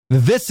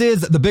This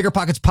is the Bigger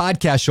Pockets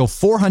Podcast, show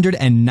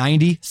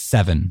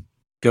 497.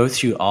 Go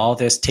through all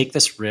this, take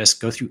this risk,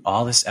 go through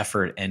all this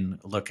effort, and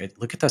look at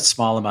the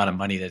small amount of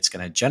money that's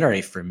going to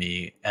generate for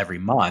me every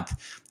month.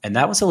 And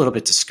that was a little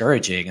bit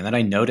discouraging. And then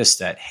I noticed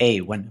that, hey,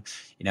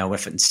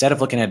 if instead of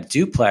looking at a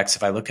duplex,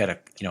 if I look at a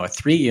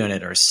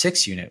 3-unit or a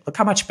 6-unit, look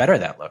how much better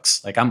that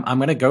looks. Like I'm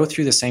going to go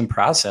through the same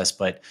process,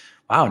 but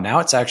wow, now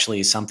it's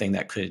actually something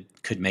that could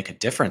make a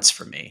difference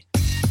for me.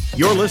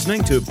 You're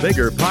listening to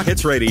Bigger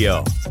Pockets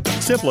Radio,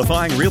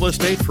 simplifying real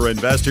estate for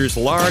investors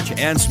large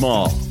and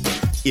small.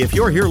 If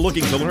you're here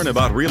looking to learn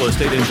about real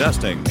estate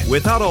investing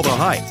without all the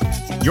hype,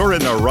 you're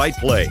in the right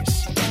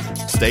place.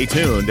 Stay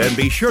tuned and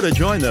be sure to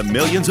join the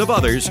millions of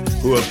others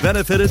who have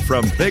benefited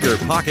from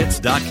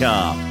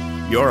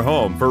BiggerPockets.com, your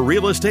home for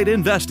real estate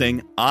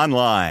investing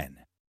online.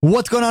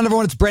 What's going on,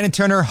 everyone? It's Brandon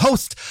Turner,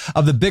 host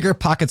of the Bigger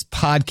Pockets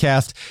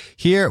Podcast,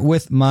 here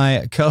with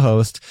my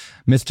co-host,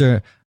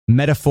 Mr.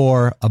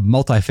 Metaphor of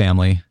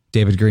Multifamily,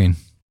 David Green.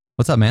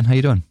 What's up, man? How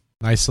you doing?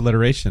 Nice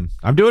alliteration.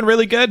 I'm doing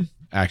really good,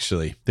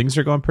 actually. Things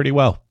are going pretty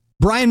well.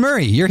 Brian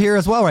Murray, you're here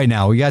as well right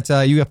now. We got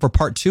you for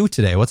part 2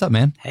 today. What's up,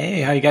 man? Hey,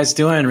 how you guys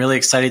doing? Really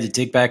excited to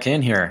dig back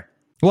in here.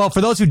 Well,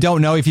 for those who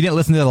don't know, if you didn't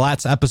listen to the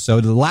last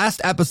episode of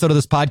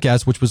this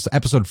podcast, which was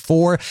episode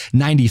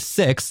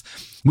 496,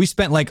 we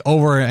spent like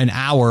over an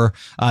hour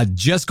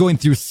just going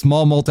through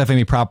small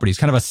multifamily properties,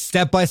 kind of a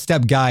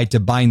step-by-step guide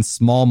to buying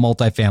small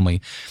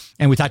multifamily.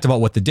 And we talked about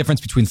what the difference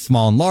between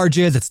small and large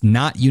is. It's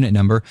not unit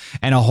number,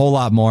 and a whole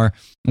lot more.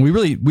 And we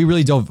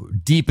really dove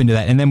deep into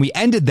that. And then we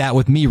ended that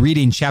with me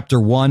reading chapter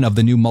 1 of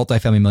the new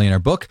Multifamily Millionaire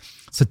book.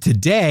 So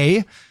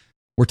today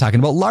we're talking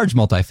about large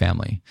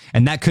multifamily,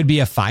 and that could be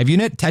a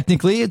 5-unit.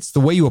 Technically, it's the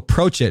way you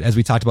approach it, as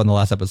we talked about in the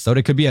last episode.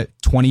 It could be a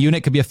 20-unit,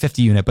 it could be a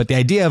 50-unit, but the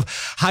idea of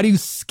how do you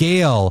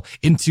scale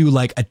into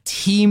like a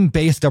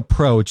team-based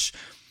approach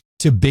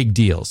to big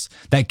deals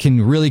that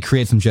can really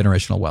create some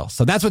generational wealth.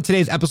 So that's what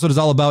today's episode is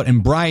all about.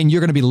 And Brian, you're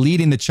going to be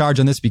leading the charge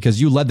on this because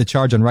you led the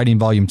charge on writing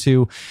volume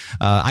 2.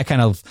 I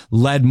kind of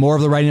led more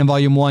of the writing in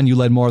volume 1. You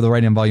led more of the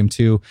writing in volume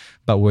 2,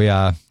 but we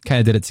kind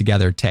of did it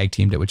together, tag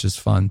teamed it, which is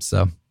fun.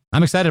 So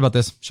I'm excited about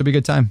this. Should be a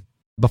good time.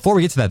 Before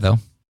we get to that though,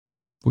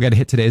 we got to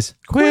hit today's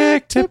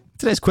quick tip.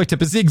 Today's quick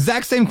tip is the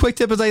exact same quick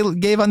tip as I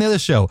gave on the other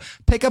show.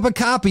 Pick up a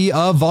copy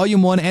of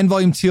volume 1 and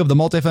volume 2 of the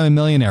Multifamily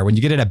Millionaire when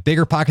you get it at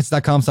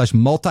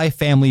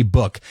biggerpockets.com/multifamily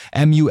book,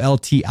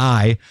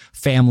 MULTI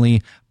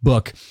family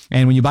book.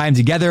 And when you buy them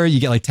together, you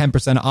get like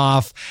 10%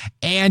 off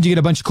and you get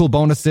a bunch of cool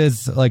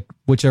bonuses, like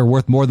which are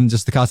worth more than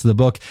just the cost of the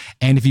book.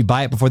 And if you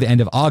buy it before the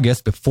end of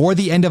August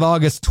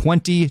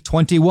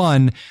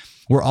 2021,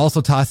 we're also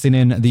tossing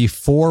in the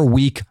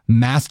 4-week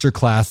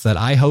masterclass that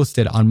I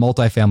hosted on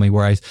multifamily,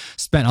 where I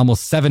spent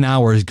almost 7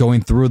 hours going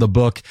through the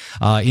book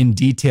in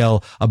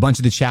detail, a bunch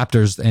of the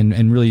chapters,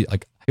 and really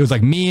like it was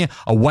like me, a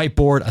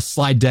whiteboard, a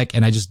slide deck,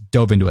 and I just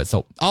dove into it.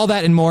 So all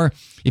that and more,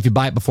 if you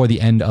buy it before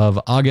the end of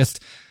August,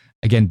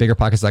 again,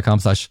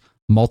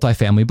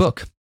 biggerpockets.com/multifamily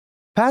book.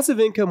 Passive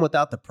income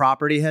without the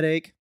property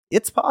headache?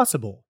 It's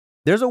possible.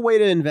 There's a way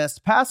to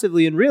invest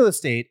passively in real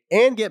estate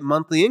and get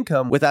monthly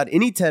income without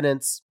any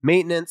tenants,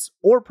 maintenance,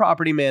 or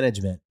property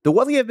management. The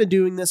Wealthy have been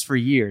doing this for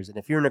years, and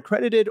if you're an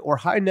accredited or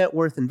high net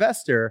worth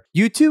investor,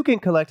 you too can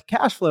collect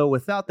cash flow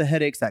without the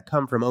headaches that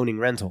come from owning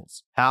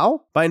rentals.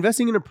 How? By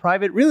investing in a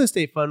private real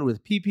estate fund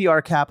with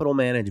PPR Capital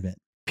Management.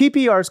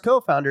 PPR's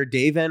co-founder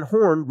Dave Van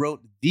Horn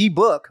wrote the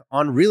book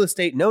on real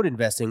estate note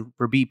investing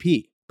for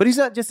BP. But he's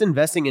not just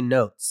investing in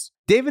notes.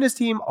 Dave and his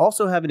team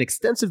also have an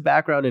extensive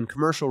background in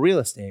commercial real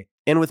estate.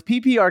 And with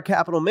PPR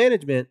Capital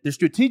Management, they're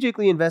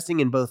strategically investing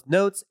in both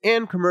notes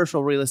and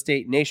commercial real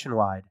estate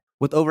nationwide.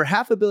 With over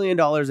 $500 million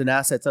in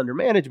assets under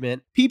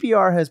management,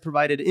 PPR has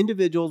provided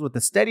individuals with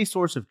a steady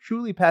source of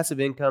truly passive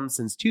income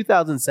since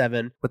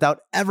 2007 without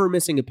ever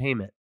missing a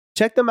payment.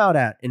 Check them out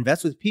at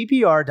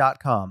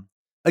investwithppr.com.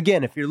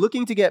 Again, if you're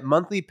looking to get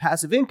monthly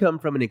passive income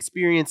from an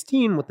experienced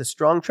team with a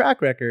strong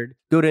track record,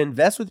 go to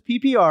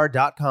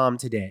investwithppr.com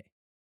today.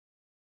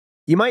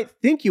 You might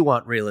think you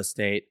want real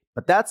estate,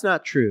 but that's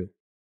not true.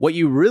 What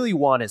you really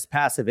want is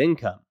passive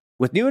income.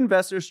 With new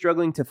investors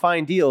struggling to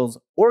find deals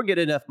or get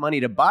enough money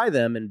to buy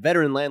them and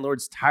veteran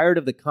landlords tired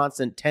of the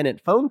constant tenant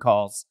phone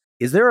calls,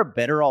 is there a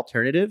better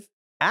alternative?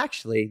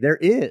 Actually, there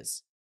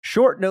is.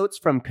 Short notes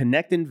from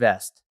Connect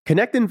Invest.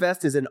 Connect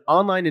Invest is an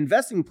online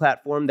investing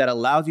platform that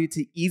allows you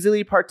to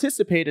easily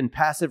participate in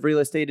passive real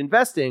estate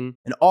investing,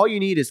 and all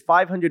you need is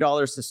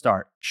 $500 to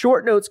start.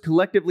 Short Notes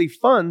collectively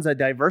funds a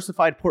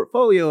diversified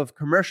portfolio of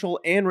commercial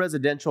and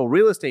residential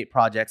real estate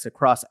projects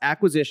across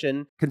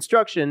acquisition,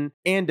 construction,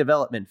 and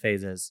development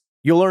phases.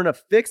 You'll earn a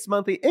fixed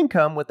monthly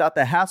income without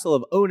the hassle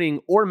of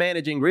owning or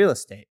managing real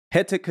estate.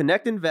 Head to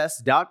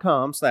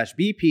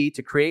connectinvest.com/BP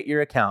to create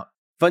your account.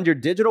 Fund your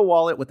digital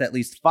wallet with at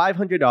least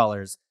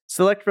 $500.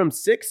 Select from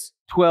 6,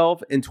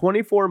 12, and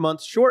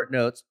 24-month short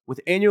notes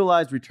with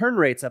annualized return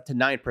rates up to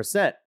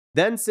 9%.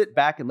 Then sit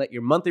back and let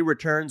your monthly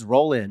returns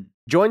roll in.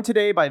 Join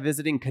today by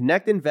visiting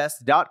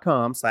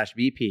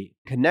connectinvest.com/BP.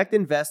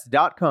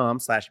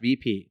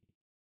 Connectinvest.com/BP.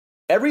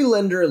 Every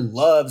lender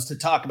loves to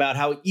talk about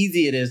how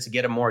easy it is to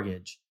get a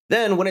mortgage.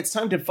 Then, when it's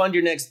time to fund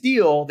your next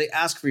deal, they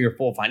ask for your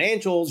full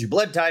financials, your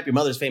blood type, your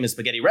mother's famous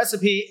spaghetti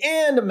recipe,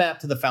 and a map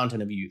to the fountain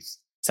of youth.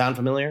 Sound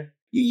familiar?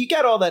 You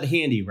got all that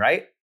handy,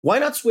 right? Why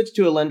not switch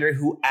to a lender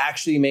who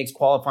actually makes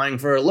qualifying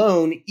for a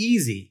loan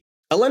easy?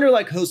 A lender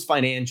like Host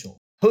Financial.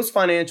 Host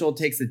Financial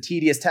takes the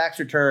tedious tax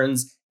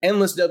returns,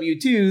 endless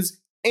W-2s,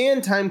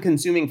 and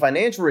time-consuming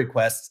financial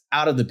requests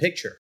out of the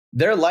picture.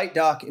 Their light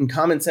doc and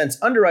common sense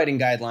underwriting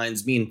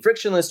guidelines mean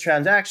frictionless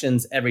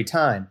transactions every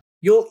time.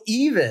 You'll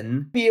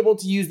even be able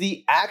to use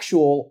the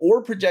actual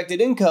or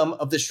projected income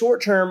of the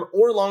short-term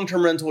or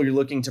long-term rental you're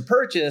looking to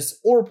purchase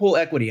or pull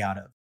equity out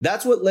of.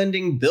 That's what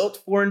lending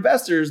built for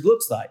investors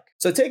looks like.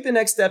 So take the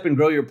next step and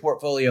grow your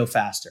portfolio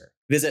faster.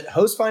 Visit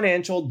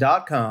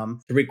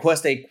hostfinancial.com to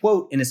request a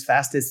quote in as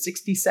fast as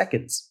 60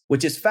 seconds,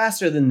 which is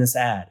faster than this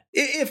ad.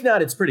 If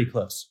not, it's pretty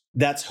close.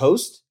 That's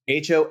host,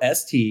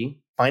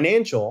 H-O-S-T,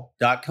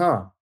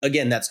 financial.com.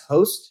 Again, that's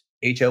host,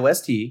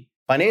 H-O-S-T,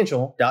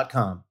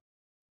 financial.com.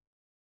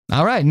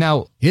 All right,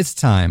 now it's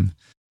time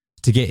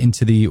to get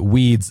into the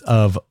weeds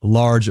of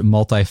large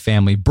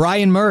multifamily.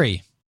 Brian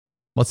Murray,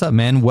 what's up,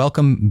 man?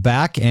 Welcome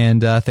back,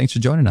 and thanks for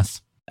joining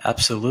us.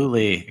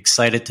 Absolutely.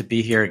 Excited to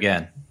be here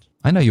again.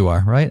 I know you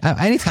are, right?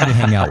 Anytime we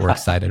hang out, we're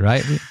excited,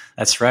 right?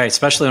 That's right,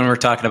 especially when we're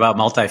talking about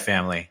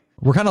multifamily.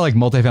 We're kind of like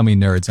multifamily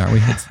nerds, aren't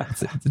we?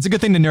 It's a good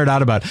thing to nerd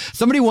out about.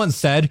 Somebody once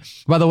said,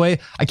 by the way,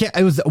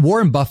 it was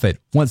Warren Buffett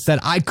once said,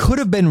 I'm going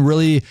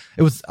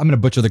to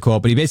butcher the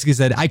quote, but he basically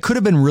said, I could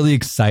have been really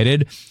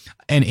excited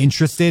and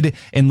interested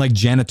in like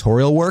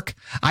janitorial work.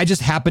 I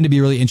just happen to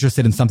be really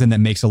interested in something that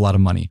makes a lot of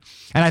money.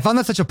 And I found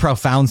that such a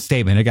profound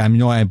statement. Again, I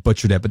know I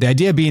butchered it, but the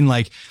idea being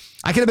like,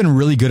 I could have been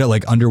really good at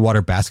like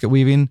underwater basket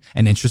weaving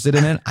and interested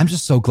in it. I'm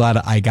just so glad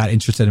I got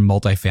interested in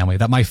multifamily,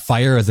 that my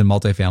fire is in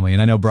multifamily.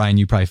 And I know, Brian,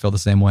 you probably feel the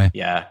same way.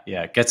 Yeah.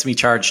 It gets me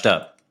charged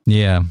up.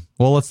 Yeah.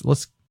 Well, let's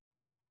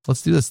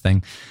do this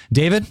thing.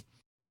 David,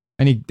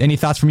 any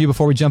thoughts from you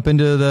before we jump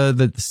into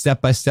the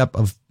step-by-step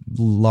of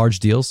large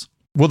deals?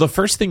 Well, the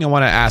first thing I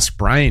want to ask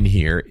Brian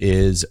here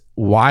is,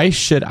 why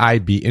should I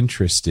be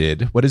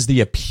interested? What is the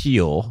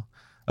appeal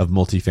of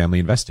multifamily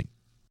investing?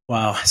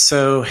 Wow.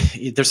 So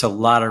there's a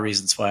lot of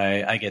reasons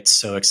why I get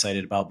so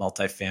excited about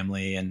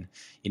multifamily. And,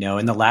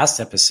 in the last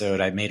episode,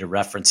 I made a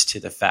reference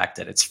to the fact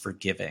that it's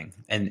forgiving.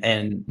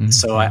 And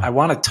so I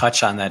want to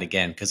touch on that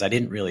again, because I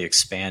didn't really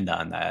expand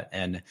on that.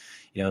 And,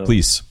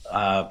 please.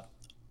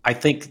 I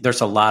think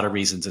there's a lot of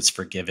reasons it's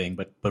forgiving,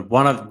 but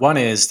one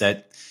is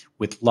that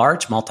with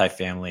large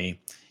multifamily,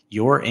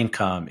 your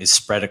income is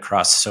spread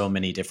across so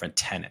many different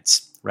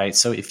tenants, right?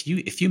 So if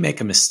you make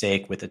a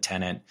mistake with a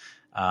tenant,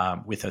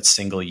 with a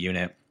single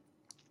unit,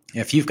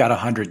 if you've got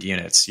 100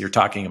 units, you're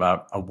talking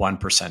about a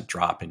 1%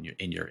 drop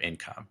in your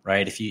income,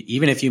 right?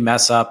 Even if you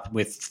mess up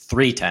with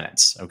 3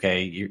 tenants,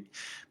 okay,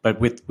 but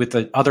with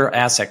the other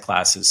asset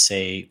classes,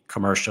 say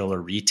commercial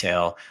or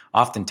retail,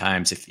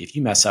 oftentimes if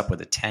you mess up with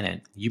a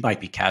tenant, you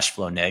might be cash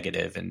flow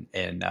negative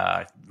and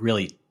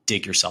really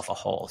dig yourself a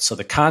hole. So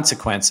the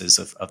consequences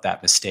of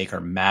that mistake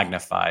are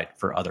magnified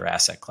for other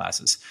asset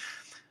classes.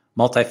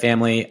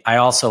 Multifamily, I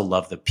also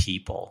love the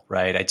people,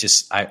 right?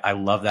 I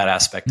love that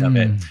aspect of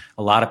it.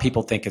 A lot of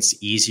people think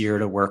it's easier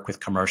to work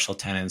with commercial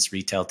tenants,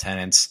 retail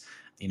tenants.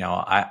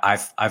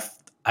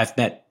 I've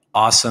met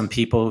awesome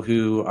people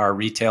who are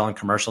retail and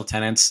commercial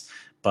tenants,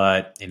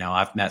 but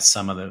I've met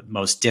some of the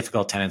most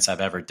difficult tenants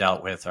I've ever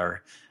dealt with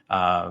are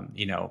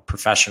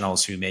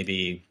professionals who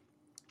maybe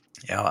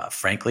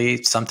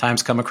frankly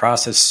sometimes come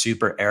across as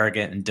super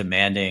arrogant and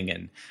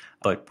demanding.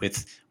 But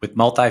with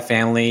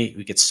multifamily,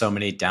 we get so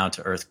many down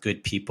to earth,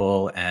 good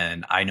people.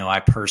 And I know I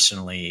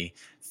personally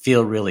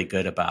feel really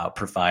good about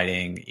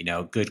providing,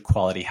 good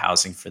quality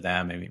housing for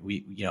them. I mean,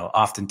 we,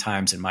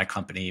 oftentimes in my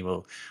company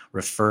will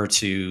refer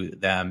to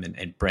them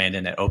and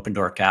Brandon at Open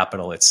Door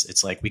Capital.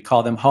 It's like, we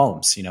call them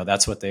homes,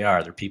 that's what they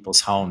are. They're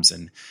people's homes.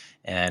 And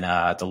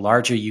the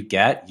larger you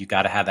get, you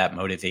got to have that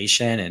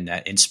motivation and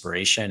that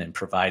inspiration, and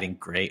providing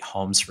great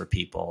homes for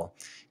people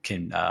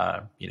can,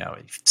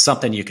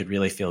 something you could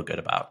really feel good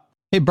about.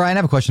 Hey, Brian, I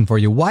have a question for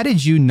you. Why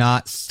did you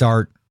not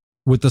start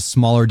with the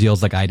smaller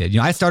deals like I did?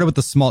 I started with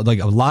the small, like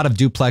a lot of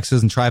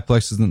duplexes and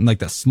triplexes and like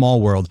that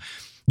small world.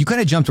 You kind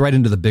of jumped right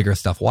into the bigger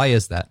stuff. Why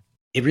is that?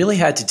 It really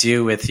had to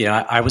do with,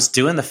 I was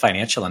doing the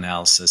financial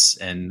analysis,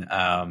 and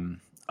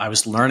I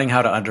was learning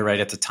how to underwrite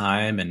at the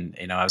time. And,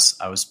 I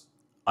was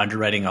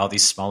underwriting all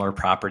these smaller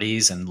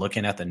properties and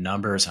looking at the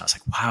numbers. And I was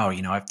like, wow,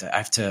 I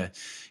have to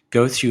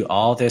go through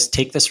all this,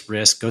 take this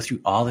risk, go through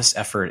all this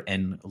effort,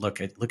 and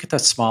look at the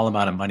small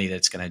amount of money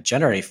that's going to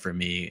generate for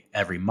me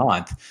every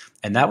month.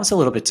 And that was a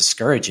little bit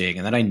discouraging.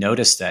 And then I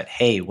noticed that,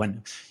 hey,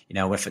 when,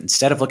 if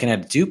instead of looking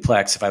at a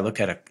duplex, if I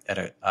look at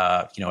a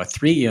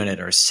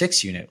 3-unit or a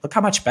 6-unit, look how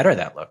much better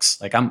that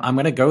looks. Like I'm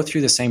going to go through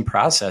the same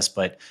process,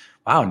 but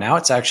wow, now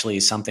it's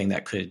actually something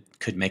that could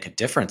make a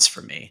difference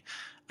for me.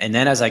 And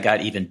then as I got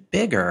even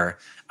bigger,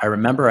 I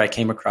remember I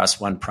came across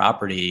one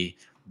property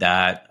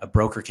that a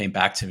broker came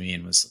back to me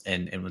and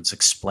was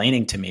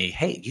explaining to me,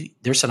 hey,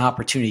 there's an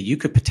opportunity. You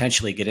could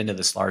potentially get into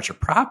this larger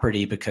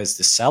property because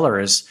the seller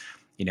is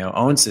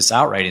owns this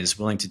outright and is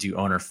willing to do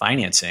owner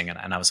financing.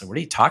 And I was like, what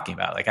are you talking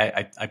about? Like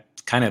I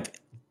kind of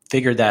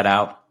figured that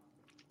out.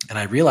 And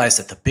I realized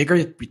that the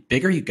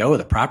bigger you go with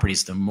the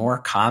properties, the more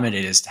common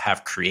it is to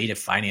have creative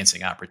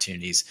financing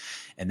opportunities.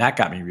 And that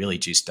got me really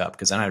juiced up,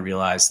 because then I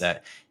realized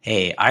that,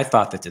 hey, I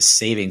thought that the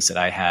savings that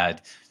I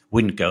had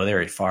wouldn't go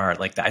very far,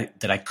 like that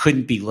I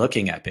couldn't be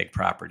looking at big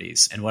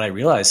properties. And what I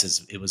realized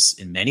is it was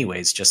in many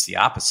ways just the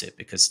opposite,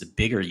 because the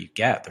bigger you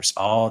get, there's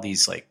all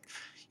these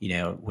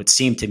what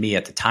seemed to me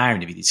at the time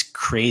to be these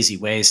crazy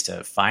ways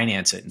to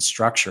finance it and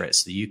structure it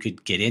so that you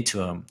could get into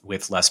them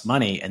with less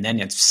money. And then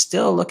it's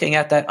still looking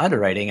at that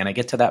underwriting, and I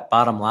get to that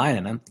bottom line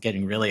and I'm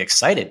getting really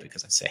excited,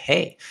 because I say,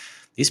 hey,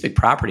 these big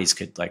properties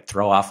could like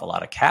throw off a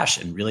lot of cash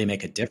and really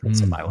make a difference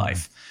in my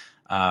life.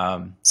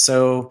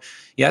 So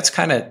yeah, that's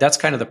kind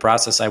of the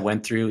process I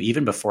went through.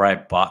 Even before I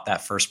bought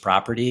that first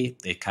property,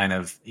 it kind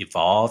of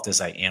evolved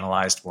as I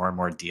analyzed more and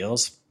more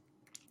deals.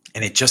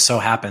 And it just so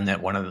happened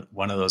that one of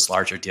those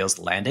larger deals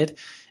landed,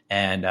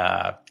 and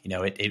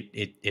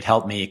it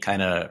helped me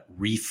kind of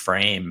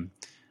reframe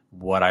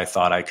what I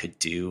thought I could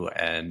do.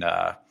 And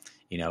I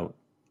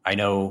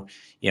know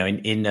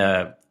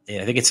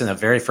I think it's in the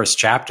very first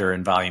chapter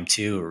in volume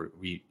 2.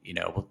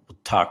 We'll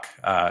talk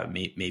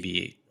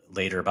maybe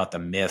later about the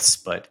myths,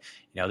 but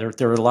there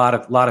are a lot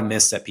of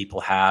myths that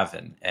people have,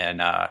 and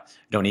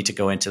don't need to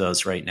go into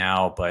those right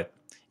now, but.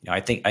 I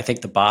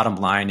think the bottom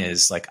line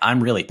is, like,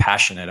 I'm really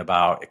passionate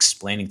about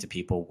explaining to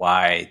people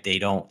why they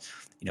don't,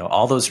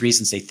 all those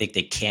reasons they think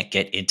they can't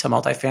get into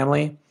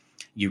multifamily,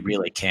 you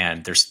really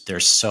can.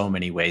 There's so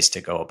many ways to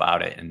go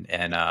about it.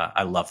 And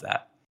I love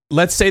that.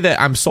 Let's say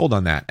that I'm sold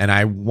on that and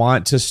I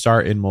want to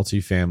start in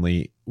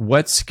multifamily.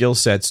 What skill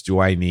sets do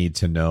I need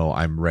to know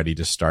I'm ready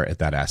to start at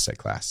that asset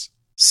class?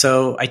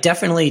 So I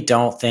definitely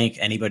don't think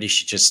anybody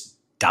should just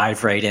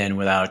dive right in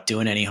without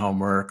doing any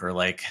homework or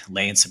like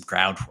laying some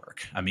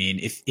groundwork. I mean,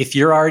 if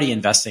you're already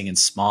investing in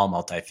small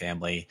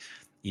multifamily,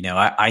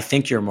 I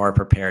think you're more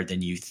prepared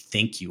than you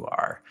think you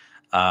are.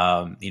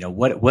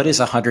 What is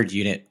a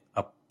 100-unit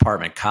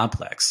apartment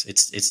complex?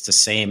 It's the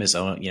same as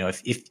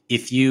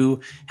if you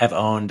have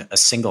owned a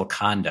single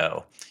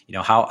condo,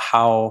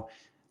 how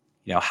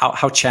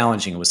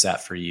challenging was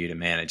that for you to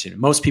manage? And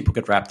most people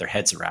could wrap their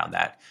heads around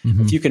that.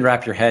 Mm-hmm. If you can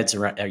wrap your head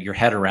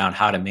around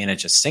how to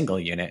manage a single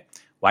unit,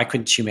 why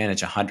couldn't you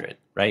manage 100?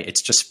 Right?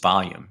 It's just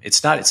volume.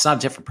 It's not a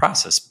different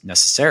process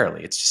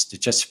necessarily. It's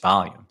just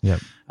volume. Yeah.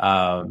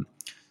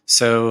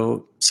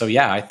 So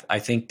yeah, I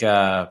think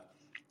that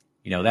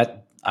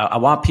I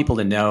want people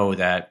to know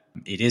that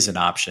it is an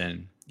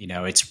option.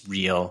 It's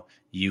real.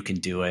 You can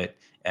do it.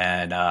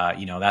 And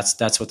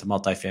that's what the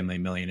Multifamily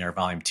Millionaire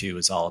Volume 2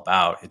 is all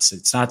about.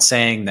 It's not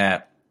saying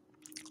that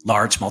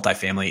large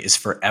multifamily is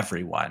for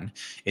everyone.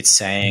 It's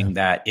saying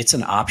that it's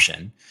an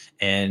option,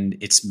 and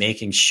it's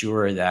making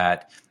sure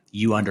that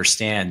you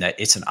understand that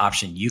it's an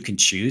option you can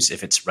choose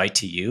if it's right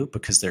to you,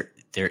 because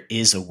there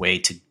is a way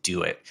to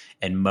do it.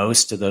 And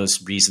most of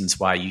those reasons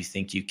why you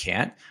think you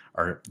can't,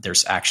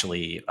 there's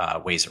actually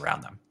ways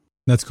around them.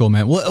 That's cool,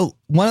 man. Well,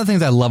 one of the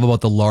things I love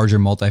about the larger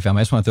multifamily,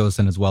 I just want to throw this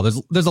in as well.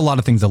 There's a lot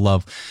of things I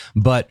love,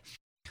 but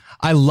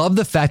I love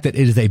the fact that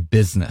it is a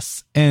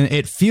business, and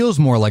it feels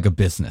more like a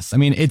business. I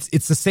mean, it's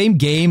the same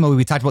game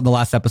we talked about in the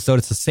last episode.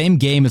 It's the same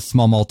game as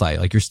small multi.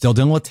 Like, you're still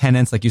dealing with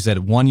tenants, like you said,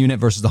 1 unit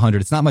versus 100.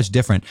 It's not much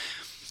different,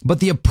 but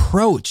the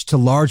approach to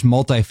large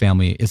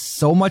multifamily is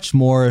so much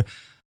more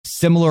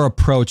similar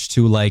approach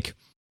to, like,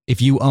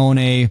 if you own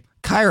a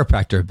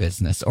chiropractor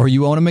business, or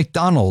you own a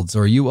McDonald's,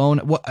 or you own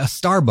a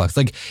Starbucks.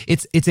 Like,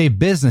 it's a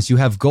business. You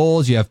have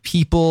goals, you have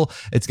people,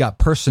 it's got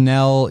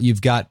personnel,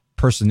 you've got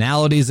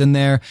personalities in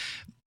there.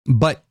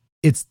 But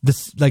it's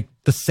this, like,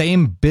 the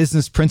same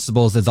business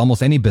principles as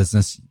almost any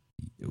business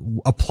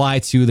apply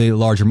to the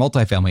larger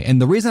multifamily.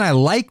 And the reason I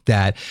like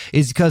that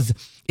is because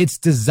it's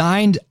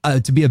designed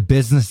to be a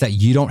business that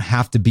you don't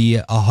have to be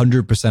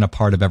 100% a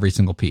part of every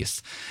single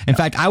piece. In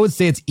fact, I would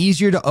say it's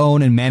easier to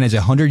own and manage a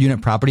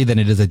 100-unit property than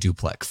it is a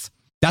duplex.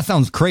 That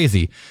sounds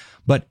crazy.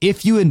 But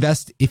if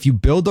you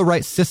build the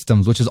right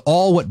systems, which is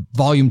all what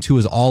Volume 2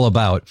 is all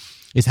about,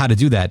 is how to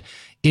do that.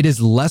 It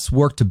is less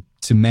work to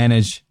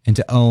manage and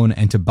to own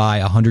and to buy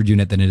a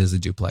 100-unit than it is a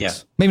duplex. Yeah.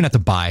 Maybe not to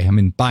buy. I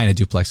mean, buying a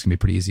duplex can be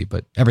pretty easy,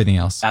 but everything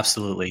else.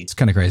 Absolutely. It's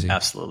kind of crazy.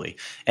 Absolutely.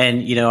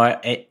 And,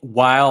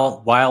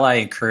 while I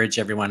encourage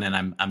everyone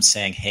and I'm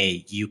saying,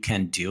 hey, you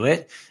can do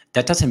it,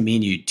 that doesn't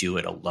mean you do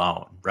it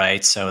alone,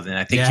 right? So then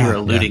I think you were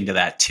alluding to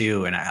that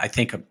too. And I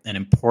think an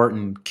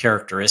important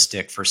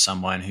characteristic for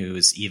someone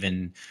who's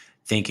even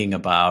thinking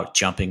about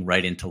jumping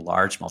right into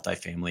large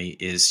multifamily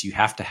is you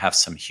have to have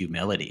some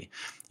humility.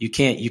 You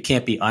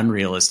can't be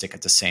unrealistic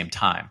at the same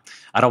time.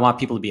 I don't want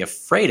people to be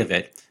afraid of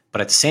it,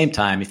 but at the same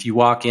time, if you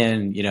walk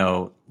in,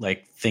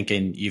 like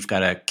thinking you've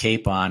got a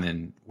cape on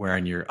and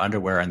wearing your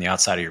underwear on the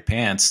outside of your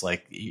pants,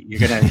 like you're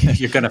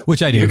gonna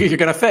which I do, you're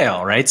gonna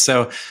fail, right?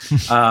 So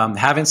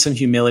having some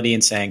humility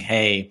and saying,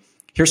 hey,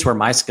 here's where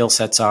my skill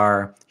sets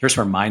are, here's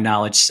where my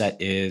knowledge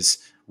set is.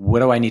 What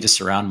do I need to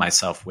surround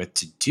myself with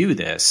to do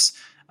this?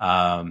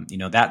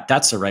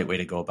 That's the right way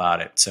to go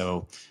about it.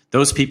 So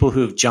those people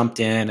who have jumped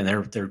in and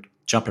they're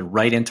jumping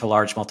right into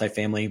large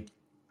multifamily,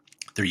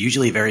 they're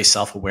usually very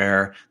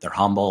self-aware. They're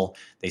humble.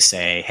 They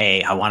say,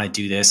 hey, I want to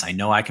do this. I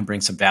know I can bring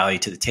some value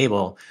to the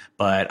table,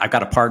 but I've got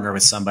to partner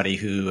with somebody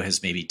who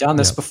has maybe done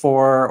this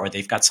before, or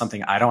they've got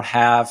something I don't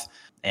have.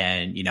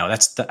 And,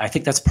 I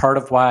think that's part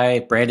of why,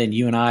 Brandon,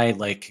 you and I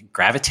like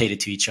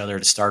gravitated to each other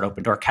to start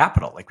Open Door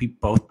Capital. Like we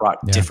both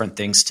brought different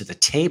things to the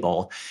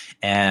table.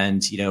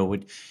 And,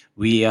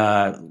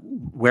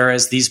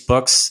 whereas these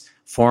books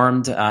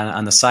formed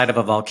on the side of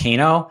a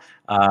volcano,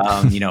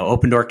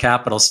 Open Door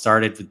Capital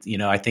started with,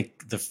 I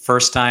think the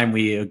first time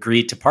we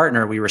agreed to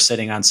partner, we were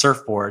sitting on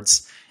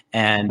surfboards,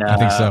 and I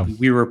think so.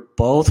 We were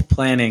both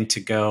planning to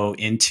go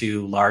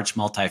into large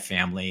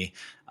multifamily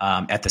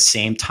at the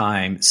same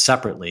time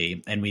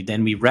separately. And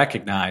we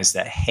recognized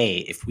that, hey,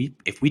 if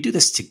we do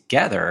this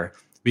together,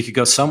 we could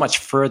go so much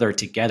further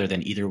together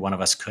than either one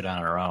of us could on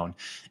our own.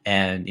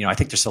 And, I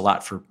think there's a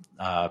lot for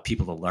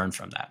people to learn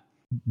from that.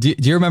 Do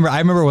you remember? I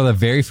remember one of the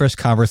very first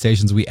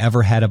conversations we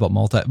ever had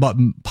about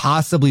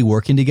possibly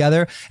working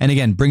together. And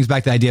again, brings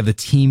back the idea of the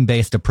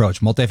team-based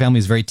approach. Multifamily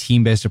is a very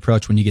team-based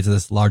approach when you get to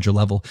this larger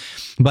level.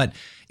 But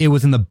it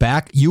was in the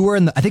back. You were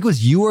in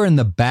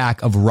the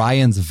back of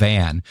Ryan's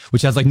van,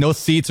 which has like no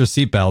seats or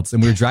seatbelts.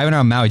 And we were driving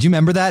around Maui. Do you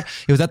remember that?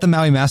 It was at the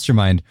Maui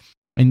Mastermind.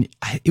 And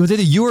it was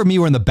either you or me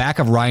were in the back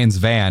of Ryan's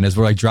van as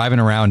we're like driving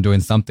around doing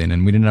something,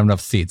 and we didn't have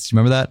enough seats. Do you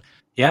remember that?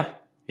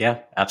 Yeah,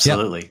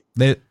 absolutely.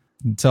 Yeah.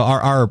 So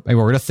we're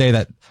going to say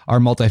that our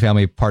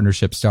multifamily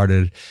partnership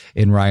started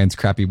in Ryan's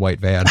crappy white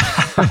van.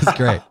 It's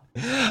great.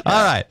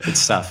 All right. Good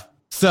stuff.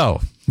 So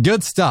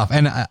good stuff.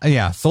 And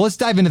so let's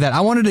dive into that.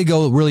 I wanted to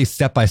go really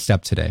step by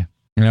step today.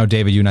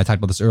 David, you and I talked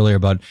about this earlier,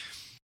 but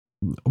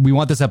we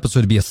want this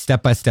episode to be a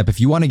step by step.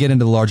 If you want to get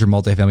into the larger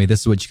multifamily,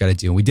 this is what you got to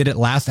do. And we did it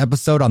last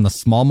episode on the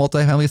small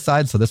multifamily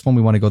side. So this one,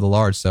 we want to go the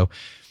large. So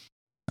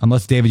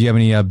unless, David, you have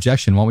any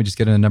objection, why don't we just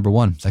get into number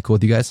one? Is that cool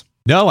with you guys?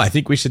 No, I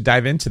think we should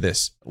dive into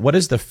this. What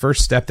is the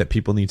first step that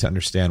people need to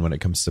understand when it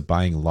comes to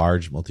buying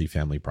large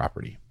multifamily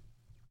property?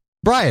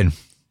 Brian,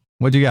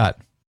 what do you got?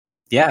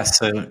 Yeah,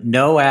 so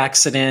no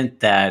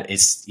accident that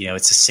it's the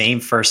same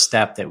first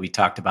step that we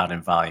talked about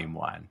in volume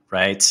 1,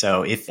 right?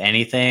 So if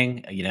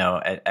anything,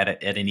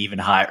 at an even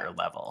higher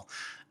level,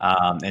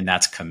 and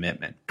that's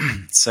commitment.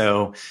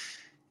 So,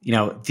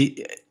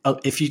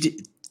 if you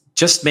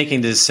just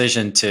making the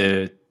decision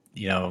to,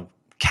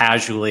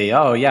 casually,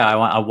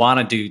 I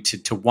want to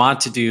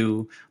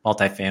do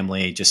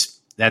multifamily,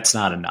 just that's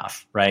not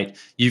enough, right?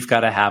 You've got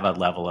to have a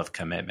level of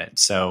commitment.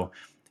 So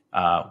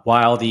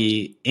while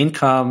the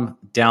income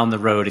down the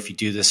road, if you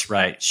do this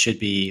right, should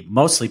be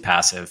mostly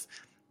passive,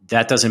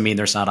 that doesn't mean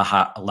there's not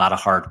a lot of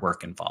hard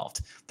work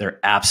involved. There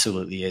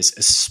absolutely is,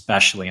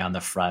 especially on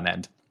the front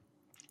end.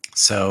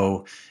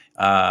 So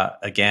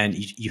again,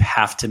 you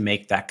have to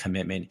make that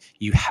commitment.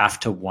 You have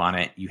to want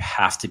it. You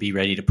have to be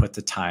ready to put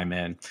the time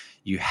in.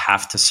 You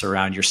have to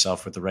surround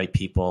yourself with the right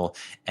people.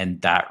 And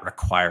that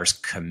requires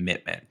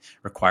commitment,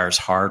 requires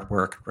hard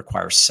work,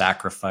 requires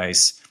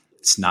sacrifice.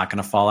 It's not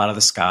going to fall out of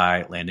the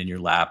sky, land in your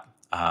lap.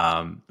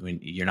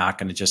 You're not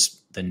going to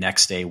just the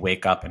next day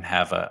wake up and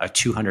have a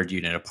 200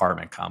 unit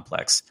apartment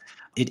complex.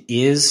 It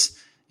is,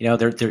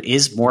 there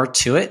is more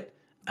to it.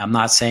 I'm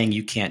not saying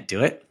you can't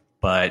do it,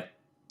 but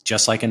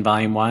just like in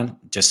volume 1,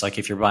 just like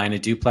if you're buying a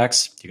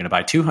duplex, you're going to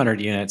buy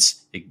 200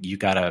 units. You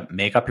got to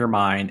make up your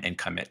mind and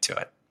commit to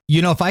it.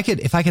 If I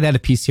could add a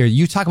piece here,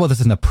 you talk about this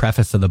in the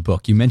preface of the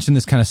book. You mentioned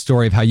this kind of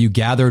story of how you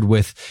gathered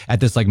at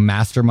this like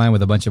mastermind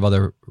with a bunch of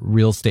other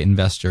real estate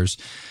investors.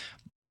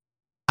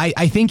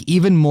 I think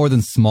even more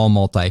than small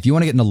multi, if you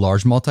want to get into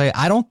large multi,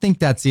 I don't think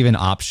that's even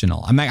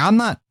optional.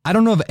 I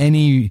don't know of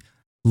any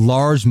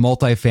large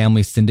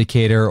multifamily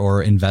syndicator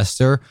or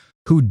investor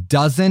who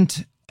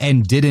doesn't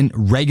and didn't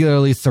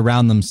regularly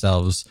surround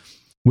themselves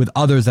with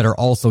others that are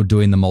also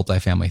doing the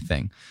multifamily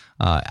thing.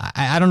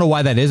 I don't know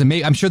why that is. And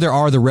I'm sure there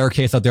are the rare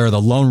case out there, the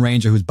Lone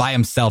Ranger who's by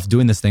himself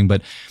doing this thing.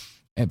 But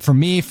for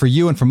me, for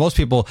you, and for most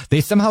people,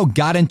 they somehow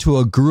got into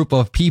a group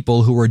of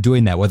people who were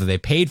doing that, whether they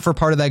paid for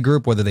part of that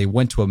group, whether they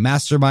went to a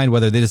mastermind,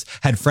 whether they just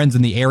had friends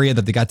in the area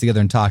that they got together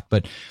and talked.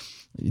 But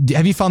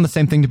have you found the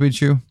same thing to be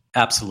true?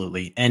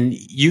 Absolutely. And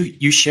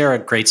you share a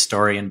great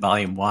story in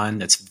volume 1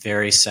 that's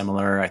very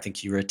similar. I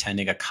think you were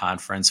attending a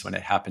conference when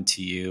it happened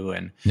to you.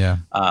 And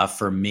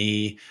for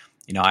me,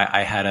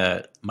 I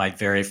had my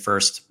very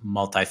first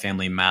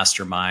multifamily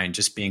mastermind,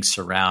 just being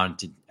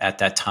surrounded at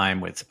that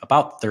time with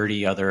about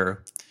 30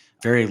 other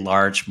very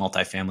large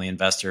multifamily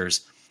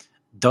investors.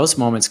 Those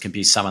moments can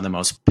be some of the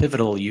most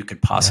pivotal you could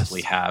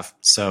possibly have.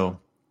 So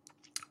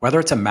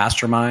whether it's a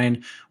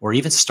mastermind or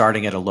even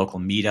starting at a local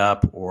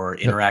meetup or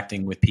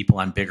interacting with people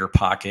on Bigger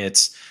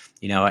Pockets,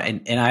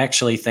 and I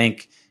actually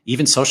think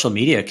even social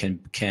media can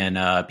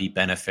be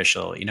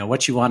beneficial.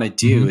 What you want to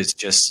do is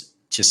just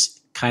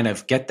kind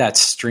of get that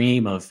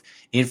stream of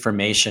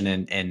information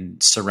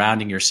and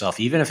surrounding yourself,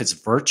 even if it's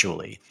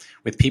virtually,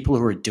 with people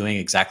who are doing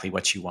exactly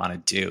what you want to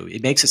do.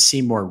 It makes it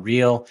seem more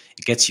real.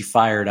 It gets you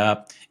fired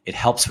up. It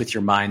helps with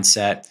your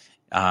mindset.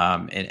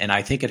 And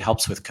I think it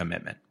helps with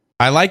commitment.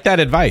 I like that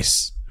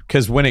advice.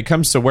 Because when it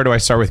comes to where do I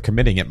start with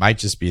committing, it might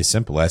just be as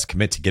simple as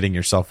commit to getting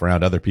yourself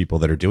around other people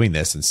that are doing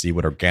this and see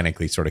what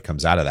organically sort of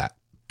comes out of that.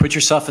 Put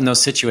yourself in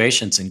those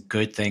situations and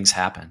good things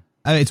happen.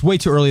 I mean, it's way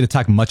too early to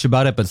talk much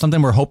about it, but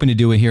something we're hoping to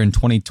do here in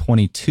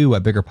 2022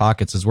 at Bigger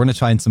Pockets is we're going to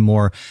try in some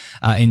more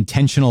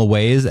intentional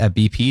ways at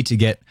BP to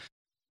get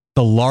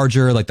the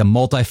larger, like the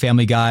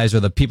multifamily guys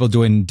or the people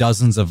doing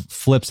dozens of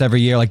flips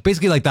every year, like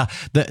basically like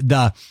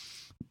the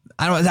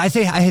I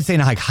hate saying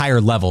like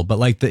higher level, but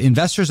like the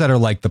investors that are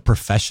like the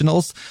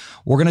professionals,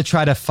 we're going to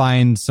try to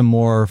find some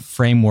more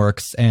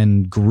frameworks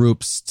and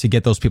groups to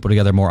get those people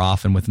together more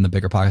often within the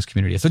Bigger Pockets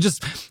community. So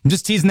I'm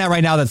just teasing that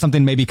right now. That's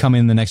something maybe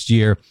coming in the next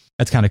year.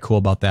 That's kind of cool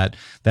about that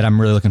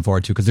I'm really looking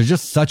forward to, because there's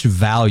just such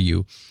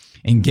value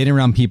in getting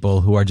around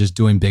people who are just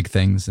doing big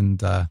things.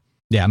 And,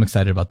 yeah, I'm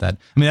excited about that.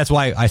 I mean, that's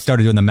why I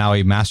started doing the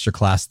Maui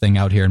Masterclass thing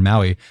out here in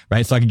Maui,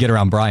 right? So I could get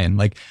around Brian.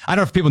 Like, I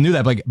don't know if people knew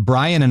that, but like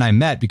Brian and I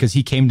met because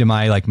he came to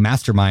my like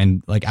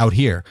mastermind, like out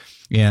here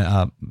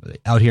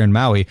in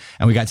Maui,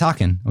 and we got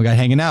talking, we got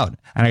hanging out,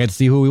 and I got to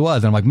see who he was.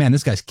 And I'm like, man,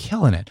 this guy's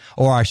killing it.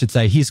 Or I should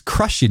say he's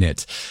crushing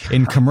it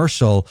in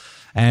commercial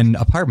and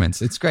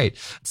apartments. It's great.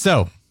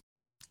 So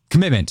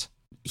commitment,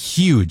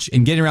 huge.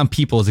 And getting around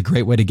people is a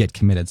great way to get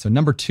committed. So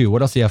number 2,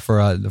 what else do you have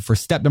for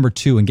step number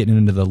 2 in getting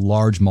into the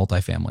large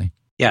multifamily?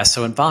 Yeah.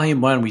 So in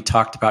volume 1, we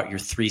talked about your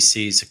 3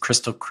 C's, a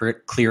crystal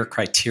clear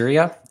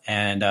criteria.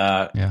 And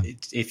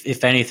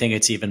if anything,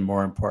 it's even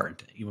more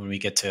important when we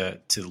get to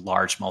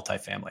large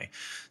multifamily.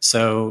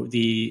 So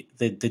the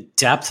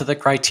depth of the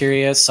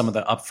criteria, some of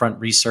the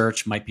upfront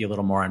research might be a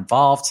little more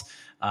involved.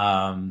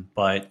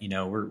 But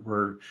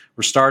we're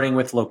starting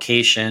with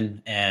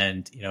location,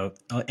 and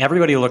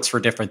everybody looks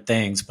for different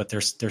things, but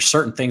there's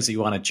certain things that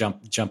you want to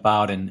jump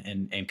out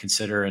and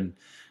consider. And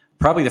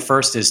probably the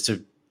first is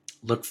to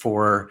look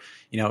for,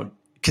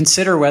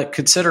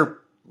 consider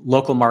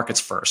local markets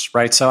first,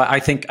 right? So I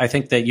think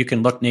that you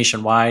can look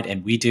nationwide,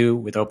 and we do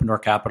with Open Door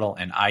Capital,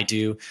 and I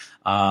do.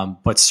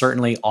 But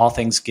certainly all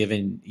things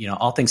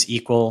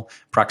equal,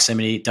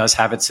 proximity does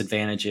have its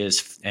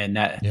advantages, and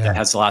that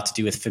has a lot to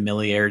do with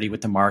familiarity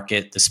with the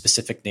market, the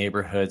specific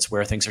neighborhoods,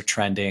 where things are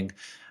trending.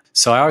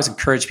 So I always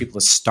encourage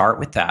people to start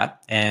with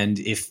that. And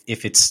if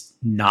it's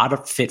not a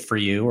fit for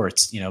you, or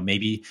it's,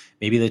 maybe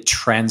the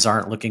trends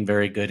aren't looking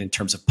very good in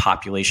terms of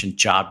population,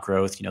 job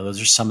growth,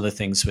 those are some of the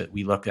things that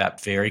we look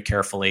at very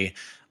carefully.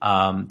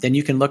 Then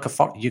you can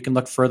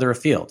look further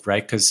afield,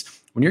 right? Because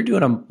when you're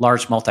doing a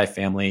large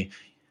multifamily,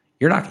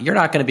 you're not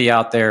going to be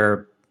out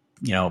there,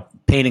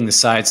 painting the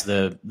sides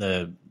of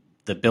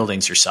the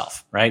buildings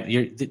yourself, right?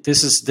 You're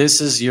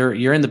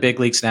in the big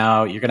leagues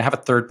now. You're going to have a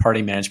third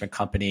party management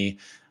company.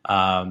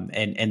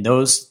 And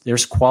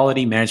there's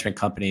quality management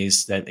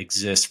companies that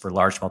exist for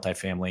large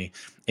multifamily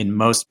in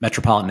most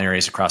metropolitan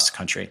areas across the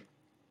country.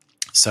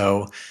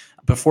 So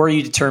before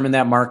you determine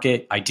that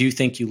market, I do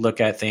think you look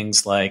at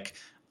things like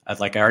I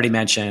already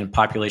mentioned,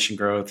 population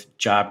growth,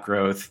 job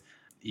growth.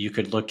 You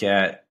could look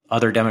at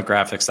other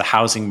demographics, the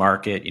housing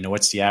market,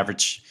 what's the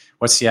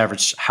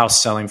average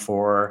house selling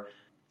for?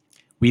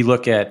 We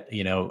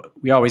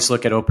always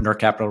look at Open Door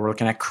Capital. We're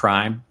looking at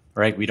crime.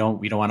 Right, we don't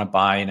want to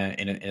buy in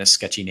a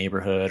sketchy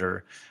neighborhood,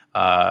 or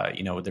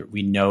that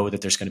we know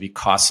that there's going to be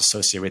costs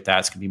associated with that.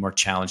 It's going to be more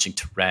challenging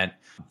to rent.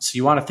 So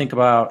you want to think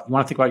about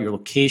your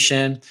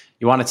location.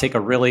 You want to take a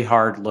really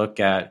hard look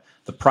at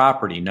the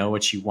property. Know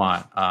what you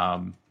want.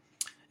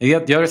 The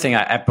other thing,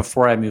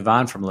 before I move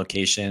on from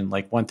location,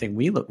 like one thing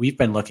we've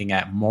been looking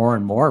at more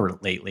and more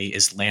lately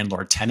is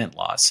landlord-tenant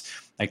laws.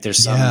 Like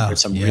there's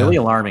some really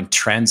alarming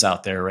trends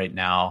out there right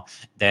now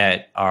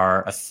that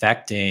are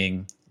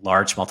affecting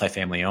large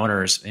multifamily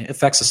owners. It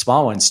affects the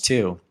small ones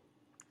too.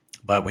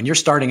 But when you're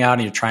starting out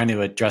and you're trying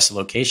to address a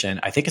location,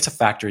 I think it's a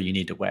factor you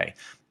need to weigh.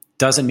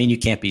 Doesn't mean you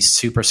can't be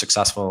super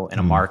successful in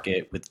a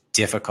market with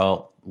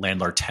difficult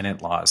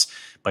landlord-tenant laws,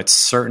 but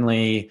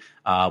certainly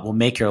will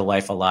make your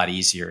life a lot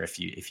easier if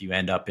you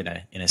end up in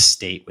a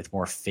state with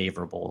more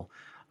favorable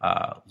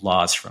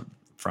laws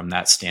from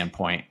that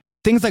standpoint.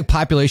 Things like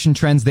population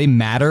trends, they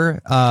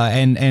matter,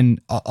 and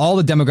all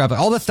the demographic,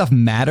 all that stuff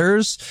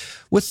matters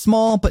with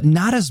small, but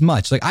not as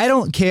much. Like I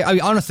don't care. I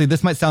mean, honestly,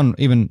 this might sound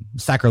even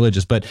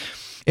sacrilegious, but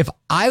if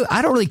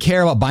I don't really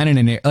care about buying in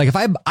an area, like if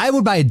I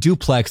would buy a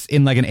duplex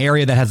in like an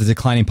area that has a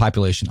declining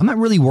population, I'm not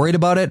really worried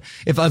about it.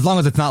 As long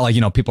as it's not like,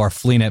 people are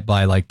fleeing it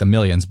by like the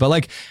millions, but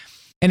like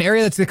an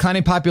area that's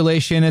declining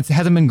population, it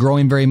hasn't been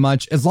growing very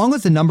much. As long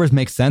as the numbers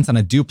make sense on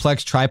a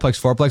duplex, triplex,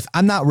 fourplex,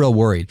 I'm not real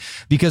worried,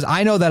 because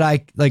I know that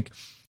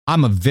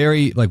I'm a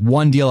very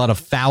one deal out of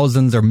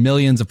thousands or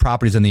millions of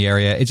properties in the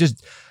area.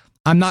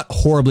 I'm not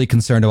horribly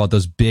concerned about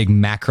those big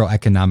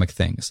macroeconomic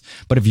things.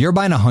 But if you're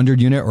buying a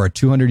 100 unit or a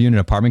 200 unit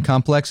apartment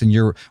complex and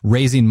you're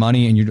raising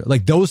money and you're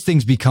like, those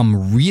things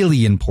become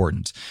really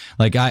important.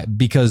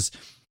 Because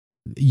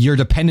you're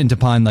dependent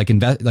upon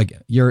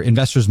your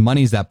investors'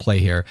 monies that play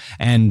here.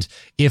 And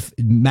if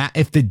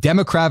the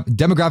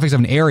demographics of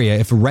an area,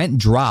 if rent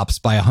drops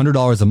by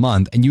 $100 a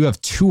month and you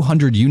have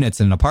 200 units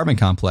in an apartment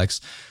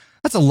complex,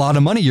 That's a lot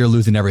of money you're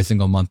losing every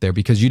single month there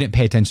because you didn't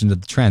pay attention to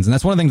the trends. And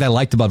that's one of the things I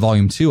liked about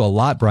volume 2 a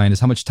lot, Brian,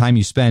 is how much time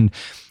you spend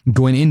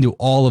going into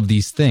all of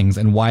these things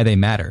and why they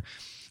matter.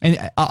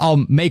 And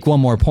I'll make one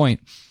more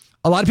point.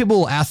 A lot of people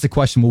will ask the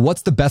question, well,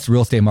 what's the best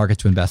real estate market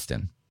to invest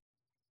in?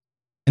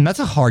 And that's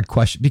a hard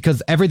question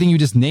because everything you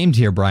just named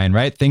here, Brian,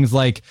 right? Things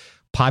like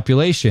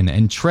population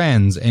and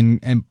trends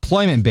and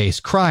employment base,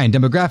 crime,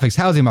 demographics,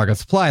 housing market,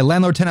 supply,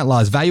 landlord tenant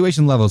laws,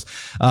 valuation levels,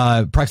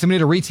 proximity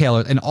to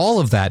retailers, and all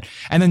of that.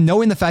 And then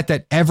knowing the fact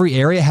that every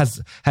area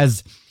has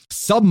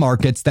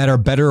submarkets that are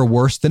better or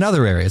worse than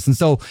other areas. And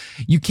so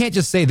you can't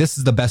just say this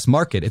is the best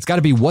market. It's got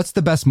to be what's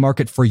the best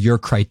market for your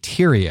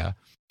criteria,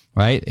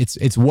 right?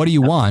 It's what do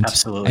you want?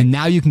 Absolutely. And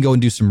now you can go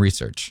and do some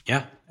research.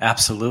 Yeah,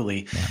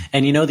 absolutely. Yeah.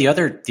 And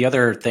the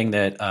other thing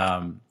that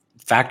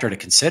factor to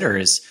consider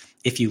is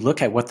if you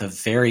look at what the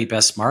very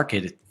best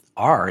market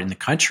are in the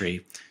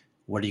country,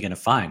 what are you going to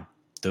find?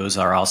 Those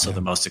are also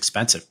the most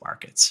expensive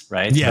markets,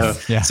 right?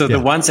 Yes. So the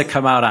ones that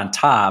come out on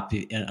top,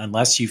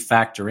 unless you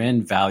factor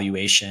in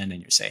valuation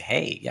and you say,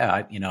 hey,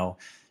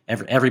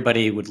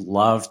 everybody would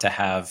love to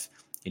have,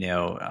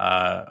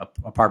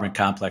 apartment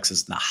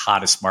complexes in the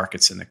hottest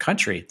markets in the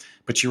country,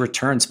 but your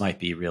returns might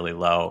be really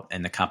low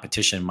and the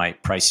competition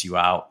might price you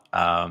out.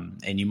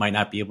 And you might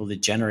not be able to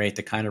generate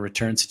the kind of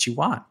returns that you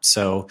want.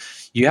 So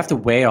you have to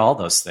weigh all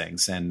those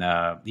things. And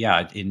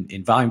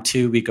in volume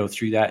 2, we go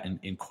through that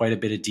in quite a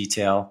bit of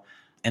detail.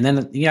 And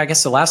then, I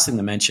guess the last thing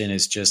to mention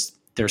is just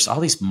there's all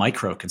these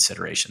micro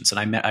considerations.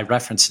 And I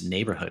referenced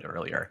neighborhood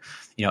earlier.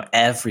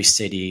 Every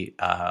city,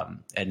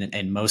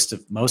 and most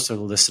of the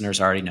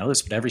listeners already know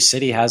this, but every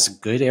city has a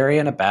good area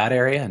and a bad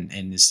area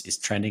and is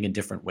trending in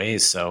different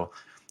ways. So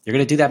you're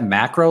going to do that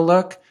macro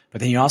look, but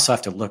then you also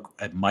have to look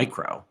at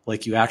micro.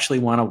 Like you actually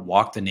want to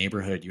walk the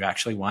neighborhood. You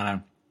actually want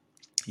to,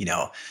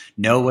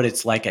 know what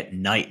it's like at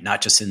night,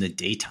 not just in the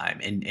daytime,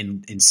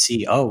 and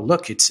see, oh,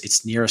 look,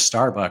 it's near a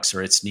Starbucks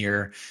or it's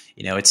near,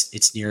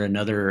 it's near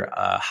another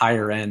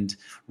higher end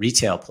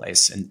retail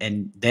place. And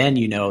then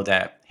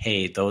that,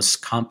 hey, those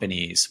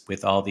companies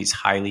with all these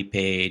highly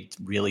paid,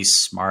 really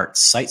smart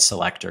site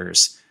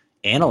selectors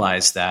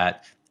analyze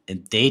that.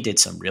 And they did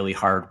some really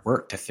hard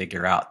work to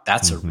figure out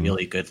that's a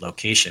really good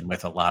location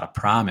with a lot of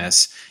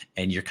promise.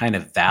 And you're kind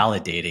of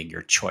validating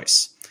your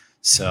choice.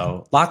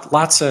 So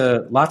lots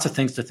of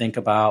things to think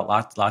about,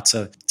 lots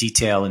of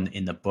detail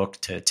in the book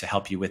to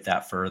help you with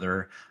that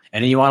further.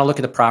 And then you want to look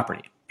at the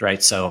property,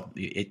 right? So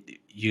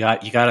you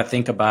got to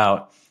think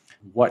about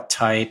what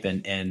type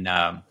and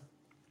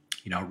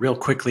real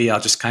quickly, I'll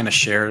just kind of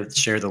share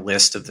the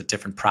list of the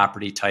different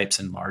property types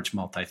in large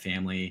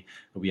multifamily.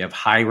 We have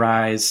high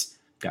rise,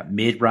 got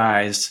mid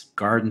rise,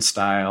 garden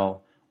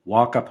style,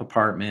 walk up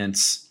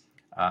apartments.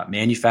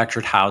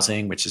 Manufactured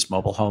housing, which is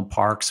mobile home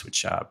parks,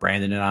 which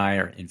Brandon and I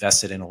are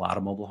invested in a lot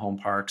of mobile home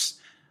parks.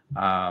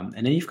 And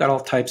then you've got all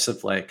types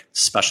of like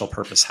special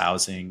purpose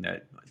housing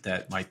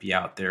that might be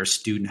out there,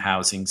 student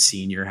housing,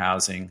 senior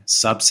housing,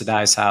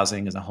 subsidized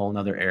housing is a whole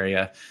nother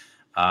area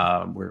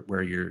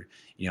where you're,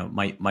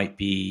 might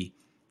be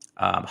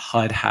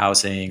HUD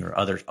housing or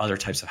other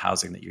types of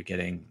housing that you're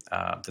getting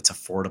that's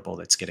affordable,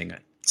 that's getting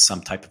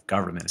some type of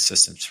government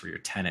assistance for your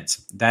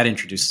tenants. That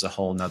introduces a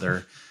whole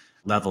nother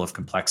level of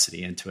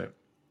complexity into it.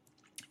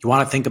 You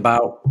want to think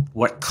about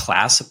what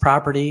class of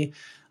property,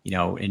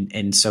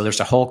 and so there's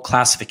a whole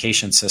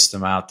classification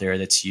system out there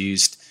that's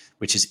used,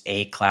 which is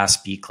A class,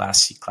 B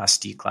class, C class,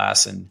 D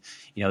class. And,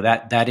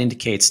 that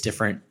indicates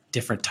different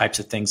types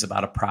of things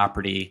about a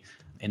property.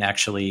 And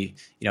actually,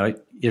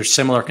 there's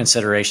similar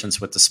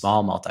considerations with the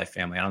small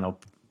multifamily. I don't know,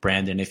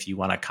 Brandon, if you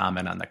want to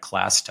comment on the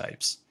class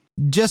types.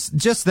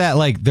 Just that,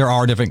 like, there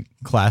are different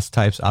class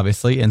types,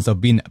 obviously, and so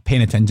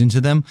paying attention to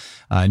them,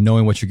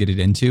 knowing what you're getting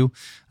into,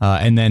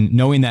 and then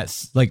knowing that,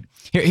 like,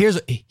 here's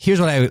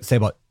what I would say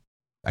about,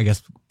 I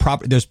guess,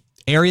 there's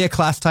area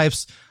class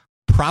types,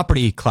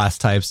 property class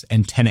types,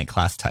 and tenant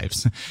class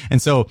types.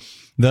 And so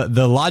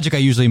the logic I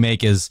usually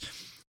make is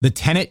the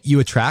tenant you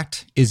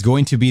attract is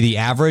going to be the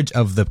average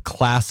of the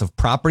class of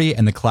property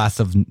and the class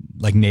of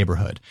like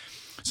neighborhood.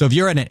 So if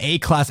you're in an A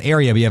class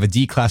area, but you have a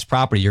D class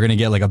property, you're going to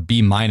get like a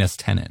B minus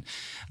tenant.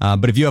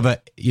 But if you have a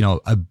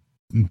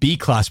B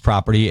class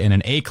property in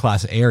an A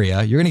class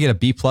area, you're going to get a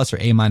B plus or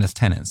A minus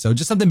tenant. So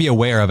just something to be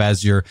aware of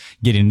as you're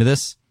getting into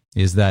this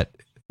is that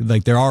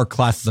like there are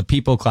classes of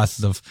people,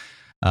 classes of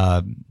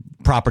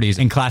properties,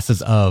 and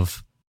classes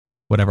of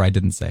whatever I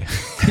didn't say.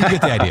 You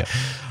get the idea.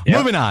 Yep.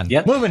 Moving on.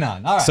 Yep. Moving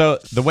on. All right. So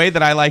the way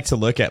that I like to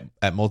look at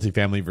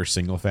multifamily versus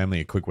single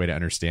family, a quick way to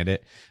understand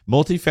it,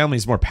 multifamily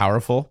is more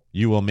powerful.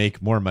 You will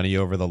make more money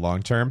over the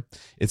long term.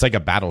 It's like a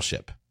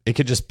battleship. It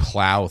could just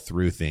plow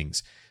through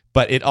things.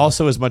 But it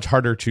also is much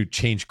harder to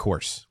change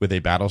course with a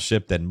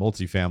battleship than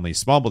multifamily,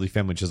 small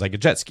multifamily, which is like a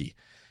jet ski.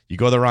 You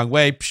go the wrong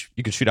way,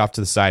 you can shoot off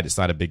to the side. It's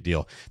not a big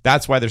deal.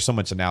 That's why there's so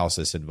much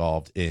analysis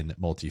involved in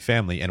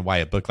multifamily and why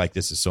a book like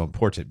this is so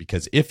important.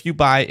 Because if you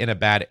buy in a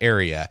bad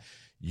area,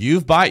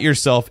 you've bought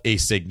yourself a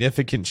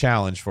significant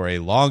challenge for a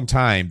long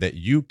time that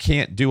you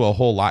can't do a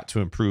whole lot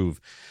to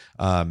improve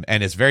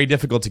And it's very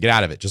difficult to get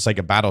out of it. Just like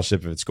a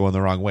battleship, if it's going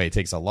the wrong way, it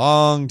takes a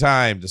long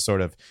time to sort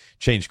of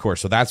change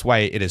course. So that's why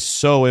it is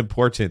so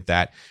important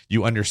that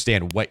you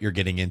understand what you're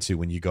getting into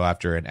when you go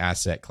after an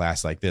asset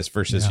class like this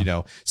versus,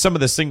 some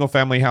of the single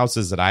family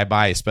houses that I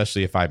buy,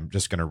 especially if I'm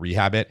just going to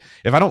rehab it.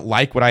 If I don't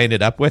like what I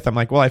ended up with, I'm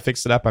like, well, I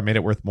fixed it up. I made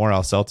it worth more.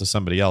 I'll sell it to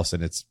somebody else.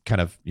 And it's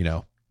kind of,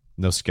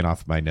 no skin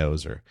off my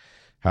nose or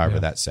however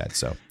that's said.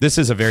 So this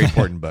is a very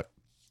important book.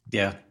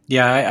 Yeah.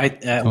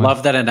 I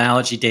love that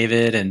analogy,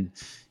 David. And,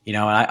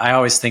 I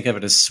always think of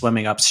it as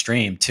swimming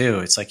upstream too.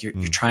 It's like you're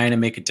trying to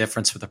make a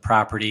difference with the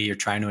property. You're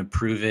trying to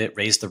improve it,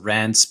 raise the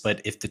rents.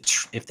 But if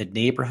the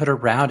neighborhood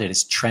around it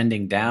is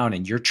trending down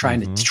and you're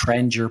trying to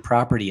trend your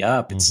property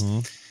up, it's,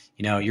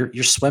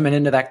 you're swimming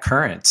into that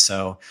current.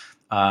 So,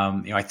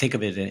 I think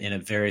of it in a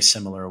very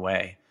similar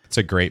way. It's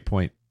a great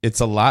point. It's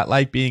a lot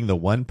like being the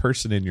one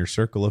person in your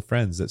circle of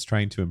friends that's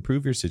trying to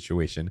improve your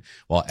situation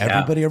while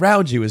everybody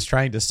around you is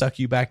trying to suck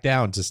you back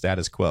down to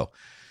status quo.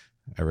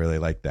 I really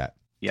like that.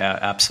 Yeah,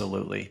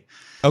 absolutely.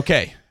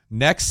 Okay.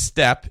 Next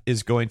step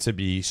is going to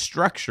be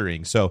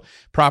structuring. So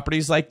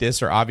properties like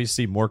this are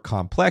obviously more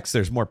complex.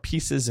 There's more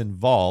pieces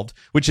involved,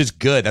 which is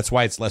good. That's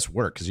why it's less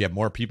work because you have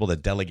more people to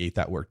delegate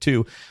that work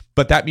to.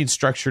 But that means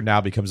structure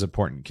now becomes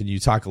important. Can you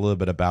talk a little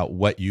bit about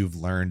what you've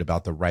learned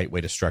about the right way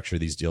to structure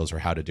these deals or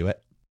how to do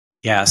it?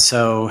 Yeah.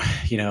 So,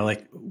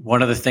 like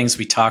one of the things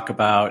we talk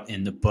about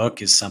in the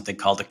book is something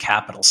called a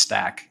capital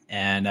stack.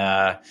 And,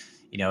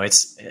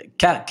 it's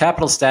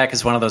capital stack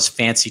is one of those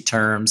fancy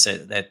terms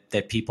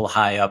that people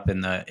high up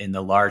in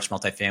the large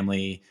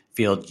multifamily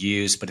field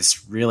use, but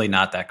it's really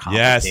not that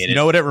complicated. Yes. You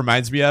know what it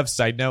reminds me of?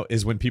 Side note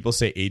is when people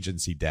say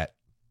agency debt.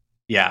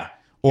 Yeah.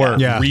 Or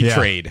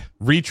retrade. Yeah.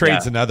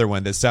 Retrade's another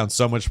one that sounds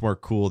so much more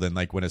cool than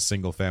like when a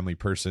single family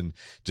person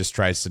just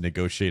tries to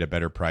negotiate a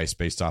better price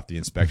based off the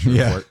inspection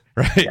report,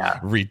 right?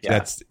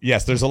 Yeah.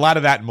 There's a lot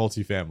of that in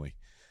multifamily.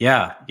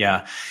 Yeah.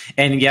 Yeah.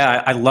 And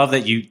I love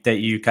that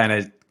you kind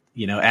of,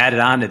 added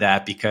on to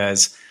that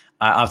because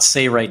I'll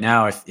say right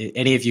now, if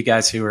any of you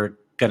guys who are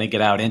going to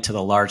get out into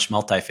the large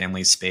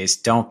multifamily space,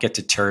 don't get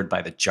deterred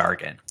by the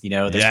jargon.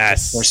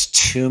 There's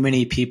too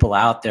many people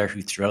out there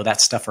who throw that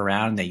stuff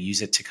around and they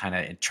use it to kind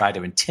of try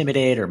to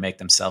intimidate or make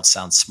themselves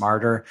sound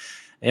smarter.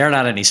 They're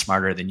not any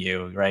smarter than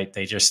you, right?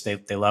 They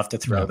love to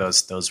throw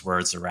those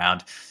words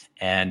around.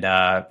 And,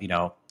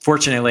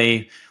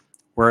 fortunately,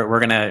 we're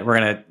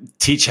gonna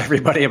teach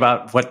everybody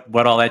about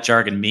what all that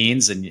jargon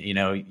means, and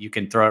you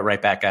can throw it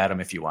right back at them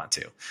if you want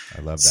to.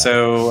 I love that.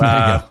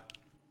 So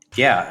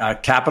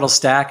capital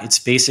stack. It's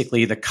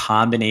basically the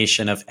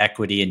combination of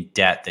equity and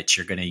debt that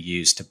you're going to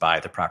use to buy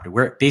the property.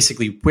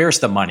 Where's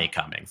the money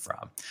coming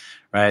from,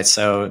 right?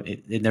 So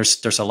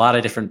there's a lot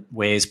of different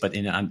ways, but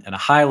in a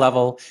high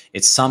level,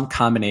 it's some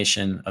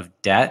combination of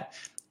debt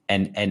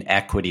and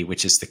equity,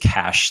 which is the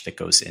cash that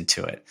goes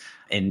into it,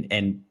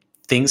 and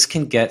things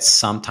can get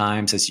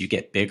sometimes as you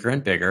get bigger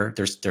and bigger.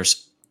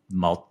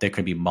 There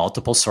could be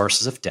multiple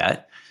sources of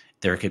debt.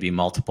 There could be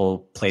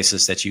multiple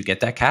places that you get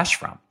that cash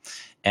from.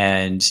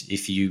 And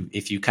if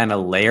you kind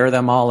of layer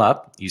them all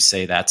up, you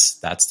say that's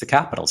the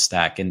capital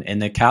stack.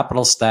 And the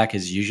capital stack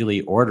is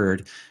usually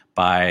ordered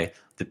by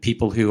the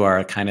people who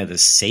are kind of the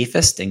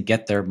safest and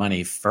get their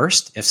money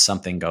first if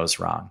something goes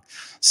wrong.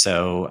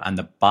 So on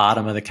the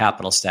bottom of the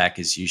capital stack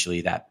is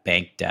usually that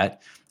bank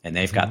debt. And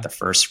they've got the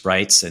first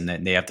rights, and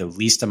then they have the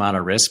least amount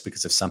of risk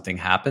because if something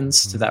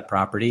happens to that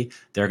property,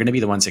 they're going to be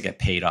the ones that get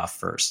paid off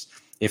first.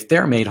 If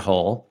they're made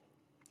whole,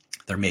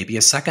 there may be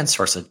a second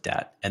source of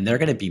debt, and they're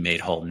going to be made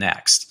whole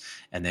next.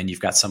 And then you've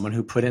got someone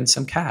who put in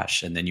some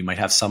cash, and then you might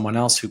have someone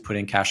else who put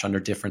in cash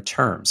under different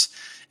terms.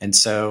 And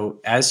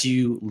so as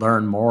you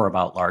learn more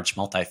about large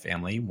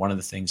multifamily, one of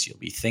the things you'll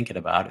be thinking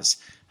about is,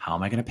 how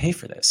am I going to pay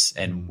for this?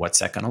 And what's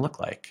that going to look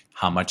like?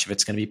 How much of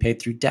it's going to be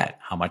paid through debt?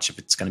 How much of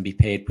it's going to be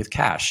paid with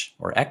cash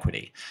or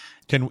equity?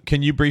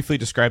 Can you briefly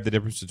describe the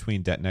difference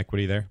between debt and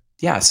equity there?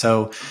 Yeah.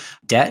 So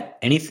debt,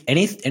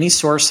 any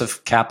source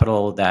of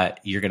capital that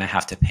you're going to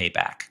have to pay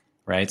back,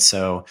 right?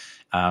 So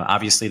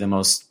obviously the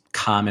most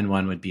common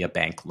one would be a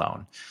bank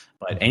loan.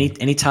 But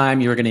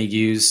anytime you're going to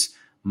use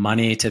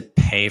money to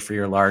pay for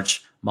your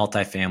large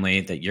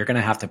multifamily that you're going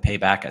to have to pay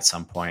back at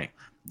some point,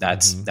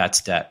 that's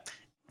debt.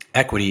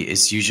 Equity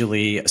is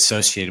usually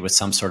associated with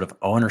some sort of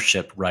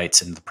ownership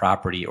rights in the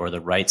property or the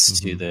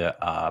rights to the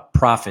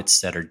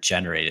profits that are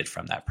generated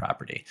from that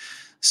property.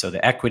 So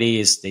the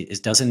equity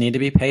doesn't need to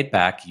be paid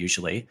back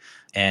usually,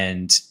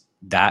 and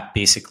that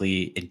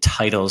basically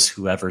entitles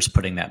whoever's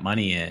putting that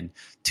money in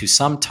to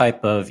some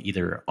type of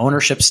either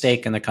ownership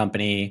stake in the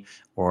company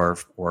or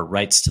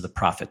rights to the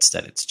profits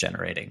that it's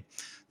generating.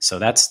 So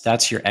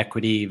that's your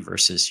equity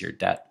versus your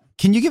debt.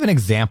 Can you give an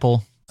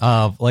example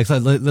of, like,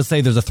 let's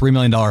say there's a $3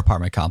 million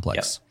apartment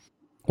complex.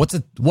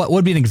 Yep. What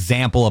would be an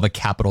example of a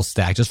capital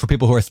stack, just for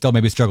people who are still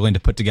maybe struggling to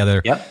put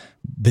together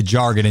the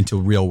jargon into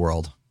real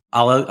world?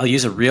 I'll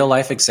use a real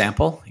life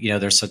example.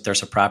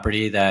 There's a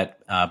property that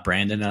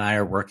Brandon and I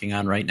are working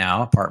on right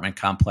now, apartment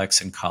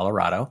complex in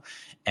Colorado,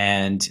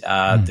 and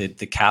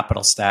the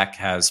capital stack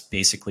has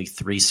basically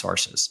three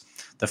sources.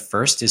 The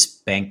first is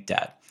bank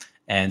debt,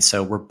 And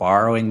so we're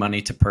borrowing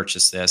money to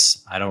purchase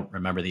this. I don't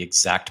remember the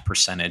exact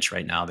percentage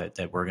right now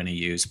that we're going to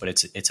use, but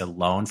it's a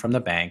loan from the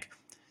bank.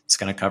 It's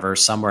going to cover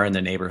somewhere in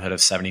the neighborhood of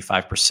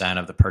 75%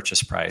 of the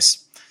purchase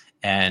price.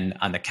 And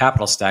on the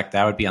capital stack,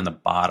 that would be on the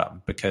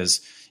bottom, because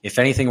if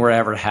anything were to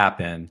ever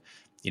happen,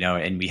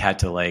 and we had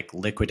to like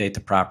liquidate the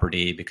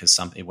property because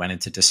something went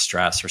into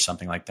distress or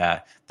something like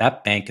that,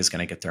 that bank is going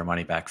to get their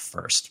money back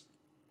first.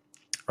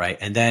 Right.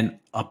 And then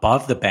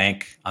above the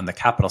bank on the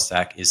capital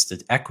stack is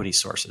the equity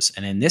sources.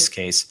 And in this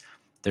case,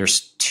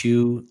 there's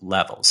two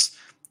levels,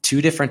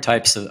 two different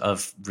types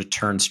of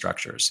return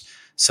structures.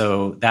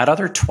 So that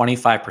other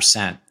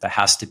 25% that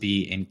has to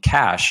be in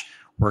cash,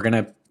 we're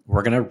going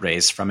to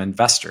raise from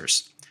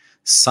investors.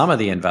 Some of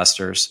the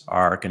investors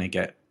are going to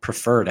get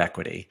preferred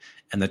equity.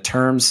 And the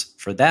terms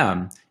for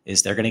them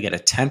is they're going to get a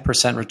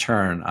 10%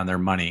 return on their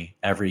money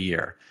every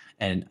year,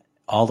 and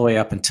all the way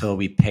up until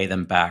we pay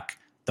them back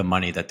the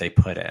money that they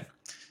put in.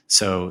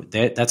 So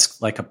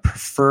that's like a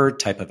preferred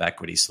type of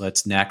equity. So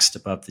that's next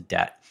above the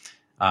debt.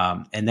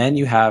 And then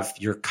you have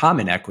your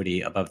common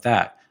equity above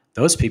that.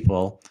 Those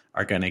people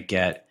are going to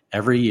get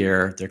every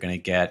year, they're going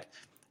to get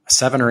a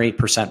 7 or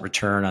 8%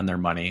 return on their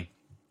money.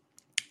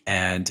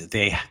 And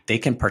they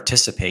can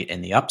participate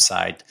in the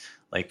upside,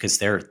 like, because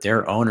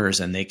they're owners,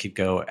 and they could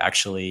go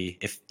actually,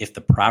 if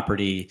the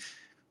property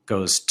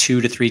goes 2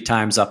 to 3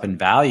 times up in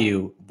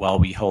value while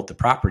we hold the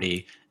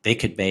property, they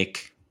could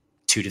make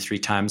 2 to 3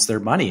 times their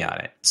money on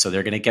it. So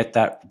they're going to get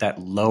that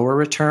lower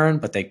return,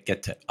 but they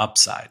get to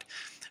upside.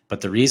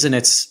 But the reason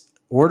it's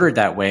ordered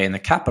that way in the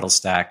capital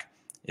stack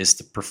is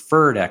the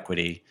preferred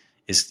equity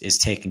is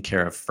taken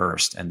care of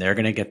first, and they're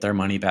going to get their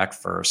money back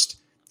first.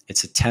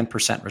 It's a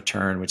 10%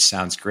 return, which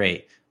sounds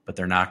great, but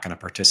they're not going to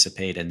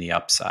participate in the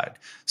upside.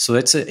 So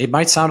it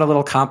might sound a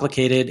little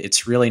complicated.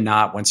 It's really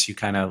not, once you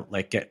kind of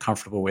like get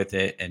comfortable with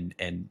it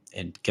and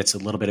gets a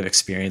little bit of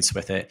experience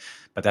with it.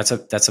 But that's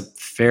a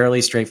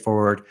fairly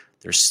straightforward.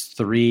 There's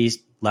 3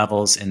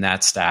 levels in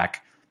that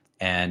stack,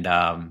 and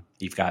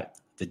you've got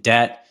the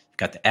debt, you've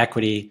got the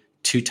equity,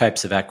 2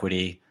 types of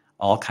equity,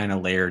 all kind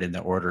of layered in the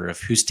order of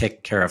who's taken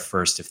care of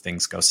first if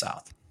things go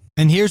south.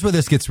 And here's where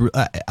this gets,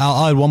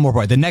 I'll add one more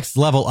part. The next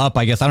level up,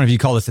 I guess, I don't know if you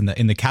call this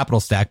in the capital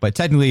stack, but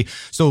technically,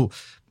 so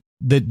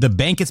the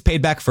bank gets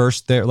paid back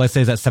first. Let's say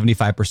is at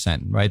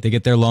 75%, right? They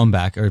get their loan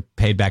back or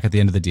paid back at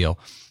the end of the deal.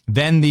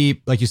 Then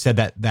like you said,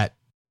 that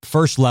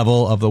first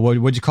level of the,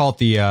 what'd you call it?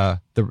 The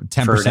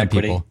 10%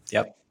 people.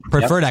 Yep.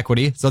 Preferred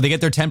equity. So they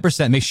get their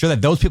 10%, make sure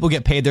that those people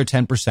get paid their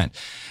 10%.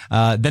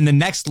 Then the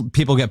next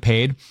people get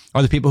paid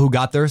are the people who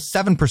got their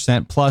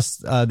 7% plus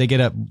they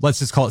get let's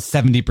just call it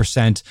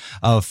 70%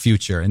 of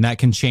future. And that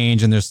can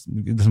change. And there's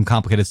some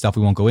complicated stuff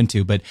we won't go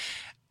into.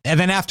 And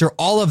then after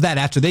all of that,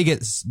 after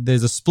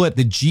there's a split,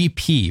 the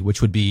GP,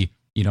 which would be,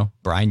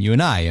 Brian, you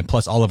and I, and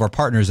plus all of our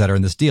partners that are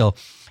in this deal,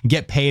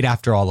 get paid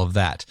after all of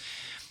that.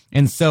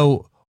 And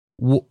so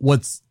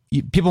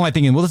people might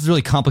thinking, well, this is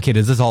really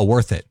complicated. Is this all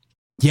worth it?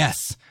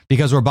 Yes,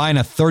 because we're buying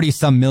a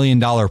 $30-some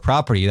million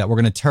property that we're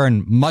going to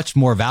turn much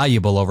more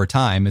valuable over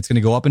time. It's going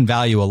to go up in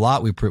value a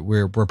lot.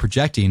 We're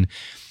projecting.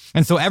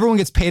 And so everyone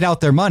gets paid out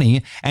their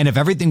money. And if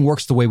everything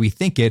works the way we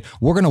think it,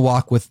 we're going to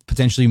walk with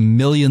potentially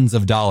millions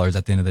of dollars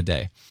at the end of the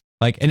day.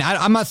 And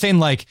I'm not saying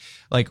like,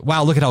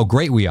 wow, look at how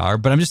great we are,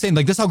 but I'm just saying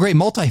this is how great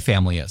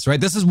multifamily is, right?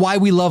 This is why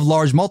we love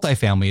large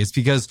multifamily, is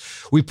because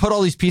we put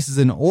all these pieces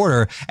in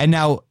order and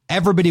now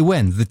everybody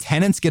wins. The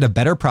tenants get a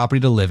better property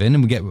to live in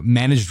and we get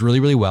managed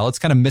really, really well. It's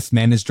kind of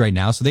mismanaged right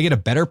now. So they get a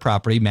better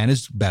property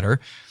managed better.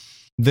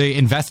 The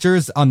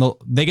investors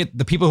they get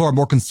the people who are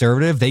more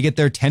conservative, they get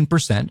their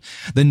 10%.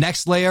 The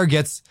next layer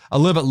gets a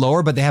little bit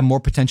lower, but they have more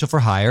potential for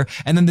higher.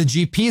 And then the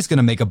GP is going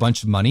to make a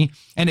bunch of money.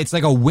 And it's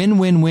like a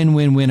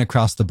win-win-win-win-win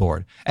across the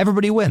board.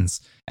 Everybody wins.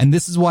 And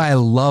this is why I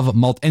love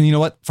and you know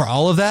what? For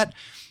all of that,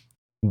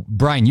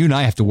 Brian, you and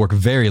I have to work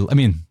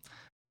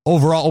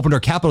overall, Open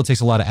Door Capital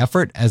takes a lot of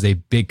effort as a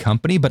big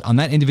company, but on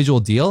that individual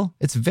deal,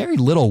 it's very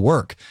little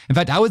work. In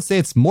fact, I would say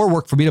it's more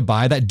work for me to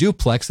buy that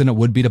duplex than it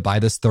would be to buy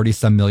this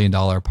 $30-some million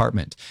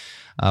apartment,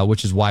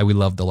 which is why we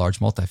love the large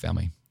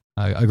multifamily.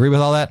 Agree with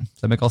all that?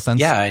 Does that make all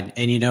sense? Yeah. And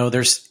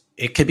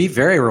it could be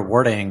very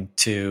rewarding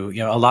to,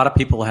 a lot of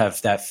people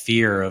have that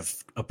fear of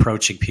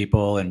approaching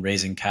people and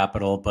raising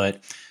capital.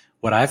 But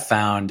what I've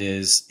found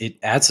is it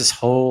adds this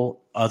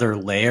whole other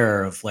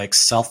layer of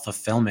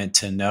self-fulfillment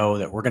to know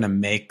that we're going to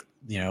make,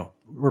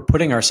 we're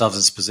putting ourselves in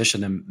this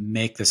position to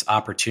make this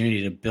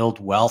opportunity to build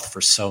wealth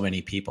for so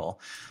many people.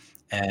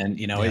 And,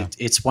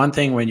 it's one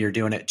thing when you're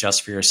doing it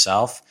just for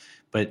yourself,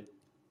 but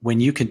when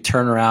you can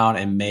turn around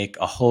and make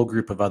a whole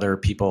group of other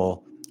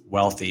people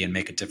wealthy and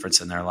make a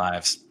difference in their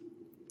lives,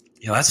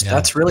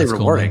 that's really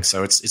rewarding. Cool,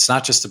 so it's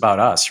not just about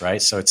us,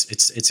 right? So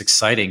it's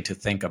exciting to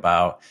think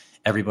about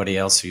everybody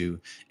else who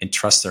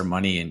entrusts their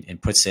money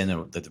and puts in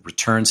the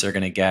returns they're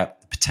going to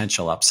get, the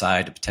potential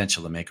upside, the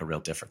potential to make a real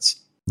difference.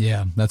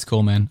 Yeah, that's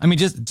cool, man.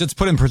 Just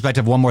put in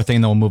perspective one more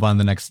thing, then we'll move on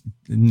to the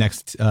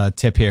next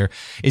tip here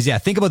is,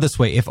 think about it this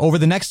way. If over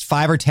the next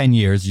 5 or 10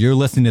 years, you're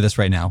listening to this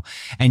right now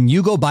and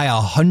you go buy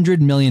 $100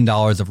 million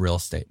of real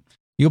estate,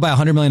 You go buy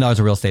 $100 million of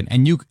real estate,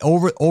 and you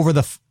over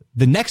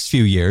the next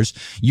few years,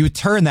 you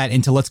turn that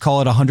into, let's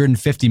call it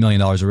 $150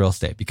 million of real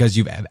estate because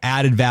you've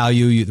added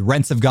value. The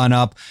rents have gone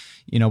up,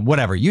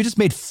 whatever. You just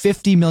made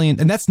 $50 million.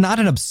 And that's not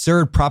an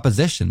absurd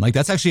proposition. Like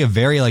that's actually a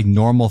very like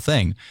normal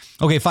thing.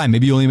 Okay, fine.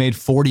 Maybe you only made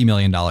 $40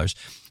 million.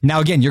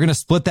 Now, again, you're going to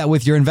split that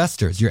with your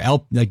investors, your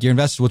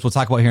investors, which we'll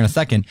talk about here in a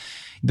second.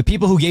 The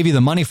people who gave you the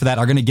money for that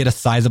are going to get a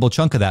sizable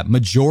chunk of that,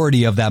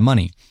 majority of that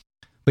money.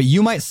 But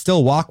you might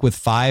still walk with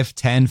 $5,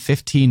 $10,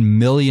 $15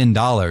 million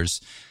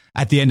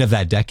at the end of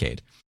that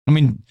decade. I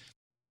mean,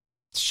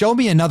 show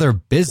me another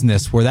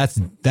business where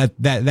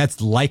that's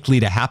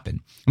likely to happen.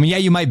 I mean, yeah,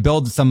 you might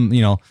build some,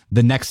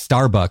 the next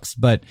Starbucks,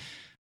 but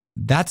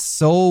that's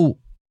so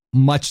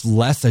much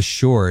less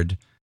assured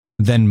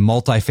than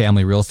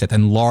multifamily real estate,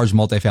 than large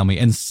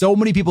multifamily. And so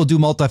many people do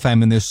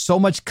multifamily, and there's so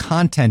much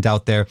content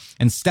out there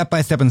and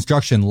step-by-step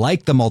instruction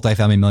like the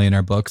Multifamily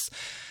Millionaire books.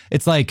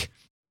 It's like,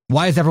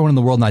 why is everyone in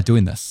the world not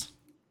doing this?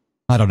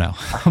 I don't know,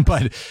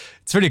 but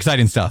it's pretty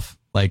exciting stuff.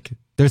 Like,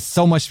 there's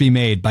so much to be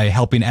made by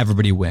helping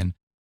everybody win.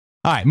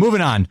 All right,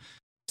 moving on.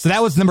 So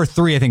that was number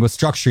 3, I think, was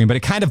structuring, but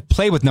it kind of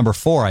played with number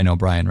 4, I know,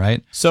 Brian,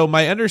 right? So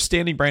my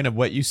understanding, Brian, of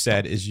what you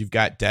said is you've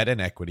got debt and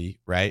equity,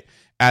 right?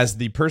 As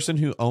the person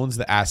who owns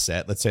the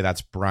asset, let's say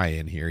that's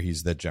Brian here,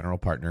 he's the general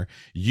partner,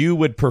 you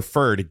would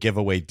prefer to give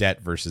away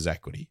debt versus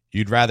equity.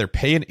 You'd rather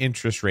pay an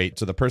interest rate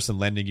to the person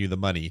lending you the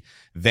money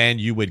than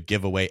you would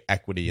give away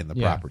equity in the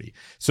property.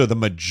 So the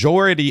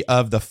majority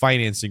of the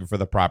financing for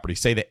the property,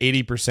 say that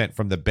 80%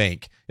 from the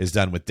bank is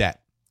done with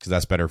debt, because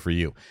that's better for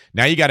you.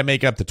 Now you got to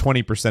make up the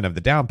 20% of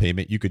the down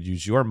payment. You could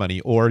use your money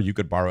or you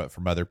could borrow it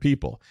from other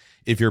people.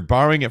 If you're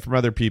borrowing it from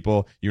other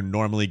people, you're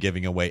normally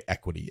giving away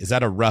equity. Is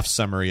that a rough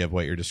summary of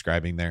what you're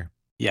describing there?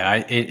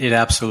 Yeah, it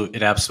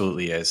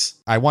absolutely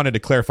is. I wanted to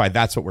clarify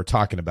that's what we're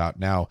talking about.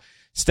 Now,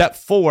 step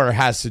 4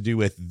 has to do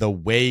with the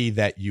way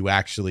that you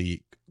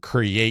actually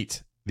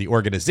create the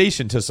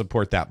organization to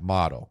support that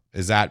model.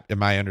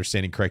 Am I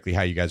understanding correctly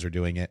how you guys are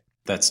doing it?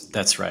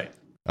 That's right.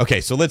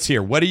 Okay, so let's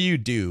hear. What do you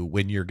do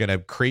when you're going to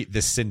create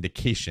this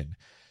syndication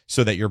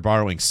so that you're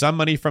borrowing some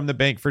money from the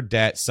bank for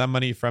debt, some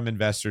money from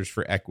investors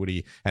for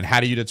equity, and how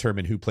do you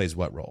determine who plays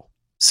what role?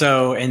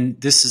 So, and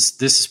this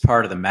is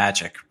part of the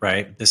magic,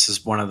 right? This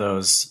is one of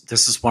those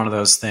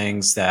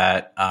things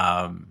that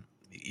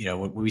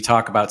when we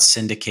talk about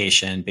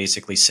syndication,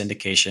 basically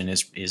syndication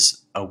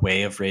is a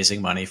way of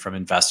raising money from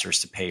investors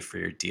to pay for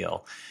your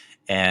deal.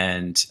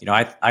 And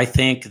I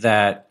think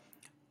that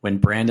when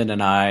Brandon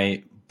and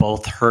I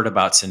both heard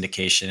about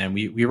syndication, and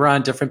we were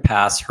on different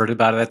paths, heard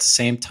about it at the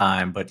same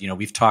time, but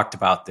we've talked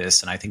about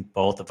this, and I think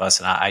both of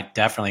us, and I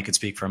definitely could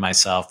speak for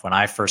myself, when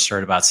I first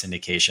heard about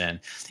syndication,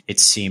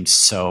 it seemed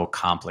so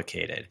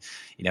complicated.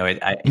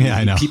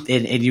 I know.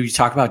 And you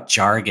talk about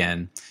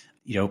jargon.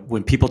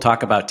 When people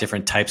talk about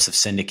different types of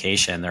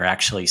syndication, they're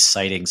actually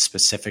citing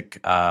specific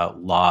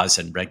laws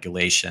and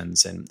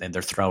regulations, and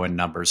they're throwing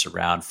numbers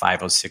around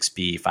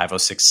 506B,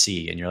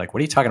 506C. And you're like, what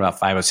are you talking about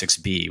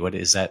 506B? What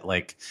is that,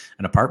 like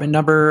an apartment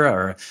number?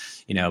 Or,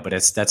 but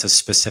that's a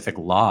specific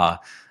law.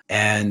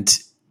 And,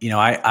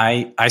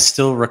 I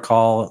still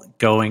recall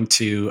going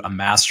to a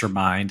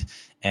mastermind,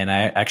 and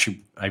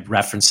I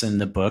referenced in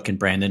the book, and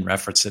Brandon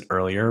referenced it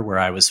earlier, where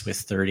I was with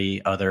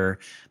 30 other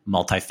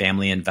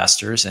multifamily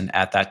investors. And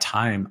at that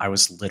time, I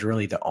was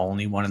literally the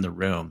only one in the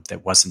room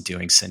that wasn't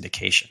doing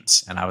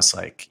syndications. And I was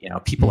like,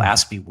 people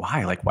ask me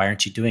why, like, why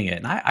aren't you doing it?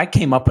 And I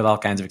came up with all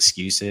kinds of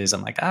excuses.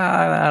 I'm like,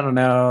 I don't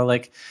know.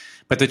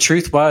 But the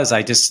truth was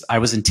I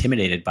was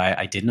intimidated by it.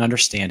 I didn't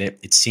understand it.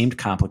 It seemed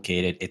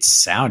complicated. It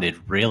sounded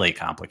really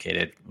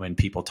complicated when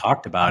people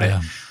talked about it.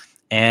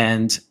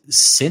 And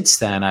since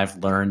then, I've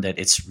learned that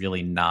it's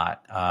really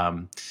not.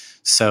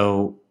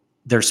 So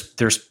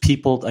there's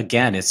people,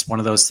 again, it's one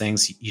of those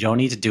things, you don't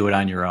need to do it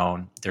on your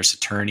own. There's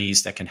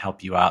attorneys that can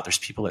help you out. There's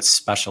people that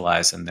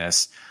specialize in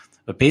this.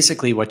 But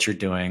basically what you're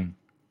doing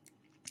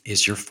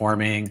is you're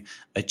forming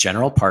a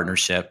general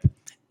partnership,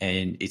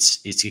 and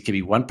it could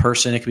be one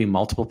person, it could be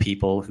multiple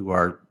people who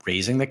are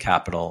raising the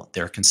capital.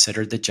 They're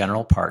considered the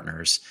general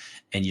partners,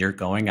 and you're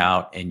going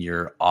out and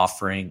you're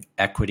offering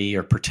equity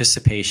or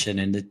participation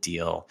in the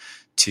deal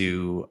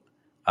to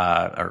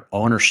or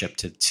ownership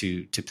to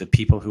the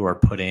people who are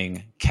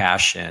putting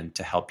cash in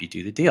to help you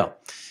do the deal.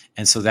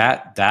 And so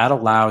that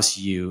allows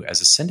you as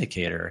a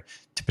syndicator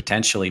to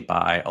potentially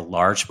buy a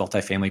large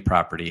multifamily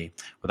property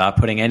without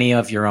putting any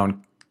of your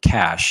own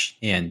cash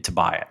in to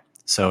buy it.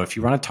 So if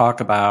you want to talk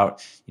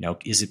about,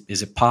 is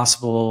it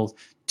possible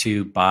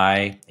to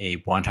buy a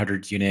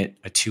 100 unit,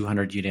 a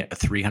 200 unit, a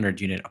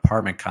 300 unit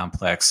apartment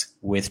complex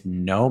with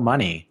no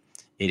money,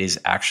 it is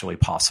actually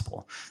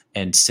possible.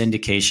 And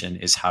syndication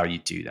is how you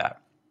do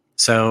that.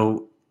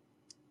 So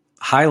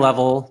high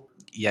level,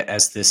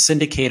 as the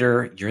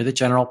syndicator, you're the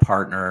general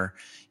partner.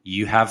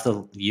 You have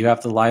the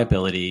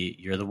liability.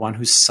 You're the one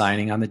who's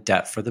signing on the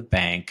debt for the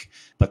bank,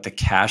 but the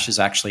cash is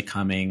actually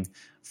coming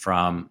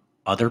from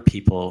other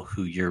people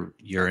who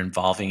you're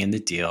involving in the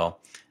deal.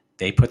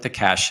 They put the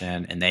cash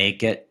in, and they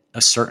get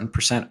a certain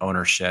percent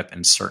ownership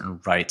and certain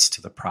rights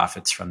to the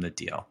profits from the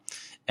deal.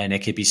 and it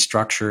could be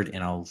structured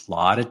in a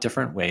lot of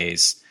different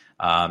ways.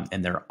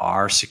 And there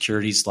are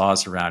securities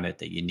laws around it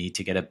that you need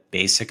to get a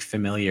basic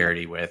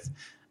familiarity with.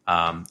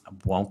 I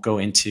won't go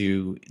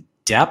into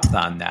depth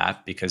on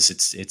that because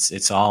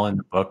it's all in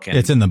the book. And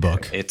it's in the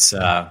book.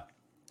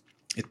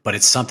 But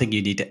it's something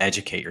you need to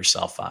educate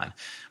yourself on.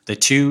 The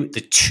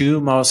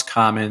two most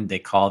common, they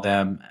call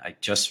them, I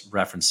just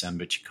referenced them,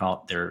 but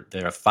they're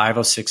a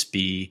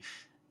 506B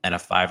and a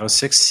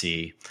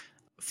 506C.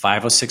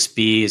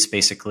 506B is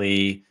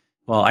basically,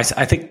 well, I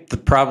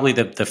think probably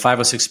the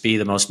 506B,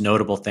 the most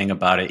notable thing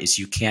about it is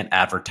you can't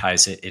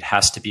advertise it. It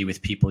has to be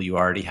with people you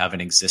already have an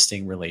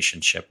existing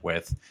relationship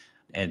with.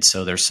 And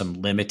so there's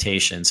some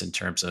limitations in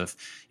terms of,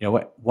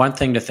 one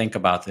thing to think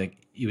about that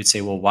you would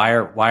say, well, why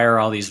are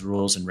all these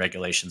rules and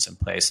regulations in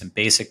place? And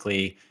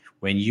basically,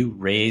 when you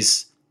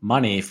raise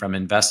money from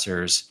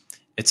investors,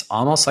 it's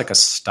almost like a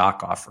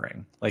stock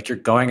offering. Like you're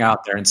going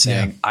out there and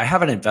saying, I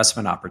have an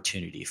investment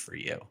opportunity for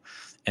you.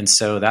 And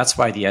so that's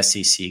why the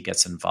SEC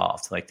gets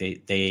involved. Like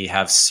they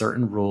have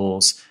certain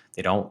rules.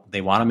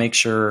 They want to make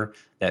sure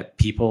that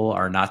people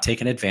are not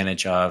taken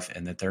advantage of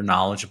and that they're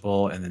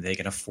knowledgeable and that they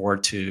can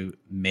afford to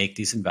make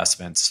these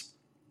investments.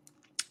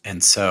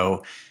 And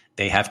so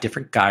they have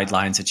different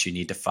guidelines that you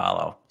need to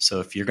follow. So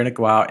if you're going to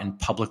go out and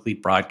publicly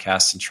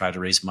broadcast and try to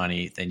raise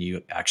money, then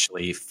you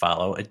actually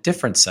follow a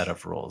different set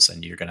of rules,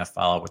 and you're going to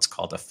follow what's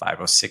called a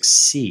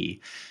 506C.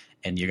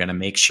 And you're going to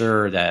make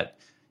sure that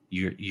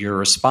you're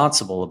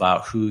responsible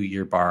about who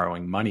you're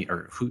borrowing money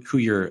or who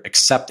you're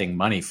accepting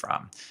money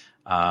from.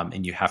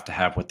 And you have to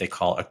have what they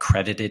call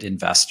accredited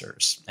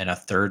investors. And a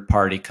third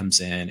party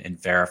comes in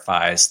and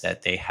verifies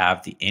that they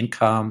have the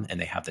income and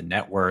they have the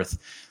net worth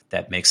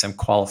that makes them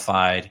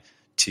qualified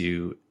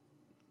to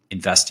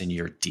invest in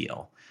your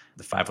deal.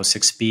 The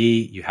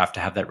 506B, you have to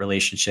have that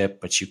relationship,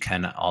 but you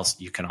can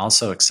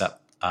also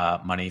accept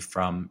money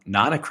from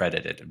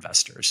non-accredited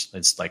investors.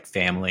 It's like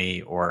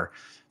family or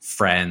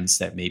friends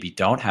that maybe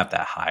don't have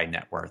that high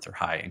net worth or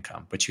high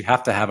income, but you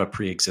have to have a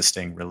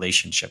pre-existing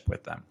relationship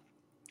with them.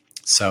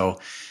 So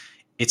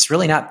it's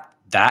really not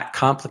that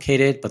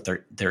complicated, but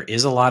there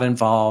is a lot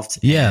involved.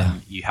 Yeah.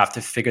 And you have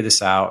to figure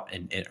this out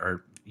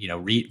or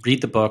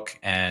read the book,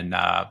 and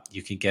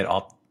you can get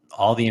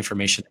all the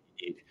information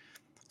that you need.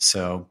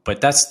 So, but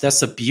that's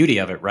the beauty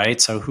of it, right?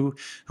 So who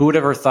would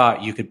ever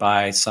thought you could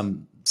buy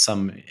some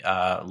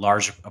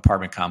large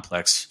apartment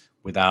complex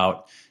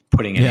without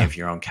putting any of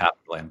your own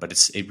capital in? But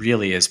it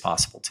really is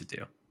possible to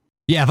do.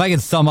 Yeah, if I can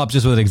sum up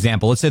just with an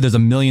example, let's say there's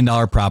 $1 million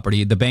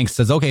property. The bank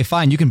says, okay,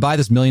 fine, you can buy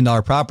this $1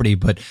 million property,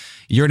 but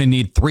you're going to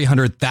need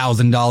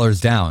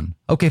 $300,000 down.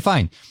 Okay,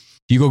 fine.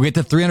 You go get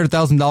the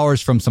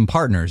 $300,000 from some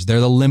partners.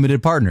 They're the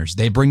limited partners.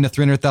 They bring the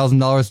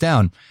 $300,000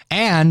 down,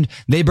 and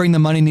they bring the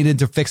money needed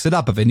to fix it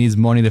up if it needs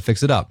money to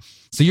fix it up.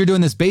 So you're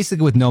doing this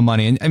basically with no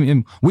money. And I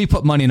mean, we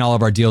put money in all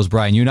of our deals,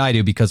 Brian. You and I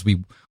do because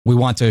we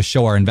want to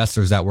show our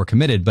investors that we're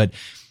committed. But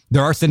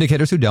there are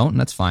syndicators who don't, and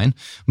that's fine.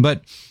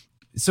 But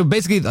so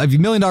basically, a $1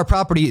 million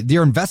property,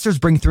 your investors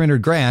bring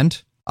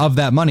 $300,000 of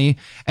that money,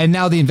 and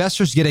now the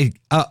investors get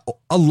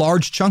a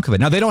large chunk of it.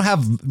 Now they don't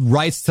have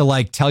rights to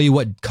like tell you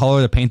what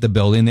color to paint the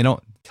building. They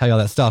don't tell you all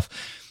that stuff,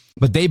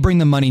 but they bring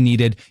the money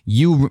needed.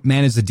 You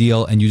manage the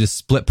deal, and you just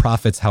split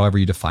profits however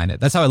you define it.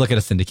 That's how I look at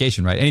a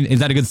syndication, right? And is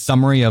that a good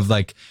summary of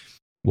like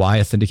why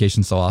a syndication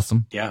is so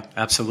awesome? Yeah,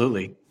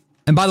 absolutely.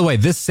 And by the way,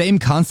 this same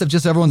concept,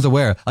 just so everyone's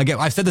aware, like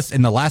I've said this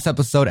in the last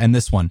episode and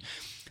this one,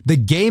 the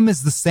game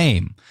is the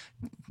same.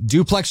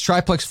 Duplex,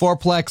 triplex,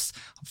 fourplex,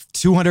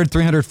 200,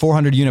 300,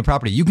 400 unit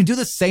property. You can do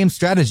the same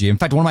strategy. In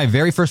fact, one of my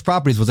very first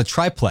properties was a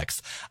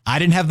triplex. I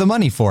didn't have the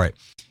money for it.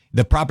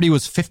 The property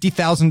was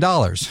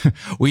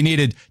 $50,000. We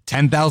needed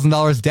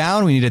 $10,000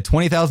 down. We needed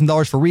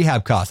 $20,000 for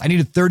rehab costs. I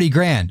needed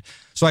 $30,000.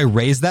 So I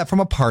raised that from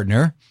a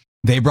partner.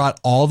 They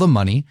brought all the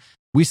money.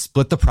 We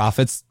split the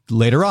profits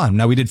later on.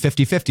 Now we did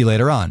 50-50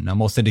 later on. Now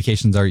most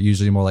syndications are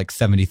usually more like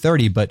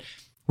 70-30, but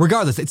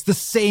regardless, it's the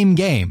same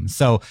game.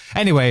 So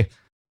anyway,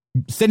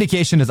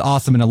 syndication is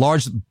awesome. And a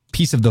large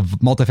piece of the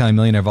Multifamily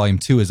Millionaire Volume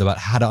 2 is about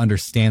how to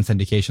understand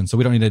syndication. So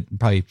we don't need to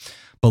probably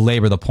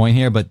belabor the point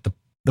here, but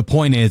the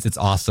point is it's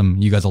awesome.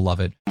 You guys will love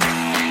it.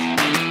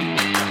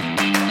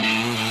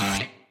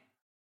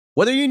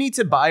 Whether you need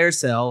to buy or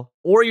sell,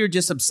 or you're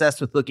just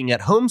obsessed with looking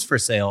at homes for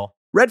sale,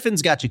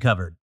 Redfin's got you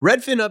covered.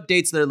 Redfin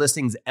updates their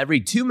listings every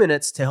 2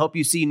 minutes to help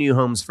you see new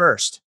homes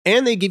first.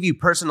 And they give you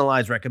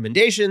personalized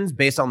recommendations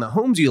based on the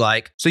homes you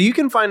like, so you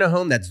can find a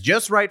home that's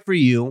just right for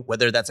you,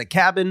 whether that's a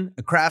cabin,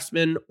 a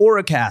craftsman, or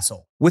a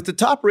castle. With the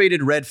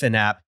top-rated Redfin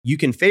app, you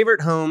can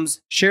favorite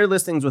homes, share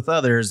listings with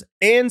others,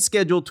 and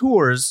schedule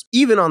tours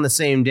even on the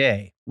same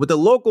day, with a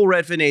local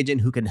Redfin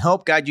agent who can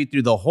help guide you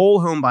through the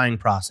whole home buying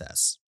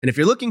process. And if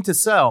you're looking to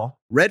sell,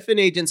 Redfin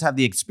agents have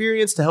the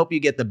experience to help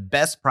you get the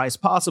best price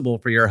possible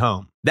for your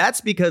home.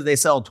 That's because they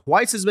sell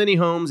twice as many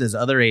homes as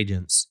other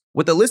agents.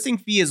 With a listing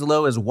fee as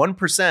low as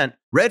 1%,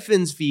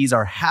 Redfin's fees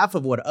are half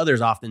of what others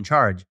often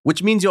charge,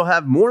 which means you'll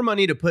have more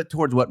money to put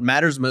towards what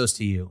matters most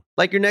to you,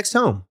 like your next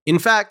home. In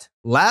fact,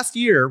 last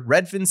year,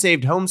 Redfin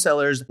saved home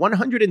sellers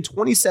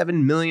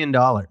 $127 million.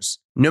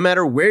 No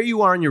matter where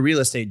you are in your real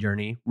estate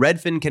journey,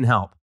 Redfin can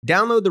help.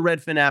 Download the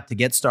Redfin app to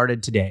get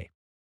started today.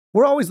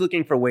 We're always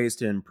looking for ways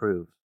to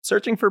improve,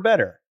 searching for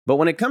better. But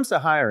when it comes to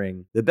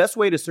hiring, the best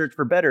way to search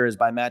for better is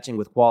by matching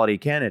with quality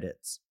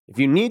candidates. If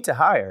you need to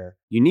hire,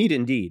 you need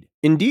Indeed.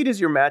 Indeed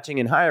is your matching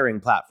and hiring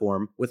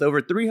platform with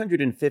over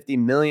 350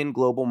 million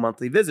global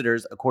monthly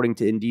visitors, according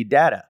to Indeed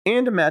data,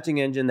 and a matching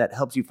engine that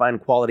helps you find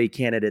quality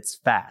candidates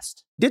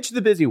fast. Ditch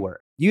the busy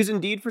work. Use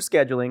Indeed for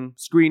scheduling,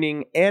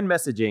 screening, and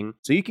messaging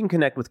so you can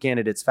connect with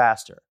candidates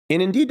faster.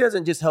 And Indeed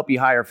doesn't just help you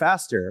hire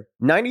faster.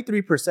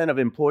 93% of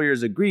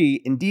employers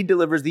agree Indeed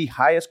delivers the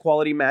highest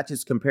quality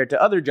matches compared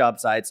to other job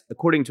sites,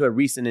 according to a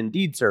recent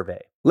Indeed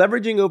survey.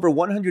 Leveraging over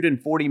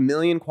 140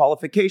 million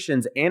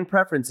qualifications and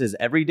preferences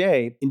every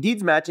day,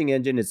 Indeed's matching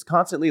engine is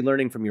constantly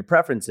learning from your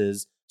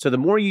preferences, so the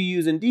more you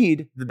use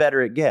Indeed, the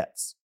better it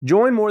gets.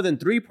 Join more than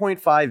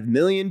 3.5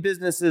 million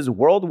businesses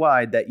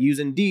worldwide that use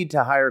Indeed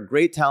to hire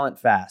great talent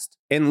fast.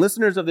 And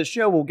listeners of the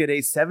show will get a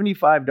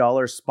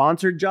 $75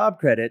 sponsored job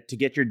credit to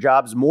get your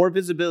jobs more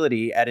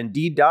visibility at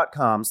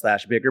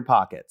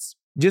Indeed.com/biggerpockets.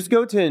 Just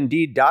go to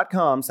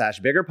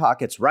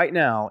Indeed.com/biggerpockets right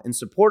now and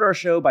support our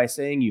show by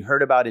saying you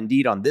heard about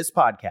Indeed on this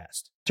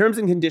podcast. Terms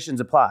and conditions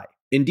apply.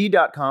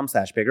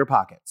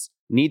 Indeed.com/biggerpockets.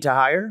 Need to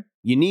hire?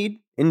 You need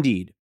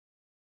Indeed.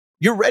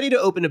 You're ready to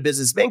open a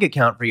business bank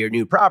account for your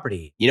new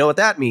property. You know what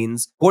that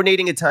means?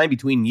 Coordinating a time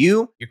between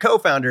you, your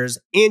co-founders,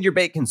 and your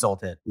bank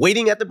consultant.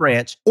 Waiting at the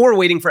branch or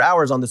waiting for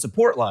hours on the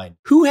support line.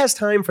 Who has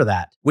time for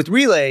that? With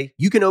Relay,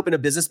 you can open a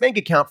business bank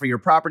account for your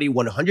property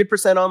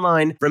 100%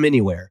 online from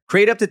anywhere.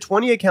 Create up to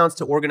 20 accounts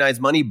to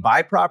organize money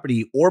by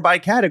property or by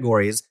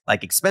categories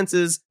like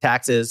expenses,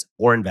 taxes,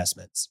 or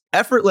investments.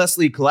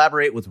 Effortlessly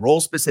collaborate with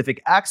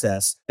role-specific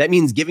access. That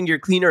means giving your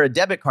cleaner a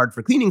debit card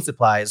for cleaning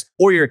supplies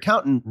or your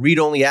accountant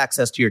read-only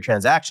access to your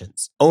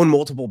transactions. Own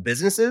multiple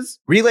businesses?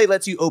 Relay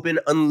lets you open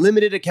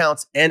unlimited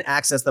accounts and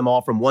access them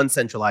all from one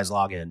centralized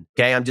login.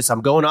 Okay, I'm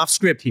going off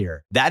script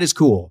here. That is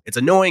cool. It's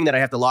annoying that I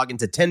have to log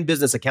into 10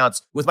 business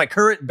accounts with my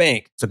current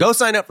bank. So go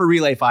sign up for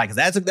RelayFi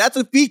because that's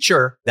a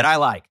feature that I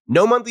like.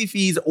 No monthly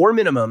fees or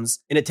minimums,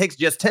 and it takes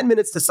just 10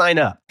 minutes to sign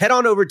up. Head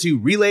on over to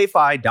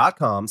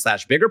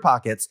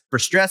relayfi.com/biggerpockets for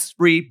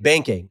stress-free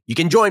banking. You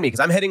can join me because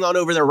I'm heading on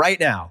over there right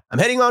now. I'm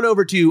heading on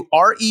over to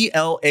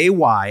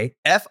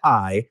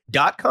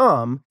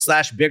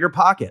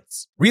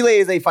relayfi.com/biggerpockets. Relay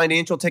is a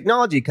financial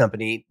technology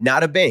company,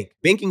 not a bank.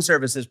 Banking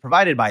services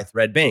provided by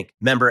Thread Bank,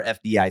 member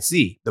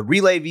FDIC. The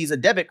Relay Visa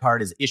debit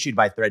card is issued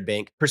by Thread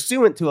Bank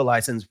pursuant to a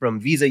license from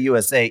Visa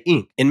USA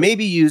Inc. and may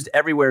be used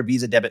everywhere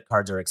Visa debit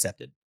cards are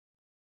accepted.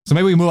 So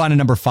maybe we move on to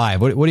number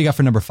 5. What do you got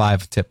for number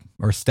 5 tip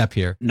or step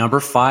here? Number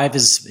 5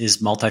 is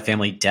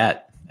multifamily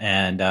debt.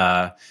 And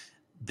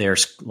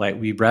there's, like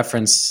we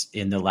referenced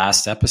in the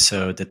last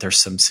episode, that there's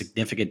some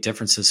significant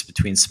differences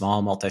between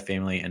small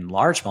multifamily and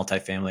large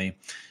multifamily,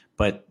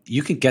 but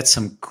you can get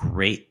some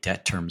great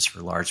debt terms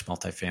for large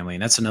multifamily.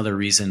 And that's another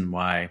reason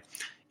why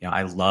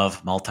I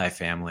love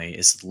multifamily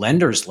is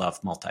lenders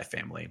love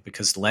multifamily,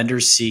 because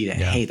lenders see that,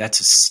 hey, that's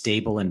a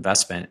stable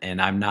investment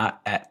and I'm not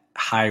at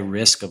high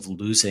risk of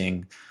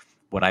losing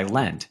what I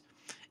lend.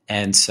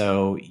 And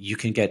so you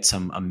can get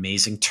some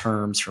amazing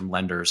terms from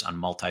lenders on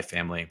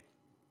multifamily,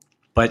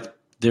 but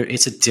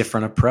it's a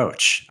different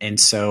approach. And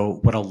so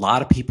what a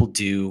lot of people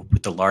do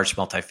with the large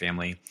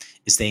multifamily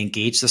is they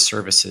engage the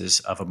services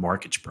of a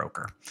mortgage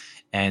broker.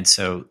 And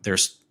so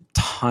there's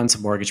tons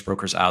of mortgage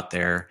brokers out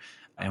there.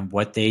 And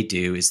what they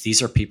do is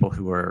these are people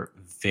who are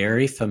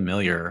very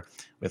familiar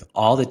with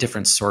all the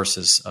different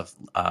sources of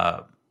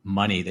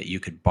money that you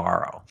could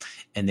borrow.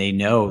 And they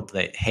know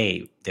that,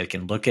 hey, they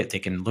can look at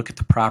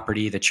the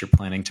property that you're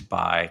planning to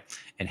buy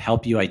and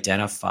help you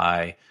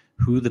identify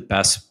who the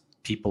best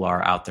people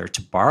are out there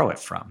to borrow it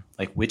from,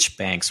 like which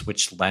banks,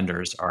 which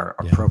lenders are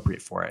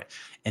appropriate for it.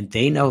 And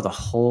they know the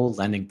whole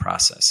lending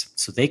process.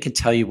 So they can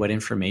tell you what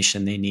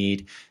information they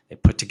need. They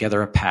put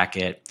together a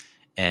packet.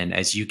 And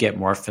as you get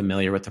more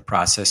familiar with the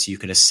process, you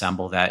can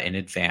assemble that in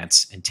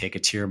advance and take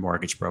it to your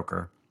mortgage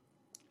broker.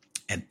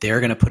 And they're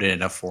going to put it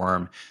in a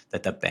form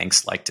that the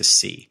banks like to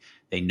see.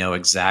 They know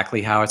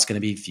exactly how it's going to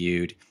be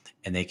viewed,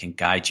 and they can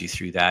guide you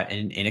through that.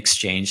 And in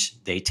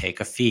exchange, they take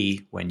a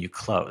fee when you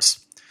close.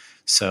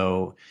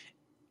 So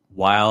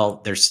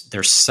while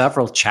there's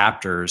several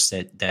chapters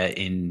that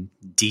in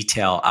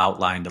detail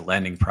outline the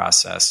lending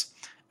process,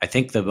 I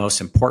think the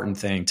most important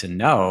thing to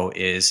know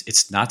is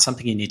it's not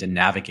something you need to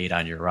navigate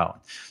on your own.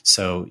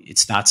 So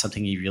it's not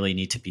something you really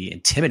need to be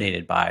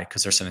intimidated by,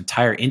 because there's an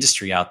entire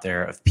industry out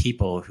there of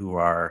people who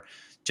are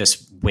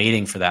just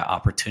waiting for that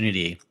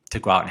opportunity to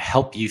go out and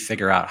help you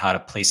figure out how to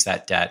place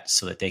that debt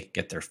so that they can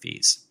get their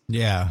fees.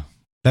 Yeah,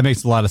 that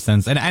makes a lot of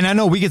sense. And I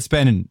know we could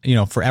spend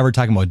forever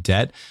talking about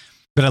debt,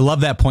 but I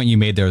love that point you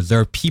made there. There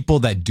are people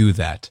that do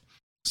that.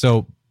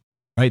 So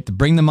right, to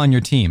bring them on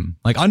your team,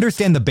 like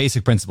understand the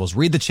basic principles,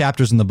 read the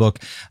chapters in the book,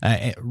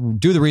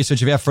 do the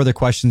research. If you have further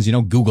questions,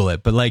 Google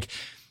it. But like,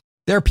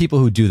 there are people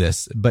who do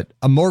this, but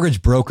a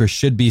mortgage broker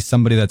should be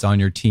somebody that's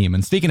on your team.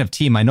 And speaking of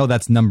team, I know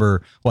that's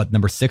number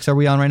 6 are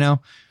we on right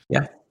now?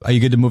 Yeah. Are you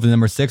good to move to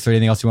number 6 or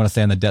anything else you want to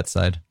say on the debt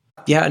side?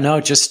 Yeah,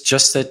 no,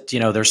 just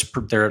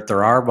that,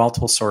 there are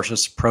multiple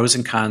sources, pros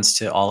and cons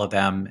to all of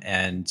them,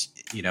 and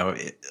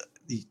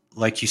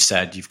like you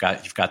said, you've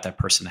got that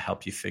person to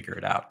help you figure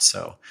it out.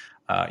 So,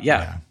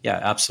 yeah,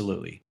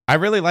 absolutely. I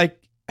really like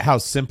how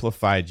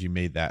simplified you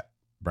made that,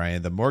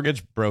 Brian. The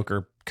mortgage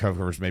broker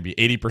covers maybe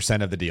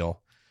 80% of the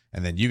deal,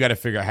 and then you got to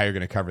figure out how you're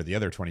going to cover the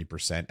other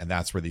 20%, and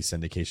that's where these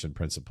syndication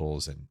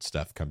principles and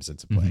stuff comes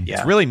into play. Mm-hmm. Yeah.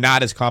 It's really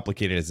not as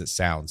complicated as it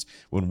sounds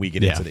when we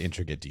get into the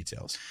intricate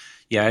details.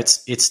 Yeah,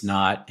 it's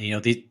not.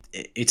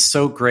 It's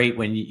so great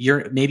when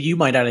maybe you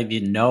might not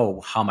even know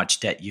how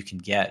much debt you can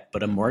get,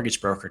 but a mortgage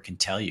broker can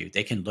tell you.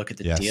 They can look at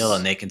the deal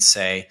and they can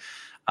say,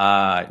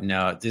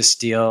 no, this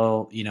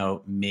deal,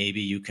 maybe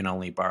you can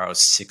only borrow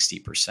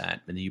 60%. And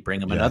then you bring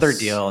them another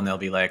deal and they'll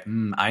be like,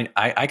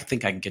 I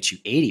think I can get you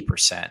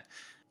 80%.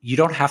 You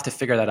don't have to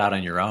figure that out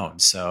on your own.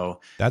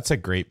 So that's a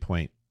great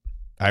point.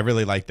 I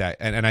really like that.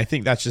 And I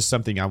think that's just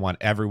something I want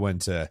everyone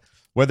to,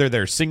 whether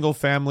they're single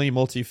family,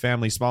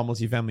 multifamily, small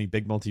multifamily,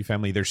 big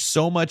multifamily, there's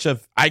so much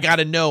of, I got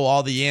to know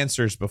all the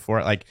answers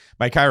before, like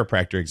my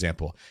chiropractor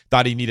example,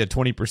 thought he needed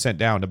 20%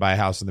 down to buy a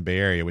house in the Bay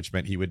Area, which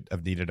meant he would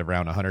have needed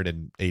around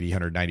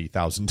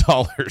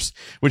 $190,000,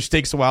 which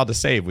takes a while to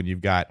save when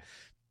you've got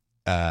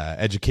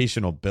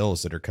educational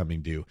bills that are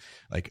coming due.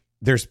 Like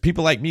there's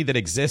people like me that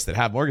exist that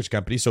have mortgage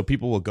companies. So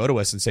people will go to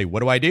us and say,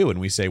 what do I do? And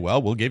we say,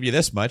 well, we'll give you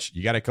this much.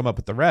 You got to come up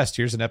with the rest.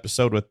 Here's an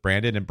episode with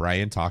Brandon and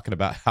Brian talking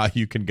about how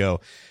you can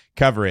go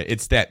cover it.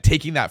 It's that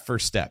taking that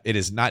first step. It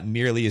is not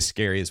nearly as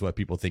scary as what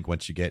people think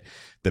once you get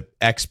the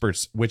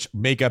experts, which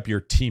make up your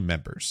team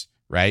members,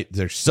 right?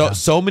 There's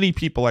so many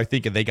people are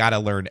thinking they got to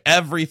learn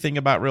everything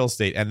about real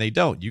estate, and they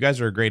don't. You guys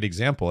are a great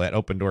example at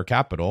Open Door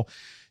Capital.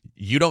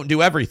 You don't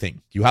do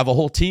everything. You have a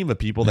whole team of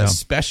people that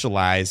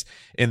specialize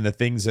in the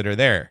things that are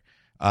there.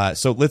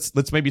 So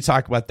let's maybe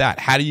talk about that.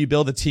 How do you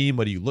build a team?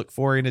 What do you look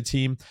for in a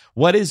team?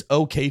 What is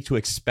okay to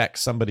expect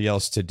somebody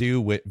else to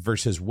do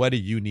versus what do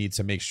you need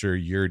to make sure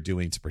you're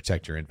doing to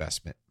protect your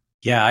investment?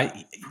 Yeah,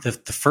 the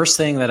first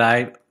thing that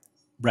I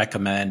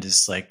recommend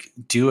is like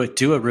do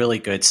a really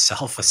good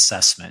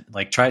self-assessment.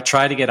 Like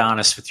try to get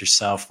honest with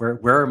yourself.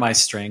 Where are my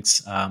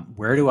strengths?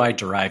 Where do I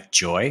derive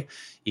joy?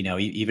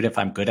 Even if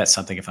I'm good at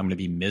something, if I'm going to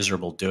be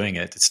miserable doing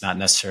it, it's not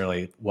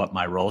necessarily what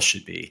my role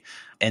should be.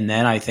 And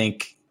then I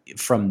think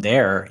from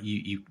there,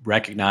 you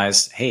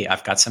recognize, hey,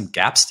 I've got some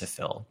gaps to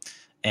fill.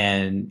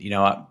 And,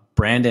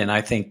 Brandon,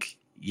 I think,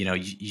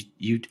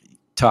 you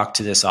talk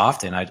to this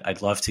often.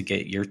 I'd love to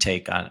get your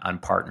take on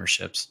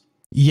partnerships.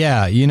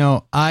 Yeah.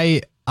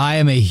 I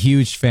am a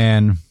huge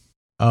fan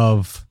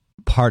of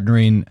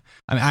partnering.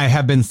 I mean, I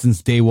have been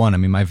since day one. I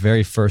mean, my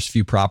very first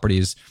few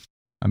properties,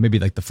 maybe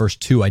like the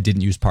first two, I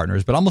didn't use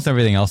partners, but almost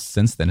everything else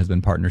since then has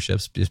been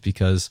partnerships, just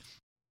because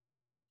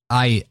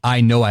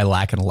I know I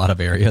lack in a lot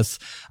of areas.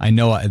 I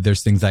know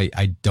there's things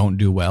I don't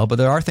do well, but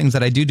there are things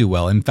that I do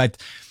well. In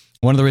fact,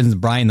 one of the reasons,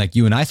 Brian, like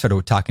you and I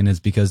started talking is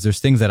because there's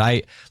things that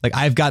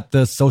I've got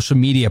the social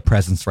media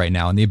presence right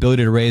now and the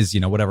ability to raise,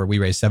 we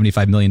raised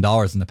 $75 million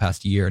in the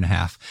past year and a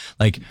half.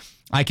 Like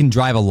I can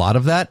drive a lot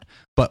of that.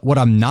 But what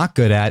I'm not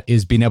good at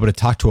is being able to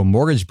talk to a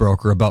mortgage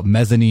broker about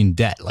mezzanine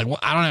debt. Like, well,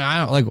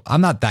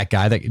 I'm not that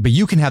guy. But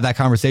you can have that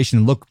conversation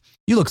and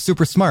you look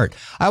super smart.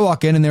 I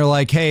walk in and they're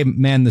like, hey,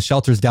 man, the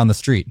shelter's down the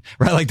street,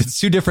 right? Like there's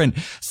two different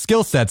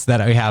skill sets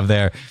that I have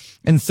there.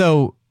 And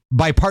so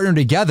by partnering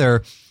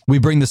together, we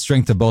bring the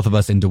strength of both of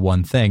us into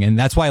one thing. And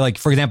that's why, like,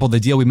 for example, the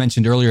deal we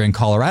mentioned earlier in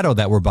Colorado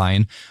that we're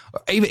buying,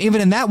 even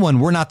in that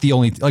one, we're not the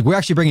only, like we're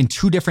actually bringing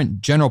two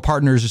different general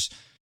partnerships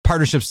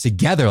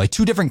together, like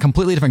two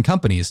completely different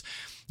companies.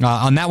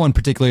 On that one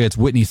particularly, it's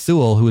Whitney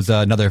Sewell, who is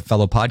another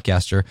fellow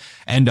podcaster,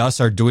 and us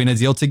are doing a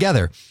deal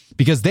together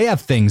because they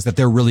have things that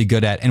they're really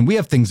good at, and we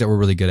have things that we're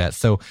really good at.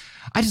 So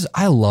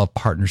I love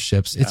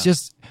partnerships. Yeah.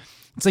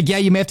 It's like, yeah,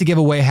 you may have to give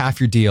away half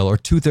your deal or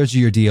 2/3 of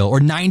your deal or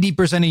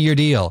 90% of your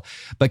deal,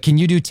 but can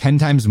you do 10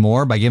 times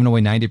more by giving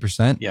away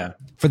 90%? Yeah.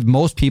 For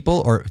most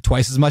people, or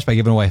twice as much by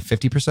giving away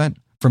 50%?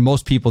 For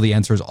most people, the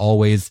answer is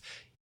always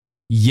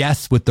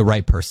yes with the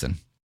right person.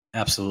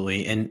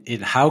 Absolutely.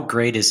 And how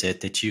great is it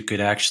that you could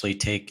actually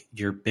take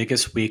your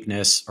biggest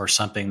weakness or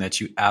something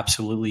that you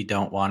absolutely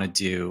don't want to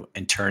do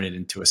and turn it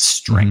into a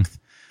strength?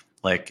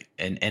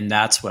 Mm-hmm. And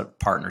that's what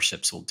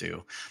partnerships will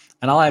do.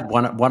 And I'll add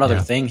one other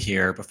thing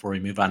here before we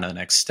move on to the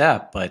next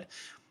step. But,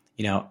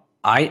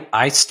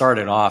 I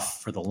started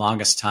off for the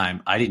longest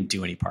time, I didn't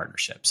do any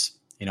partnerships.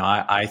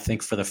 I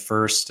think for the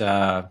first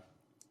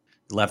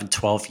 11,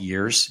 12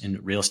 years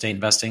in real estate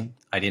investing,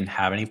 I didn't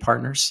have any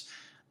partners.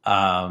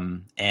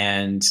 And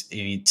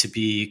to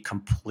be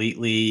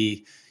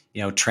completely,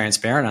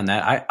 transparent on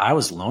that, I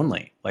was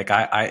lonely. Like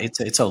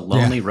it's a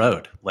lonely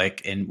road.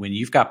 Like, and when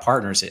you've got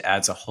partners, it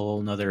adds a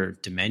whole nother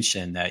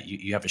dimension that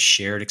you have a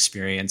shared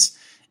experience.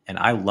 And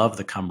I love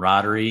the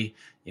camaraderie.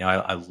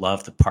 I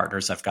love the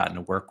partners I've gotten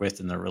to work with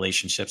and the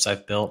relationships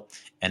I've built.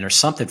 And there's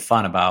something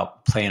fun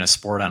about playing a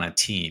sport on a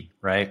team,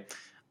 right?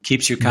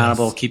 Keeps you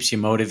accountable, keeps you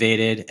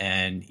motivated,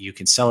 and you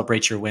can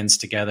celebrate your wins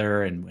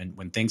together. And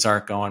when things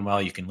aren't going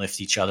well, you can lift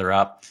each other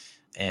up.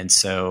 And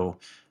so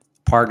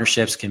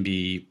partnerships can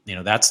be,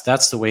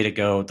 that's the way to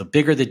go. The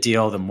bigger the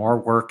deal, the more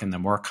work and the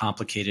more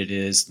complicated it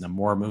is, and the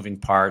more moving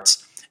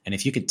parts. And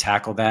if you could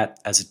tackle that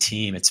as a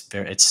team,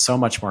 it's so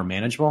much more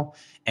manageable.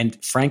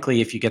 And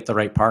frankly, if you get the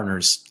right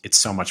partners, it's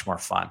so much more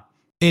fun.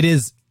 It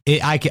is.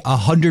 I can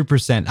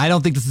 100%. I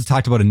don't think this is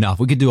talked about enough.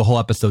 We could do a whole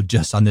episode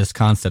just on this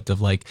concept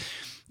of like,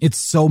 it's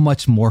so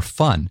much more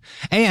fun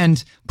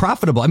and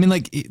profitable. I mean,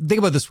 like, think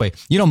about it this way.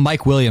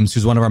 Mike Williams,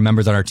 who's one of our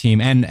members on our team.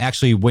 And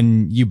actually,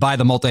 when you buy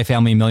the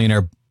Multifamily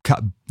Millionaire,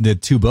 the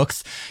 2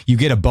 books, you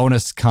get a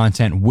bonus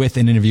content with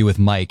an interview with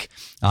Mike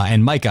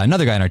and Micah,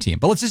 another guy on our team.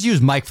 But let's just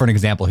use Mike for an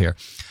example here.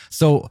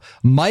 So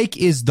Mike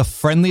is the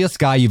friendliest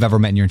guy you've ever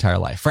met in your entire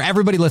life. For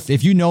everybody listening,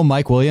 if you know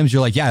Mike Williams,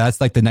 you're like, yeah,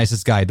 that's like the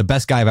nicest guy, the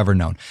best guy I've ever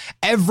known.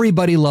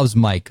 Everybody loves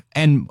Mike.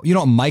 And you know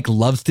what Mike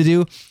loves to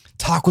do?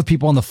 Talk with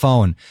people on the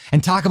phone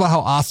and talk about how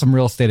awesome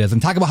real estate is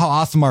and talk about how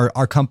awesome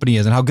our company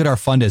is and how good our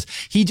fund is.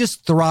 He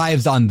just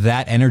thrives on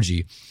that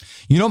energy.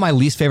 You know what my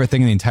least favorite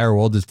thing in the entire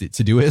world is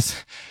to do is?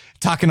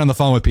 Talking on the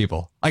phone with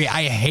people. I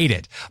hate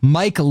it.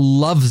 Mike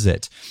loves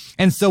it.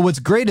 And so what's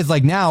great is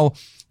like now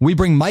we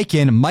bring Mike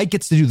in. Mike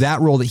gets to do that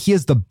role that he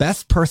is the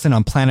best person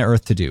on planet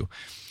Earth to do.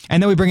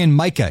 And then we bring in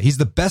Micah. He's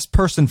the best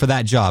person for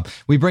that job.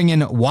 We bring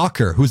in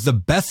Walker, who's the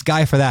best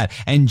guy for that.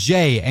 And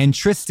Jay and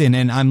Tristan.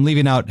 And I'm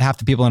leaving out half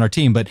the people on our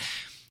team, but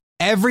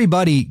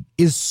everybody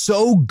is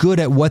so good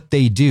at what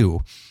they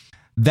do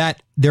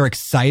that they're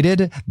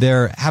excited.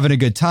 They're having a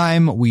good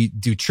time. We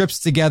do trips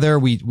together.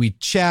 We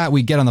chat.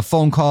 We get on the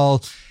phone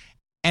call.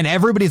 And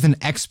everybody's an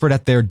expert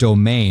at their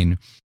domain.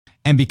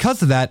 And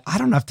because of that, I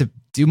don't have to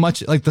do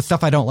much like the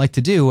stuff I don't like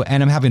to do.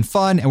 And I'm having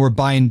fun and we're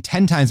buying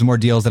 10 times more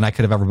deals than I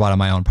could have ever bought on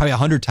my own, probably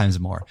 100 times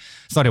more.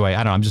 So anyway,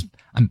 I don't know.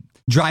 I'm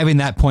driving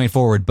that point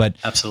forward, but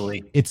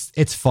absolutely,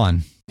 it's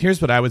fun. Here's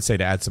what I would say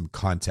to add some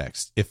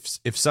context.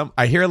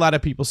 I hear a lot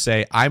of people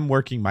say, I'm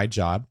working my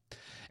job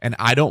and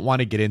I don't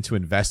want to get into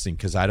investing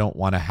because I don't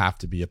want to have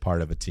to be a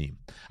part of a team.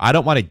 I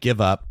don't want to give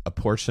up a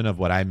portion of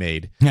what I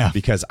made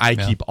because I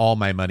keep all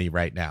my money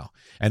right now.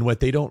 And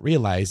what they don't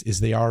realize is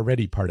they are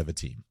already part of a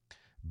team.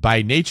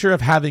 By nature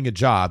of having a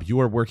job, you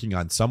are working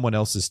on someone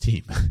else's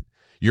team.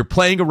 You're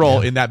playing a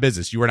role in that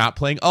business. You are not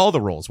playing all the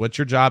roles. What's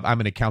your job? I'm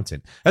an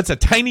accountant. That's a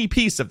tiny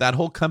piece of that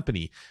whole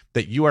company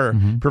that you are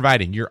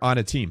providing. You're on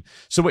a team.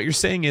 So what you're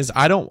saying is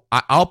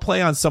I'll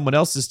play on someone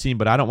else's team,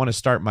 but I don't want to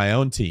start my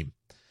own team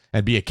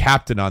and be a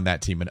captain on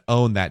that team and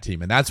own that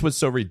team. And that's what's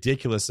so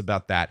ridiculous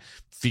about that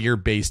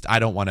fear-based, I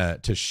don't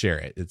want to share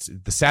it. It's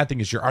the sad thing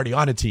is you're already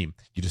on a team.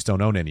 You just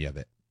don't own any of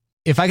it.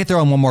 If I could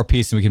throw in one more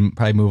piece and we can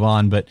probably move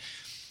on, but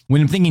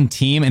when I'm thinking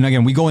team, and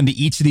again, we go into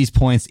each of these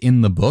points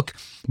in the book,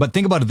 but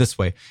think about it this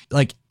way.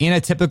 Like in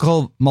a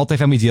typical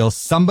multifamily deal,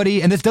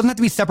 somebody, and this doesn't have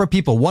to be separate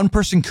people. One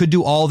person could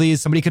do all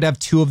these. Somebody could have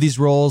 2 of these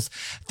roles.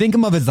 Think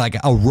of them as like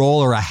a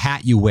role or a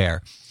hat you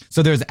wear.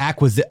 So there's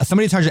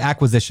somebody in charge of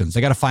acquisitions.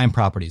 They got to find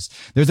properties.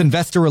 There's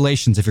investor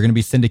relations if you're going to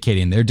be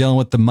syndicating. They're dealing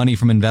with the money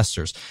from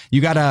investors.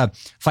 You got a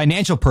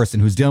financial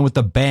person who's dealing with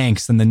the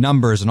banks and the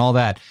numbers and all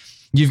that.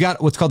 You've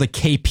got what's called a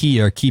KP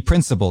or key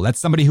principal. That's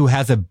somebody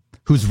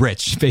who's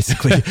rich,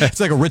 basically. It's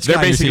like a rich guy.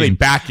 They're basically team,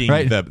 backing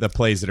right? the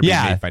plays that are being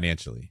made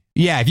financially.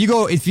 Yeah, if you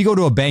go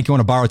to a bank, you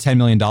want to borrow $10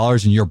 million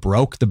and you're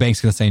broke, the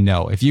bank's going to say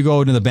no. If you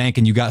go to the bank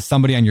and you got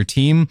somebody on your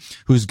team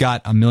who's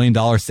got $1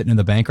 million sitting in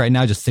the bank right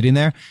now, just sitting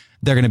there,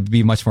 they're going to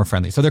be much more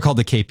friendly. So they're called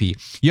the KP.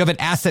 You have an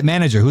asset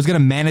manager who's going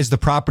to manage the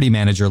property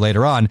manager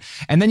later on.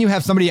 And then you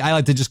have somebody I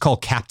like to just call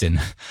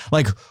captain.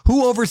 Like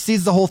who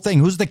oversees the whole thing?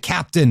 Who's the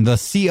captain, the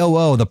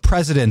COO, the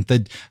president, the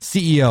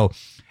CEO?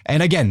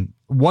 And again,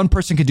 one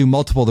person could do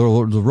multiple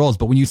roles,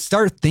 but when you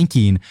start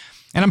thinking,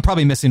 and I'm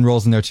probably missing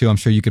roles in there too. I'm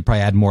sure you could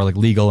probably add more like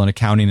legal and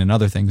accounting and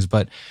other things.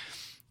 But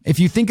if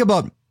you think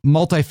about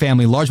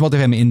multifamily, large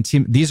multifamily in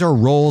team, these are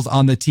roles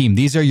on the team.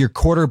 These are your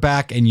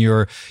quarterback and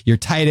your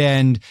tight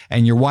end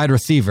and your wide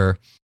receiver.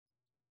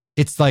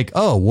 It's like,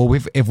 oh,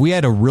 well, if we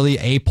had a really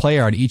A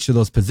player on each of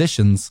those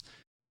positions,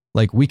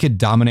 like we could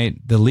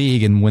dominate the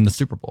league and win the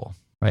Super Bowl.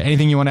 Right?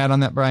 Anything you want to add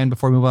on that, Brian,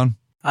 before we move on?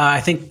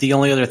 I think the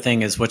only other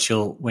thing is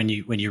when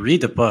you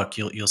read the book,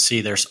 you'll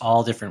see there's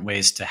all different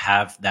ways to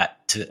have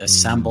that, to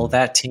assemble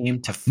that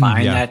team, to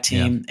find that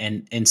team,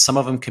 and some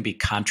of them can be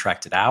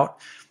contracted out.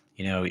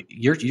 You know,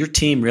 your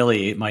team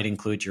really, it might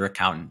include your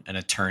accountant, an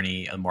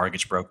attorney, a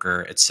mortgage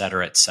broker, et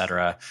cetera, et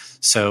cetera.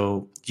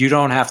 So you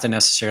don't have to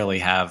necessarily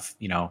have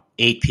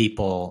 8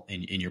 people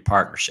in your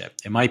partnership.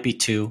 It might be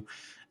 2.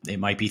 It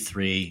might be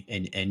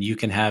 3, and you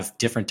can have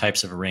different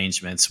types of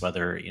arrangements,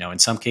 whether, in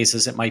some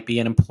cases it might be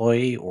an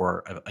employee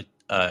or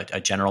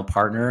a general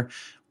partner,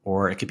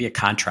 or it could be a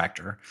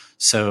contractor.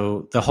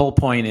 So the whole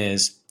point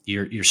is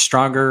you're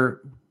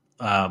stronger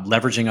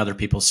leveraging other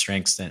people's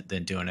strengths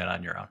than doing it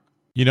on your own.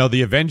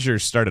 The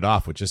Avengers started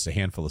off with just a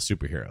handful of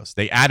superheroes.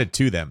 They added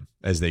to them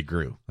as they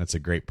grew. That's a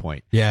great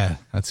point. Yeah,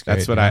 that's great.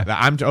 That's what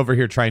I'm over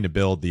here trying to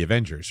build the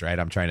Avengers, right?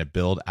 I'm trying to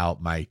build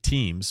out my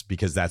teams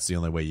because that's the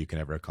only way you can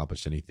ever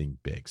accomplish anything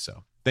big.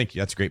 So thank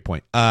you. That's a great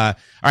point. All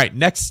right,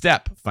 next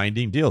step,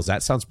 finding deals.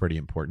 That sounds pretty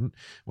important.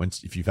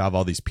 If you have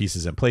all these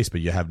pieces in place,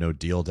 but you have no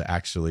deal to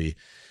actually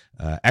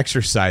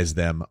exercise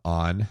them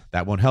on,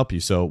 that won't help you.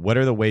 So what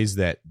are the ways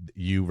that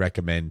you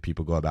recommend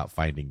people go about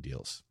finding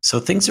deals? So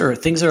things are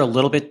a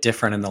little bit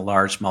different in the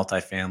large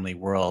multifamily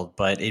world,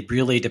 but it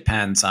really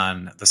depends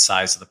on the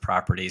size of the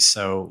property.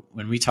 So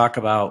when we talk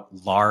about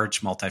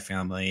large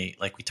multifamily,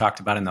 like we talked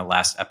about in the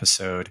last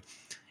episode,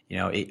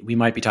 we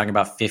might be talking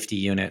about 50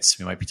 units,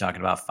 we might be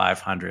talking about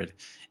 500.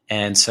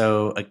 And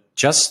so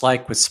just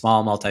like with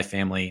small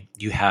multifamily,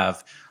 you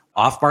have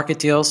off-market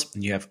deals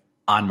and you have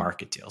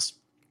on-market deals.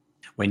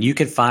 When you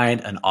can find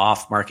an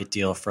off-market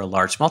deal for a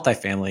large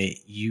multifamily,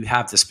 you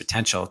have this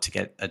potential to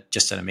get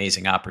just an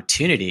amazing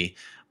opportunity.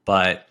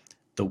 But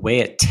the way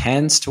it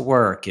tends to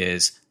work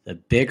is the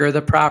bigger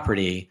the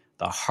property,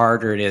 the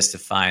harder it is to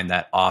find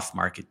that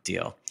off-market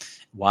deal.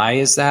 Why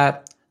is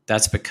that?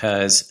 That's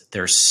because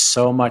there's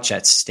so much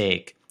at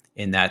stake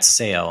in that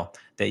sale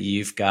that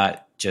you've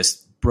got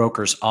just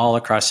brokers all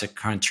across the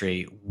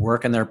country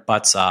working their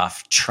butts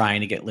off,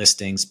 trying to get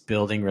listings,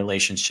 building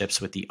relationships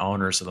with the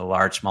owners of the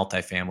large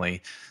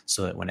multifamily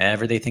so that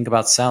whenever they think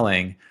about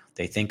selling,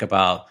 they think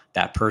about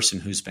that person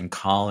who's been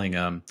calling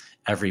them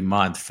every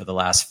month for the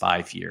last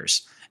 5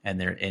 years.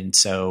 And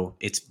so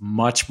it's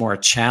much more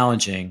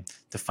challenging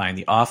to find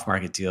the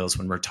off-market deals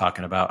when we're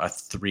talking about a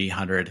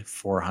 300,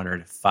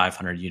 400,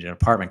 500 unit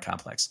apartment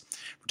complex.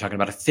 We're talking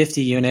about a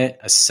 50 unit,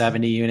 a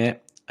 70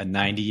 unit, a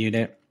 90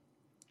 unit.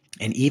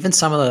 And even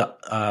some of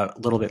the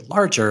little bit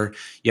larger,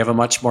 you have a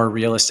much more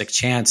realistic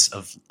chance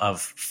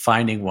of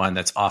finding one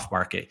that's off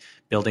market,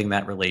 building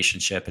that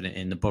relationship. And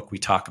in the book, we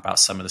talk about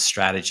some of the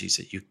strategies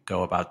that you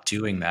go about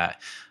doing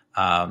that.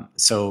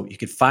 So you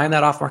could find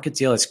that off market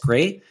deal. It's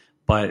great.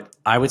 But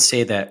I would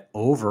say that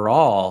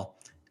overall,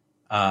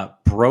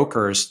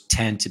 brokers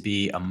tend to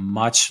be play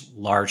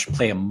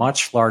a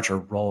much larger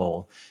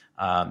role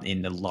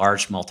in the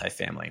large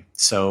multifamily.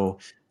 So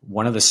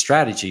one of the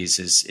strategies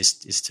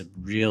is to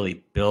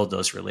really build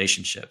those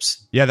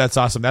relationships. Yeah, that's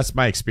awesome. That's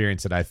my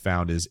experience that I've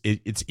found is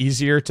it's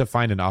easier to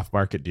find an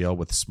off-market deal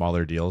with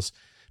smaller deals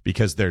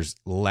because there's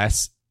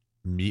less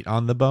meat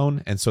on the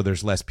bone. And so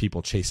there's less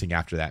people chasing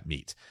after that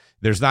meat.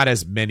 There's not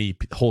as many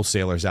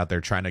wholesalers out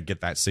there trying to get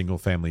that single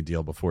family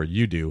deal before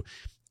you do,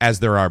 as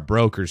there are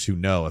brokers who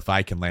know if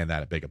I can land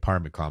that a big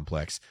apartment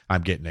complex,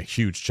 I'm getting a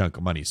huge chunk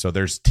of money. So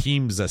there's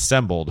teams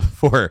assembled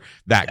for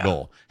that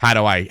goal. How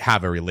do I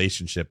have a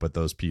relationship with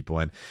those people?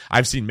 And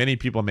I've seen many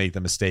people make the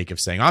mistake of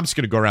saying, I'm just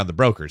going to go around the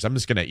brokers. I'm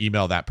just going to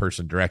email that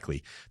person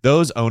directly.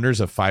 Those owners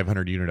of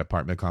 500 unit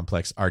apartment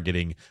complex are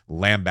getting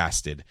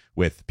lambasted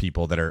with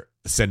people that are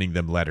sending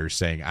them letters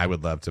saying, I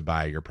would love to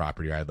buy your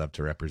property, or I'd love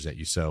to represent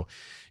you. So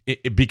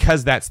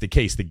because that's the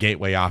case, the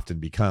gateway often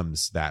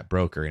becomes that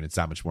broker, and it's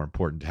that much more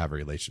important to have a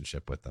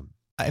relationship with them.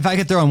 If I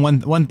could throw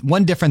in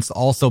one difference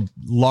also,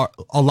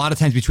 a lot of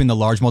times between the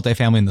large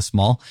multifamily and the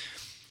small,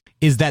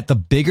 is that the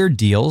bigger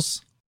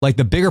deals, like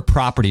the bigger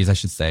properties, I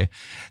should say,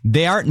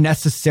 they aren't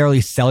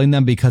necessarily selling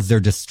them because they're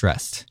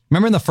distressed.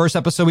 Remember in the first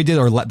episode we did,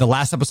 or the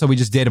last episode we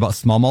just did about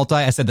small multi,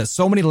 I said that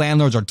so many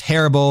landlords are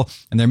terrible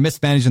and they're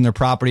mismanaging their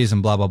properties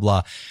and blah, blah,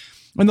 blah.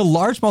 In the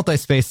large multi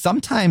space,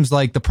 sometimes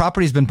like the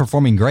property's been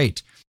performing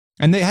great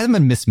and they haven't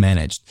been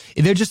mismanaged.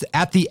 They're just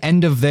at the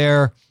end of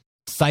their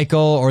cycle,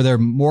 or their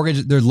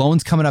mortgage, their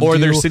loans coming up, or due.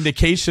 Their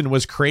syndication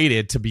was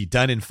created to be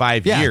done in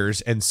 5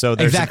 years. And so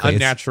there's an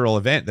unnatural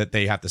event that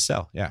they have to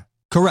sell. Yeah.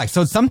 Correct.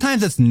 So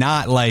sometimes it's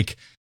not like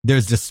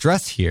there's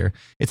distress here.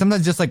 It's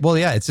sometimes just like, well,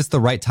 yeah, it's just the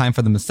right time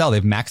for them to sell.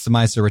 They've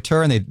maximized their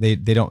return.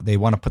 They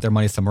want to put their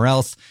money somewhere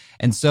else.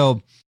 And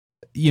so,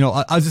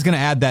 I was just going to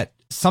add that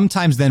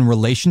sometimes then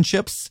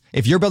relationships,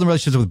 if you're building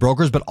relationships with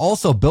brokers, but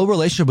also build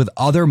relationship with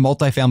other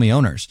multifamily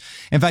owners.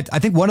 In fact, I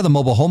think one of the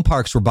mobile home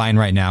parks we're buying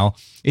right now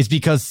is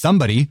because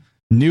somebody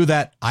knew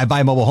that I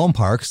buy mobile home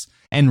parks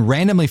and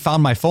randomly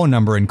found my phone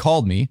number and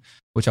called me,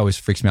 which always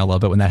freaks me out a little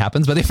bit when that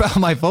happens, but they found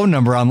my phone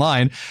number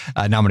online.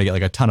 Now I'm going to get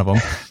like a ton of them.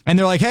 And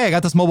they're like, hey, I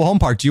got this mobile home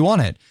park. Do you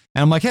want it?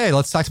 And I'm like, hey,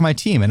 let's talk to my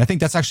team. And I think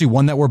that's actually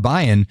one that we're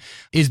buying,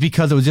 is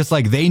because it was just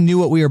like, they knew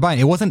what we were buying.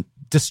 It wasn't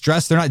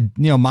distressed. They're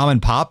not, mom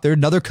and pop. They're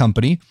another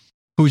company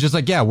who was just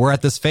like, yeah, we're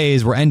at this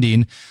phase, we're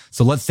ending.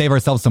 So let's save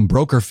ourselves some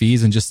broker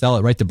fees and just sell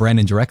it right to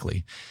Brandon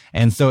directly.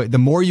 And so the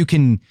more you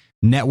can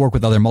network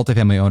with other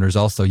multifamily owners,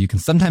 also, you can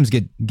sometimes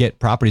get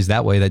properties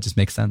that way. That just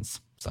makes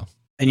sense. So.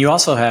 And you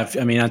also have,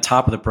 on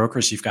top of the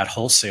brokers, you've got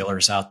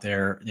wholesalers out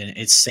there, and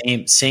it's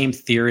same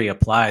theory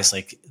applies.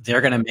 Like,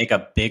 they're going to make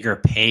a bigger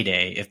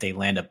payday if they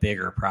land a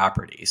bigger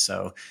property.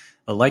 So,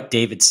 like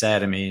David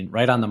said,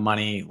 right on the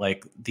money.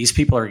 Like, these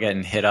people are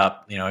getting hit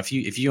up. If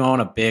you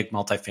own a big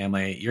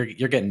multifamily,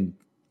 you're getting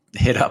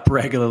hit up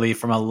regularly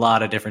from a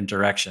lot of different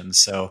directions.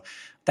 So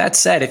that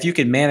said, if you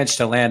can manage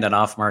to land an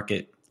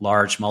off-market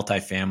large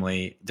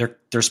multifamily,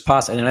 there's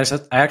possible.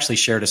 And I actually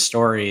shared a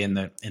story in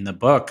the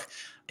book.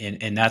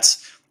 And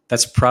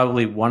that's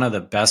probably one of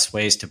the best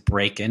ways to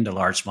break into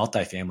large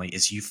multifamily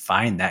is you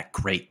find that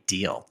great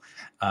deal.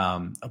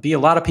 There'll be a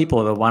lot of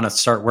people that want to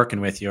start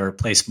working with you or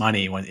place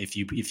money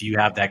if you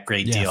have that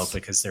great deal,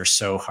 because they're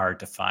so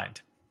hard to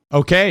find.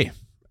 Okay.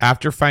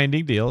 After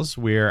finding deals,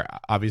 we're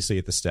obviously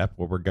at the step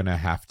where we're going to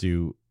have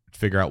to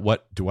figure out,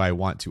 what do I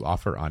want to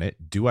offer on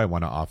it? Do I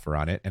want to offer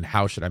on it? And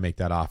how should I make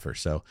that offer?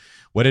 So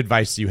what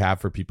advice do you have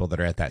for people that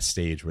are at that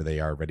stage where they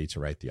are ready to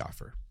write the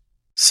offer?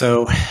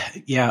 So,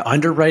 yeah,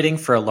 underwriting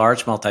for a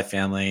large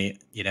multifamily,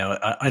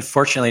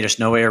 unfortunately, there's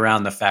no way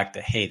around the fact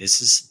that, hey,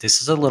 this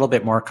is a little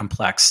bit more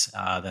complex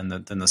than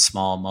the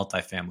small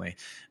multifamily,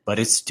 but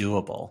it's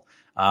doable.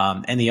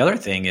 And the other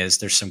thing is,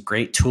 there's some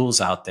great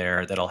tools out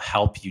there that'll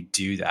help you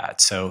do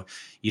that. So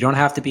you don't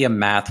have to be a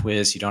math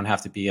whiz, you don't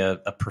have to be a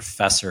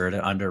professor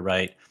to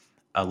underwrite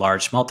a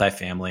large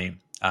multifamily,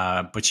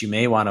 but you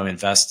may want to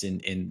invest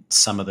in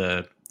some of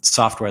the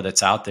software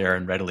that's out there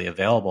and readily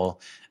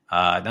available.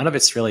 None of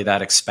it's really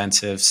that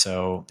expensive,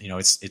 so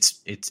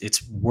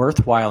it's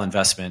worthwhile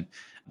investment.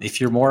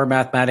 If you're more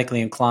mathematically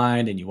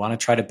inclined and you want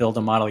to try to build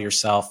a model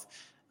yourself,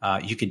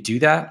 you can do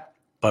that.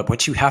 But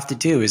what you have to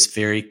do is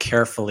very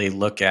carefully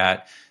look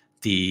at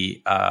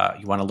you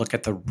want to look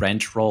at the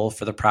rent roll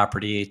for the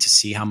property to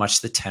see how much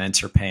the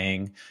tenants are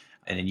paying,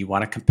 and then you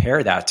want to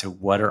compare that to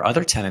what are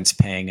other tenants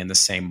paying in the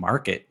same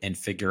market and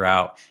figure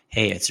out,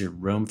 hey, is there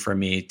room for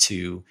me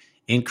to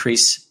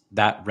increase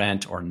that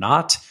rent or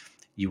not?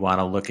 You want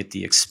to look at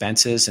the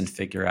expenses and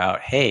figure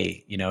out,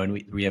 hey,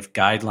 and we have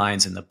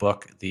guidelines in the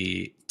book,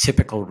 the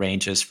typical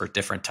ranges for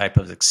different type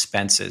of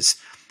expenses,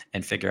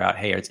 and figure out,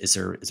 hey, is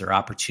there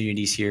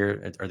opportunities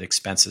here? Are the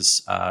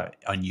expenses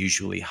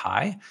unusually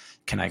high?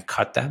 Can I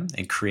cut them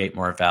and create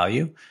more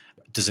value?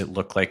 Does it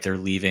look like they're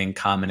leaving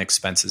common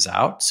expenses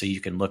out? So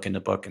you can look in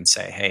the book and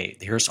say, hey,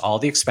 here's all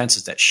the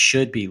expenses that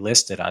should be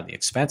listed on the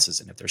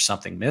expenses. And if there's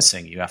something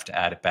missing, you have to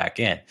add it back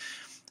in.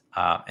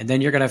 And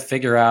then you're going to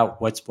figure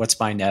out what's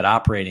my net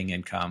operating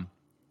income,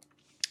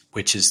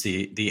 which is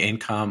the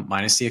income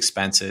minus the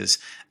expenses.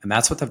 And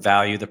that's what the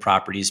value of the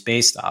property is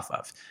based off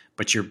of.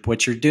 But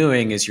what you're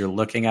doing is you're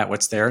looking at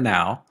what's there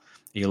now.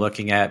 You're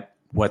looking at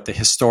what the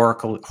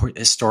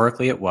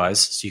historically it was,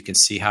 so you can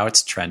see how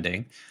it's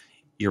trending.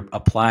 You're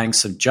applying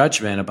some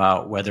judgment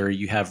about whether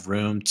you have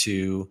room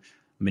to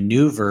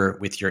maneuver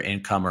with your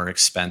income or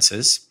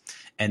expenses.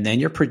 And then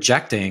you're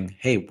projecting,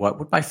 hey, what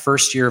would my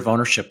first year of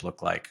ownership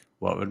look like?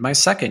 What would my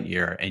second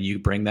year? And you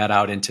bring that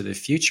out into the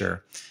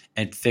future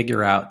and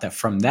figure out that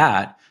from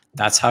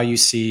that's how you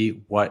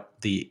see what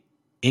the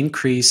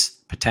increase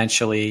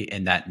potentially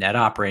in that net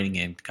operating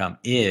income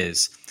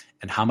is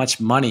and how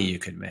much money you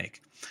can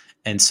make.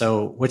 And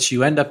so what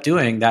you end up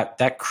doing, that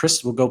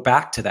will go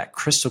back to that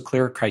crystal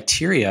clear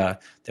criteria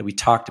that we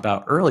talked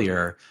about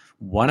earlier.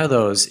 One of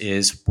those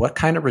is, what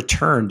kind of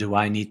return do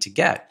I need to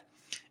get?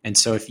 And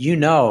so if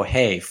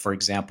hey, for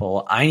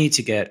example, I need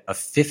to get a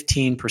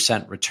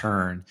 15%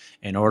 return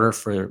in order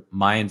for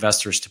my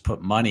investors to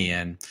put money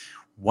in,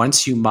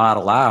 once you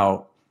model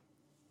out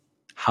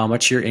how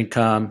much your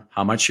income,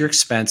 how much your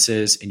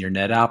expenses, and your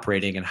net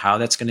operating, and how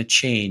that's going to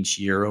change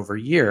year over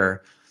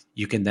year,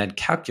 you can then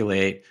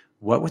calculate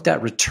what would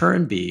that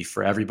return be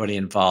for everybody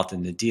involved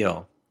in the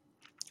deal.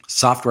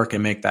 Software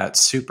can make that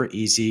super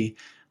easy,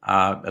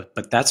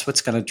 but that's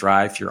what's going to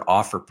drive your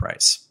offer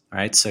price,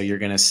 right? So you're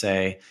going to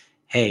say,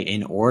 hey,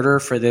 in order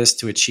for this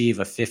to achieve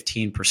a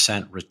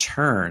 15%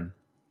 return,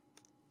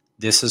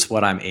 this is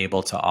what I'm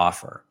able to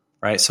offer,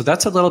 right? So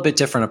that's a little bit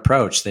different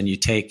approach than you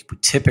take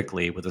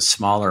typically with a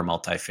smaller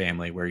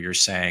multifamily, where you're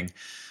saying,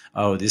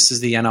 oh, this is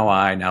the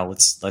NOI. Now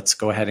let's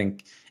go ahead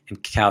and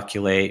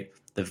calculate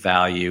the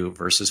value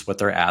versus what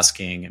they're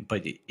asking.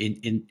 But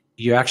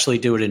you actually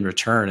do it in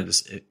return.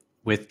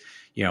 With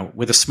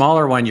a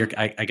smaller one,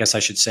 I guess I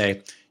should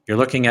say, you're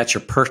looking at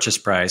your purchase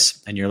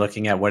price and you're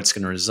looking at what it's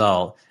going to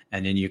result.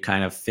 And then you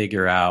kind of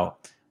figure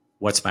out,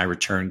 what's my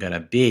return going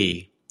to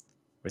be?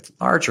 With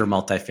larger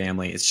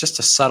multifamily, it's just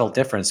a subtle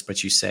difference,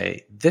 but you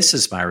say, this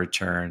is my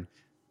return.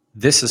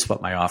 This is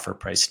what my offer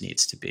price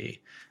needs to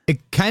be.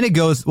 It kind of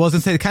goes, well, I was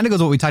going to say, it kind of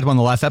goes what we talked about in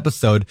the last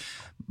episode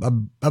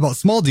about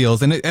small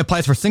deals, and it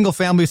applies for single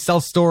family,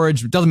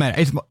 self-storage, it doesn't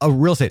matter. It's a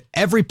real estate.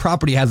 Every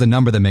property has a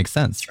number that makes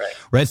sense,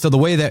 right? So the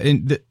way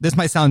that, this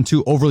might sound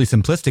too overly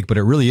simplistic, but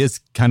it really is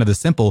kind of this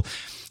simple,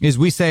 is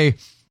we say,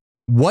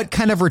 what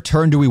kind of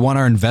return do we want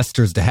our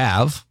investors to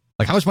have?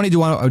 Like, how much money do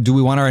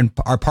we want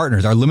our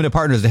partners, our limited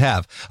partners, to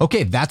have?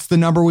 Okay, that's the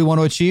number we want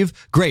to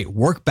achieve. Great.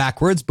 Work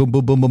backwards. Boom,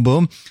 boom, boom, boom,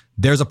 boom.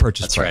 There's a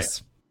purchase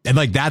price. Right. And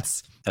like,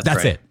 that's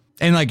right. It.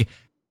 And like,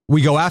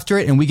 we go after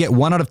it and we get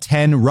 1 out of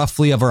 10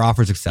 roughly of our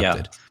offers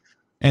accepted. Yeah.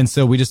 And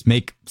so we just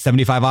make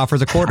 75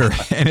 offers a quarter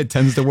and it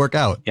tends to work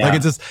out. Yeah. Like,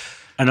 it's just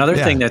another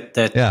thing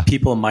that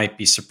people might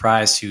be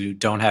surprised who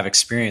don't have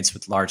experience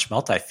with large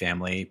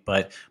multifamily,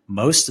 but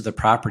most of the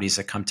properties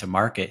that come to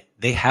market,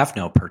 they have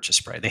no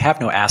purchase price. They have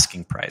no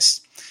asking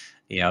price.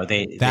 They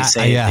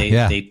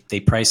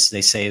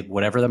say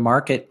whatever the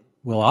market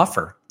will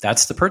offer,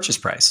 that's the purchase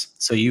price.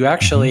 So you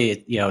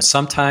actually,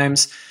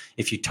 sometimes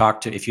if you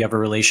have a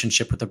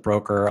relationship with a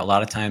broker, a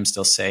lot of times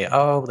they'll say,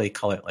 they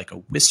call it like a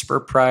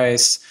whisper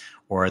price,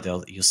 or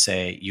you'll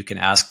say, you can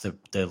ask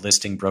the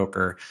listing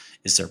broker,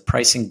 is there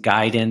pricing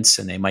guidance?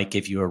 And they might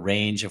give you a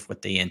range of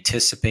what they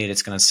anticipate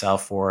it's going to sell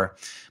for.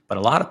 But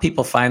a lot of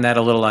people find that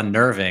a little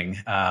unnerving.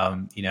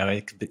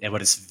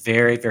 What is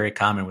very, very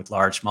common with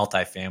large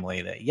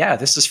multifamily that, yeah,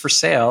 this is for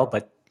sale,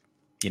 but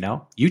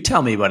you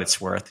tell me what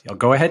it's worth.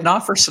 Go ahead and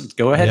offer some.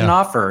 Go ahead and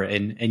offer,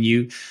 and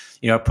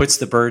it puts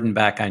the burden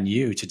back on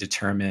you to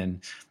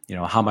determine,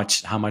 how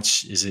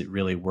much is it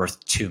really worth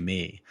to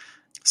me.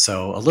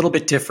 So a little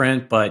bit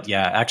different, but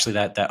yeah, actually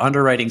that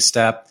underwriting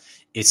step,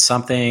 it's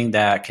something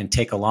that can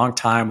take a long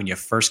time when you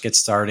first get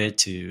started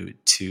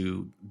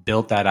to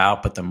build that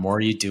out. But the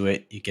more you do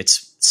it, it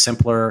gets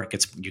simpler.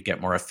 You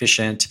get more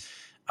efficient.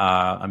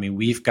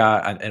 We've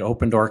got at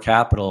Open Door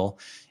Capital,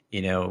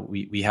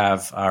 we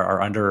have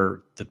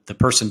our the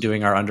person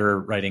doing our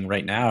underwriting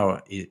right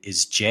now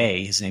is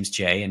Jay. His name's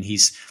Jay, and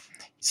he's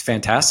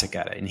fantastic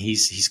at it. And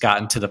he's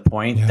gotten to the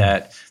point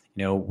that,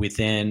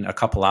 within a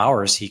couple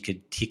hours, he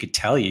could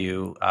tell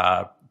you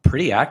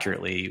pretty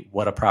accurately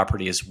what a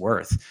property is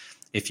worth.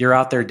 If you're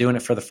out there doing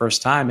it for the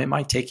first time, it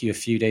might take you a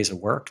few days of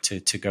work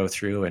to go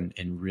through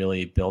and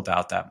really build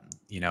out that,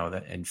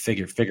 and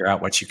figure out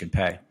what you can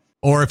pay.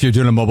 Or if you're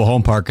doing a mobile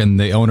home park and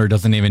the owner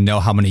doesn't even know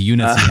how many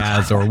units he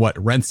has or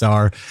what rents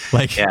are,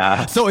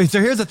 So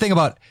here's the thing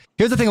about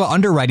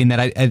underwriting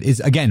that is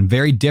again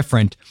very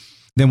different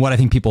than what I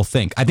think people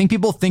think. I think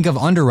people think of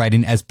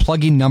underwriting as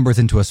plugging numbers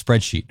into a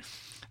spreadsheet.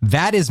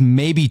 That is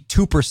maybe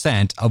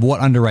 2% of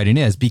what underwriting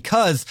is,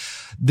 because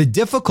the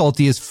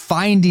difficulty is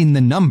finding the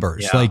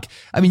numbers. Yeah.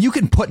 You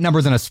can put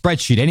numbers in a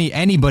spreadsheet.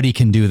 Anybody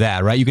can do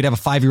that, right? You could have a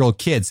 5-year-old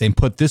kid saying,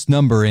 put this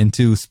number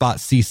into spot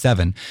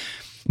C7.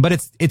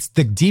 But it's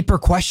the deeper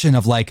question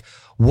of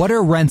what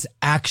are rents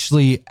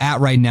actually at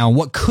right now?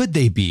 What could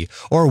they be?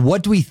 Or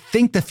what do we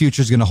think the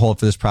future is going to hold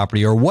for this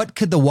property? Or what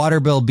could the water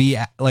bill be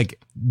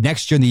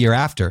next year and the year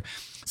after?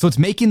 So it's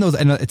making those,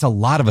 and it's a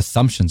lot of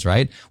assumptions,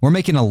 right? We're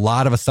making a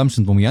lot of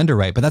assumptions when we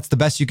underwrite, but that's the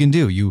best you can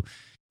do. You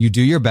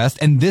do your best.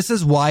 And this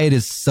is why it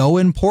is so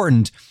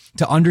important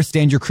to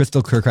understand your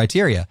crystal clear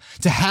criteria,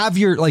 to have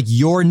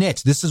your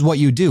niche. This is what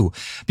you do,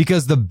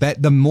 because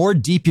the more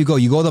deep you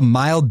go the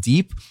mile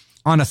deep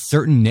on a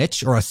certain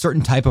niche or a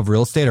certain type of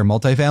real estate or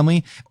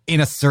multifamily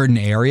in a certain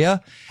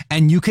area.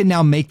 And you can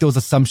now make those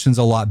assumptions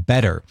a lot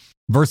better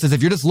versus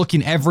if you're just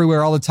looking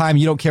everywhere all the time,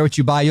 you don't care what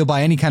you buy, you'll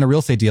buy any kind of real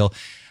estate deal.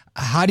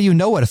 How do you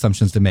know what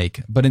assumptions to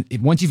make? But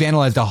once you've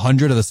analyzed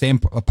 100 of the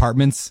same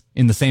apartments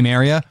in the same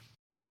area,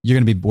 you're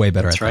going to be way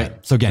better at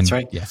that. So again,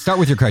 start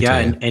with your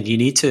criteria. Yeah, and you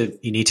need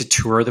to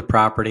tour the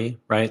property,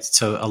 right?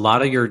 So a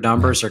lot of your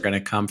numbers are going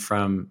to come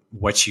from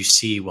what you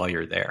see while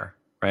you're there,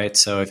 right?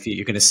 So if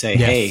you're going to say,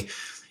 hey,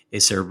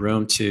 is there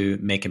room to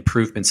make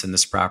improvements in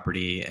this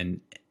property?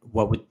 And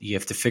you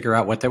have to figure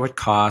out what that would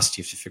cost.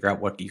 You have to figure out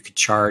what you could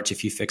charge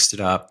if you fixed it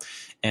up.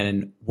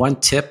 And one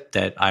tip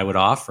that I would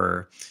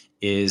offer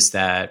is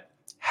that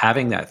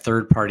having that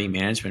third-party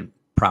management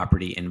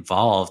property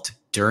involved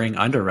during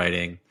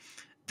underwriting,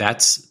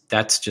 that's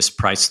just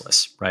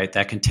priceless, right?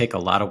 That can take a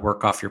lot of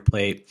work off your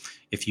plate.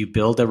 If you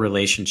build a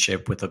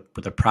relationship with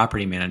a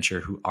property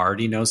manager who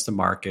already knows the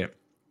market,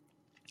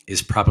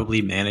 is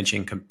probably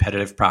managing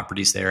competitive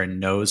properties there and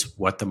knows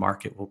what the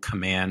market will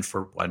command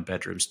for 1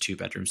 bedrooms, 2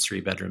 bedrooms,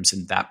 3 bedrooms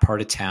in that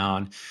part of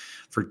town,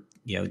 for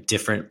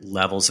different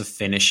levels of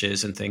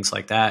finishes and things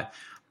like that.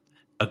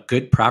 A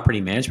good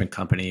property management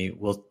company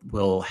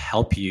will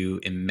help you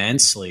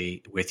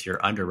immensely with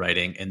your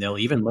underwriting, and they'll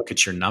even look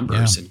at your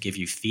numbers and give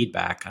you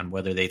feedback on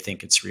whether they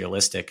think it's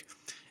realistic.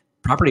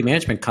 Property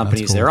management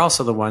companies, they're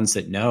also the ones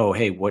that know,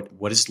 hey,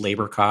 what is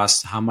labor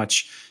cost? How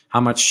much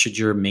should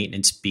your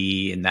maintenance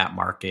be in that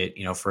market?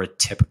 For a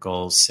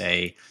typical,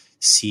 say,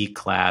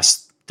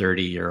 C-class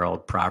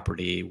 30-year-old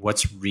property,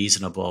 what's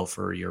reasonable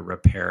for your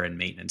repair and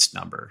maintenance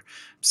number?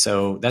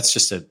 So that's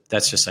just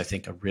I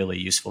think a really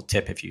useful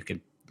tip. If you could,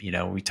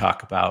 we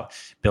talk about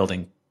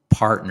building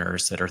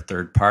partners that are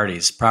third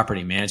parties.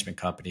 Property management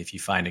company, if you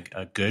find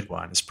a good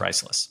one, is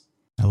priceless.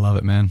 I love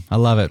it, man. I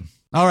love it.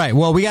 All right.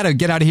 Well, we got to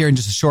get out of here in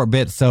just a short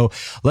bit. So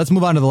let's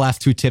move on to the last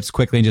 2 tips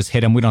quickly and just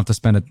hit them. We don't have to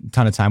spend a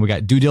ton of time. We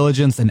got due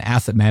diligence and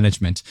asset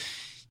management.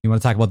 You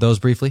want to talk about those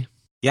briefly?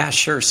 Yeah,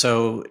 sure.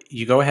 So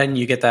you go ahead and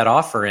you get that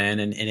offer in,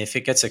 and if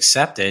it gets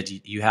accepted,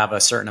 you have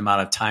a certain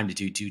amount of time to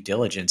do due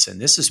diligence.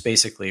 And this is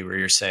basically where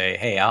you're saying,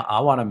 hey, I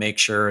want to make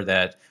sure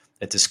that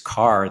this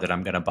car that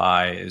I'm going to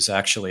buy is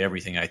actually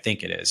everything I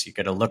think it is. You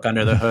got to look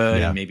under the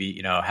hood and maybe,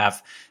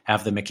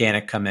 have the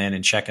mechanic come in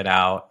and check it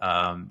out.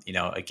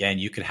 Again,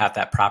 you could have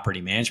that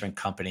property management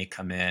company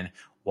come in,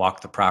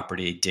 walk the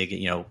property, dig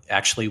it,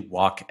 actually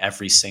walk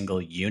every single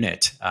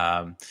unit,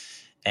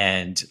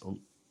 and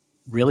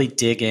really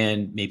dig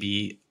in,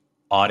 maybe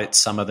audit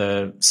some of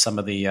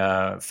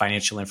the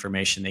financial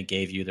information they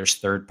gave you. There's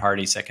third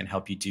parties that can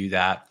help you do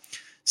that.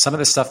 Some of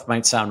the stuff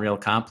might sound real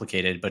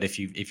complicated, but if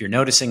you're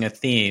noticing a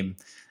theme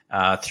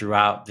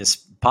throughout this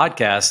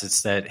podcast,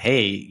 it's that,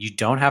 hey, you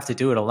don't have to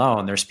do it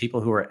alone. There's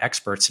people who are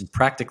experts in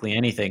practically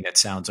anything that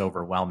sounds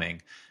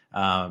overwhelming.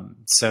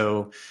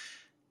 So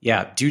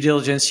due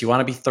diligence, you want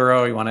to be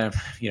thorough. You want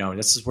to,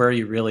 this is where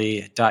you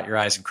really dot your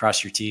I's and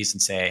cross your T's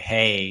and say,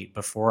 hey,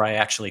 before I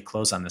actually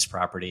close on this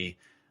property,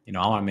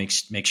 I want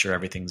to make sure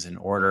everything's in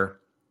order.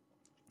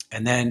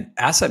 And then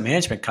asset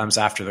management comes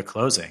after the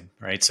closing,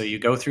 right? So you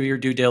go through your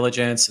due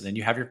diligence and then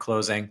you have your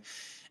closing,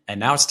 and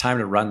now it's time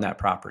to run that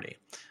property.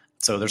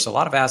 So there's a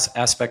lot of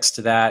aspects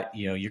to that.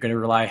 You're going to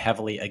rely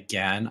heavily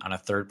again on a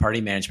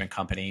third-party management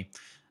company.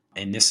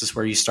 And this is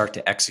where you start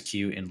to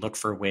execute and look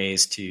for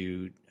ways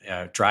to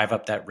drive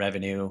up that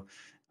revenue,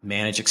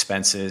 manage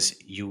expenses.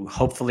 You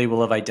hopefully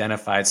will have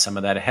identified some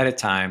of that ahead of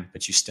time,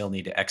 but you still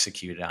need to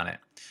execute on it.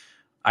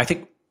 I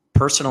think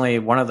personally,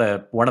 one of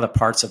the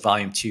parts of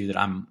Volume 2 that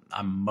I'm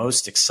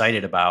most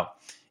excited about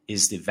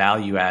is the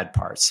value add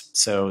parts.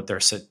 So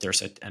there's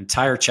an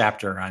entire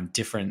chapter on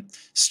different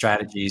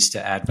strategies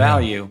to add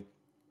value,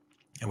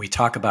 and we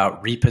talk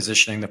about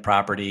repositioning the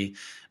property.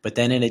 But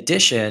then in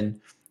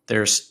addition,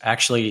 there's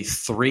actually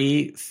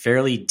 3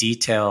 fairly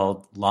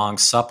detailed long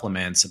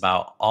supplements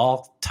about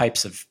all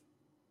types of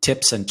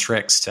tips and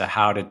tricks to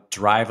how to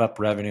drive up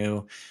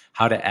revenue,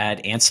 how to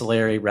add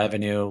ancillary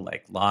revenue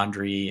like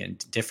laundry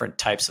and different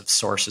types of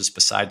sources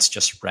besides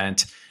just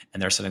rent.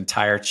 And there's an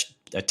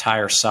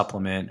entire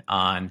supplement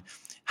on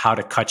how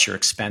to cut your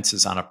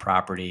expenses on a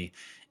property.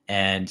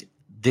 And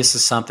this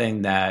is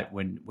something that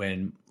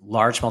when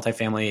large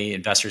multifamily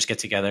investors get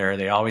together,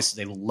 they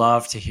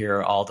love to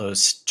hear all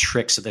those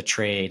tricks of the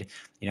trade.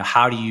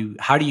 How do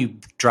you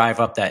drive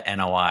up that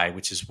NOI,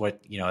 which is what,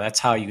 that's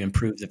how you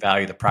improve the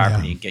value of the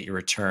property and get your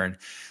return.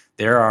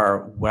 There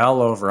are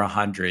well over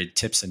 100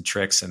 tips and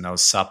tricks in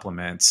those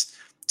supplements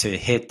to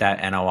hit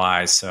that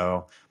NOI.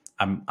 So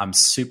I'm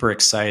super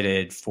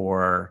excited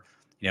for,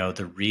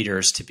 the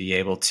readers to be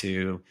able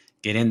to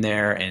get in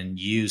there and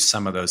use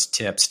some of those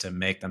tips to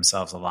make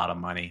themselves a lot of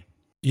money.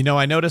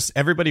 I notice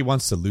everybody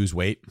wants to lose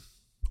weight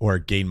or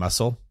gain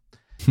muscle.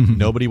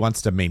 Nobody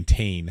wants to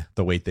maintain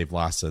the weight they've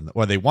lost,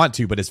 or they want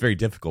to, but it's very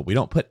difficult. We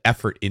don't put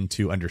effort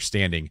into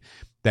understanding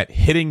that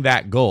hitting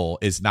that goal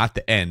is not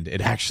the end.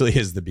 It actually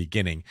is the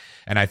beginning.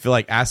 And I feel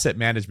like asset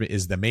management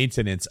is the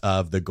maintenance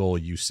of the goal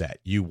you set.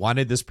 You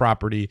wanted this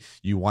property.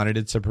 You wanted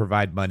it to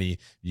provide money.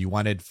 You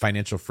wanted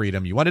financial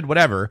freedom. You wanted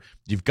whatever.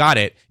 You've got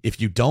it.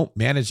 If you don't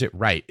manage it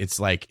right, it's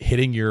like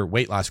hitting your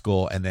weight loss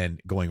goal and then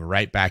going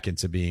right back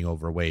into being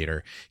overweight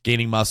or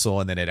gaining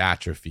muscle, and then it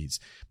atrophies.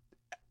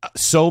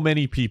 So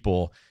many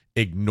people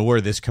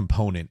ignore this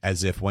component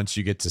as if once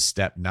you get to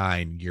step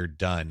 9, you're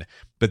done.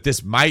 But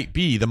this might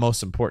be the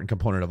most important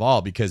component of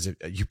all, because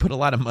you put a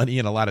lot of money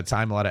and a lot of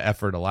time, a lot of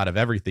effort, a lot of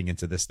everything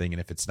into this thing. And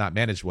if it's not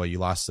managed well, you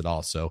lost it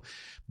all. So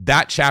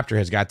that chapter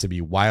has got to be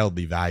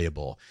wildly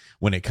valuable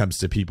when it comes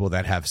to people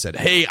that have said,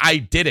 hey, I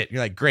did it. You're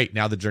like, great.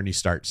 Now the journey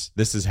starts.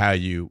 This is how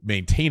you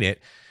maintain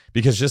it.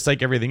 Because just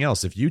like everything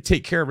else, if you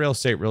take care of real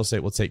estate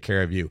will take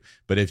care of you.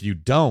 But if you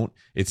don't,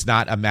 it's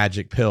not a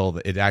magic pill.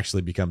 It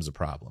actually becomes a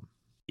problem.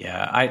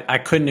 Yeah, I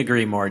couldn't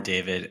agree more,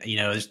 David.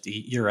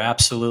 You're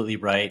absolutely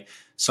right.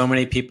 So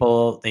many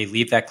people, they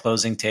leave that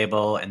closing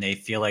table and they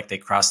feel like they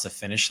crossed the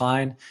finish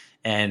line.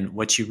 And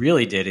what you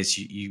really did is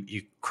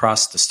you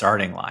crossed the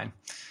starting line.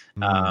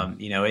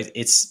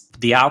 It's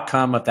the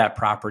outcome of that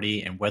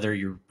property, and whether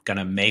you're going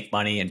to make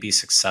money and be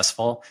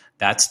successful,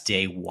 that's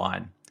day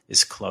 1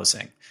 is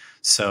closing.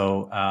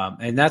 So,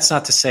 and that's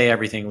not to say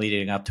everything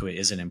leading up to it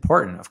isn't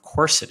important. Of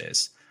course it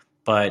is.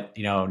 But,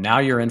 now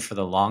you're in for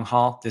the long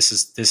haul. This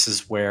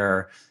is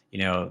where,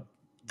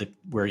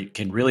 where you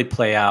can really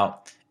play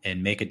out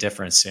and make a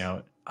difference.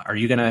 Are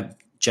you going to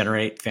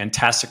generate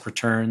fantastic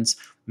returns,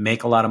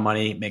 make a lot of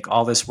money, make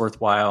all this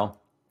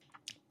worthwhile,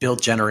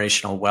 build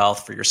generational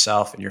wealth for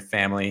yourself and your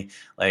family?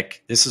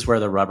 Like, this is where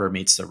the rubber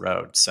meets the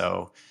road.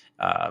 So,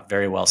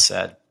 very well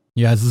said.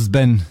 Yeah, this has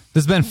been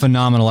a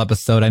phenomenal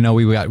episode. I know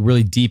we got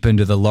really deep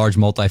into the large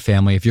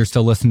multifamily. If you're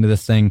still listening to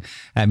this thing,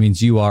 that means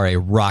you are a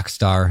rock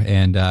star,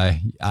 and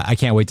I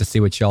can't wait to see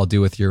what y'all do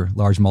with your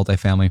large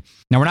multifamily.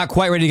 Now, we're not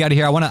quite ready to get out of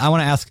here. I want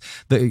to ask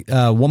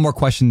the one more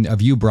question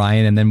of you,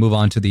 Brian, and then move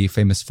on to the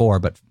famous 4.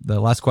 But the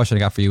last question I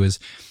got for you is,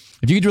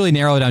 if you could really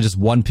narrow down just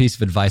one piece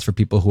of advice for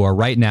people who are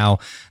right now,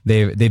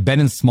 they've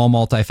been in small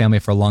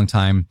multifamily for a long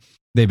time.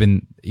 They've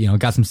been,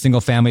 got some single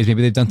families,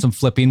 maybe they've done some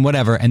flipping,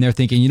 whatever, and they're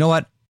thinking, you know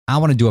what? I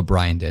want to do what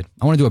Brian did.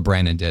 I want to do what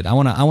Brandon did. I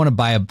want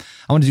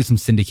to do some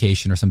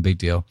syndication or some big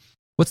deal.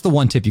 What's the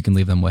one tip you can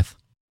leave them with?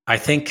 I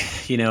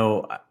think,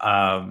 and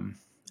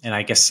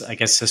I guess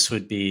this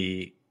would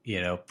be,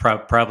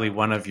 probably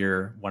one of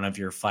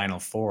your final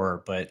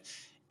 4, but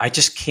I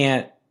just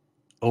can't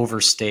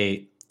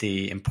overstate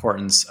the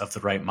importance of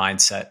the right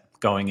mindset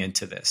going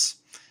into this.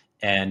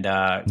 And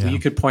you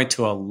could point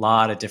to a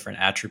lot of different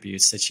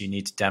attributes that you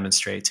need to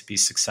demonstrate to be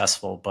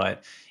successful.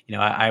 But,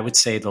 I would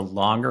say the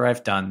longer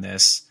I've done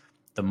this,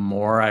 the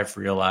more I've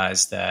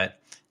realized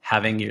that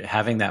having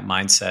that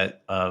mindset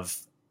of,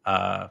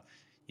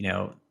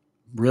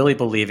 really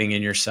believing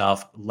in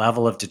yourself,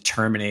 level of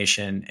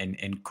determination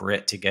and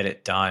grit to get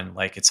it done.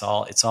 Like it's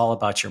all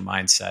about your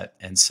mindset.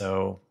 And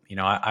so,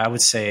 I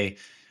would say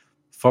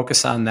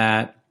focus on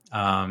that.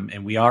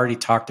 And we already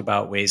talked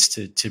about ways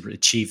to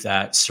achieve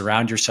that.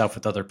 Surround yourself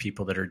with other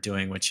people that are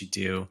doing what you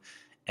do,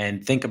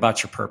 and think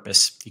about your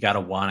purpose. You got to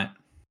want it.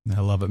 I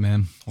love it,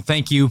 man. Well,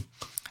 thank you.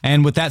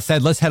 And with that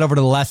said, let's head over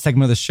to the last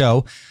segment of the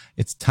show.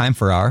 It's time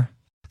for our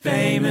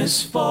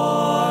Famous Four.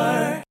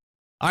 All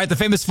right, the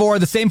famous four,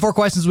 the same four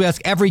questions we ask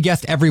every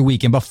guest every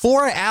week. And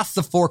before I ask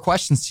the four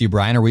questions to you,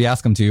 Brian, or we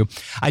ask them to you,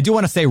 I do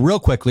want to say real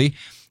quickly,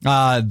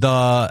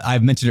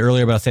 I've mentioned it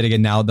earlier, but I'll say it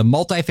again now. The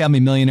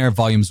Multifamily Millionaire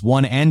Volumes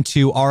 1 and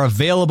 2 are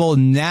available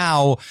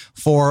now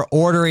for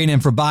ordering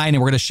and for buying, and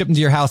we're going to ship them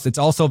to your house. It's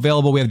also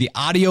available. We have the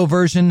audio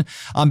version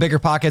on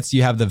BiggerPockets.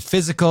 You have the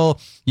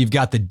physical. You've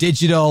got the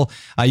digital.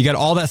 You got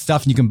all that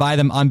stuff, and you can buy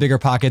them on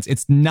BiggerPockets.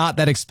 It's not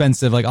that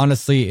expensive. Like,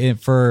 honestly,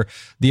 for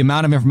the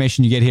amount of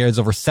information you get here, there's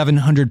over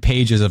 700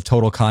 pages of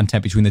total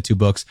content between the two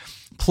books,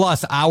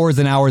 plus hours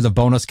and hours of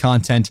bonus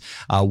content,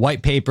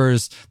 white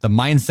papers, the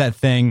mindset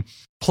thing,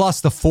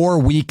 plus the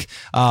 4-week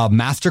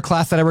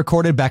masterclass that I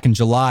recorded back in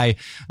July.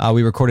 I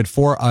recorded a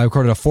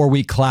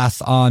 4-week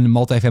class on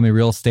multifamily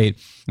real estate,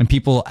 and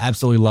people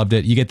absolutely loved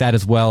it. You get that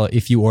as well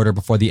if you order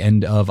before the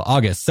end of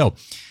August. So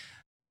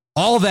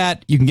all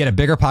that you can get at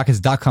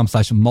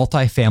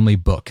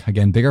biggerpockets.com/multifamilybook.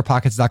 Again,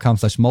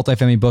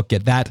 biggerpockets.com/multifamilybook.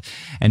 Get that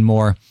and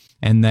more.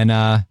 And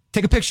then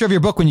take a picture of your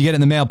book when you get it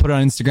in the mail. Put it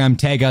on Instagram.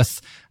 Tag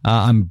us.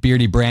 I'm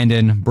Beardy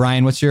Brandon.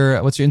 Brian, what's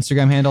your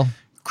Instagram handle?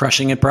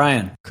 Crushing It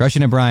Brian.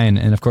 Crushing It Brian.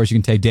 And of course, you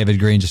can take David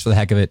Green just for the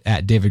heck of it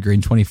at David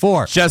Green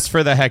 24. Just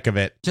for the heck of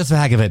it. Just for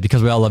the heck of it,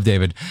 because we all love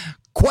David.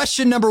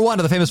 Question number 1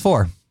 of the famous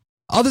four.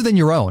 Other than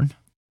your own,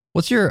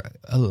 what's your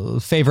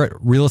favorite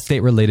real estate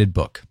related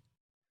book?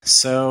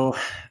 So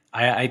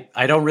I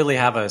don't really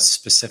have a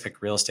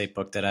specific real estate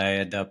book that I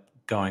end up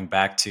going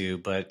back to,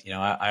 but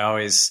I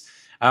always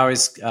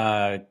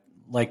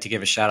like to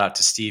give a shout out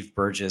to Steve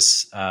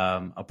Burgess'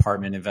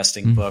 apartment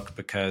investing book,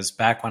 because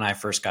back when I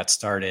first got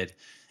started,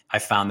 I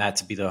found that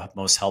to be the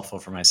most helpful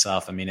for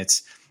myself. I mean,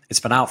 it's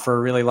been out for a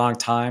really long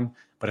time,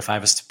 but if I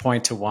was to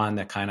point to one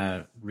that kind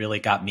of really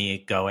got me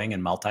going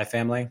in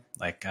multifamily,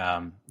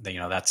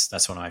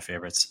 that's one of my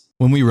favorites.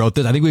 When we wrote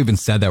this, I think we even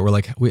said that we're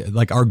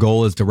like our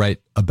goal is to write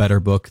a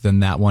better book than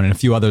that one and a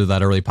few others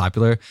that are really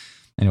popular.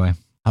 Anyway,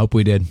 I hope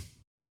we did,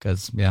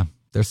 because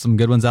there's some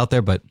good ones out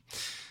there, but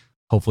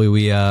hopefully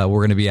we're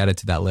going to be added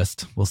to that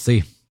list. We'll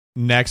see.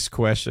 Next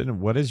question.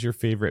 What is your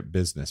favorite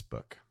business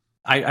book?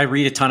 I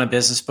read a ton of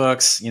business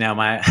books.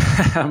 My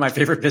my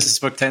favorite business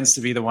book tends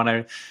to be the one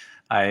I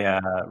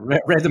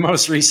read the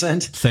most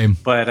recent. Same.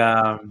 But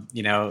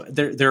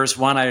there's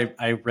one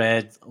I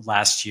read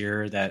last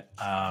year that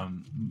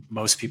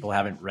most people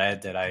haven't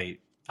read that I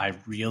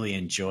really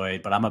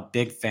enjoyed. But I'm a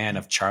big fan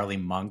of Charlie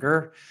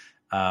Munger.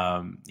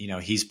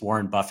 He's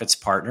Warren Buffett's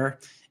partner,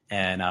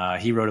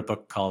 and he wrote a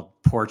book called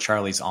Poor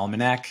Charlie's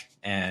Almanac,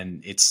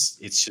 and it's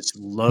just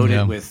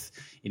loaded with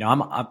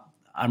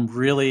I'm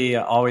really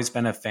always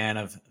been a fan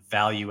of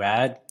value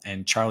add,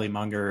 and Charlie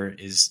Munger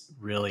is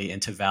really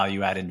into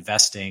value add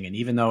investing. And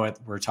even though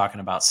we're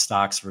talking about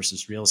stocks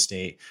versus real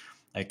estate,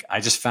 like I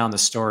just found the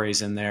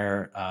stories in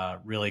there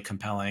really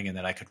compelling, and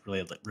that I could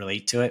really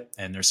relate to it.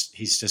 And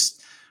he's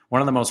just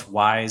one of the most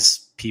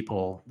wise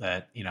people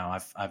that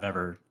I've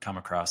ever come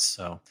across.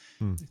 So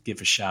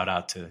give a shout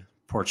out to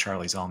Poor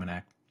Charlie's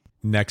Almanac.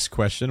 Next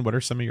question. What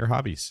are some of your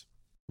hobbies?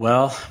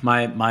 Well,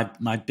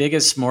 my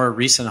biggest, more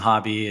recent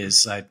hobby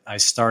is I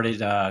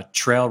started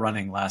trail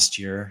running last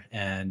year,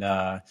 and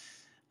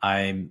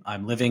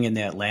I'm living in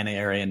the Atlanta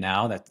area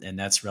now.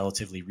 That's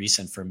relatively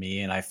recent for me,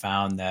 and I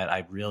found that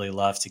I really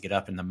love to get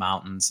up in the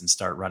mountains and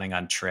start running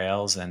on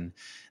trails, and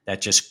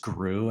that just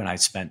grew, and I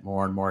spent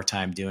more and more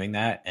time doing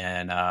that,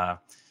 and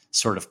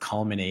sort of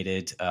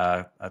culminated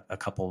a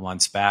couple of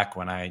months back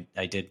when I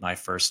did my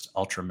first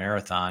ultra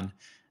marathon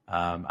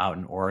out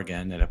in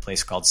Oregon at a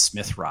place called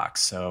Smith Rock.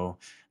 So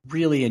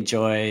really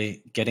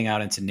enjoy getting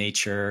out into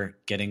nature,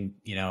 putting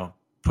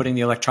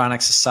the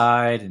electronics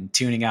aside and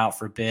tuning out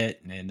for a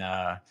bit, and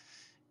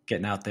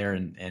getting out there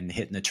and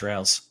hitting the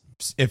trails.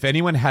 If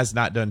anyone has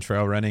not done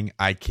trail running,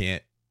 I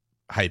can't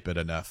hype it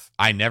enough.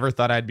 I never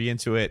thought I'd be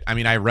into it. I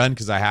mean, I run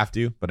because I have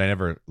to, but I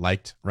never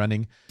liked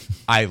running.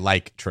 I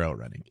like trail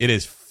running. It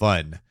is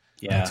fun.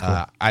 Yeah.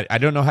 Cool. I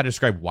don't know how to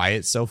describe why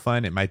it's so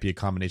fun. It might be a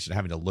combination of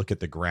having to look at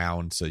the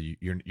ground. So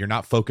you're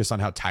not focused on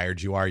how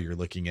tired you are. You're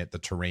looking at the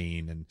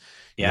terrain and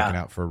looking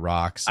out for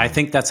rocks. I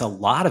think that's a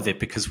lot of it,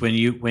 because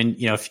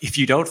if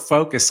you don't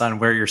focus on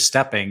where you're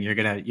stepping, you're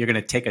going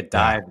to take a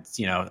dive,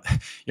 you're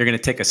going to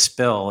take a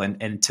spill.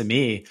 And to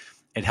me,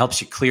 it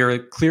helps you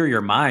clear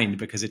your mind,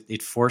 because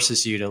it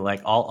forces you to, like,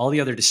 all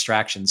the other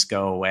distractions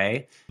go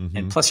away. Mm-hmm.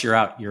 And plus you're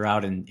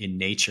out in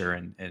nature,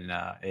 and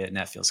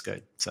that feels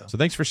good. So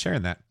thanks for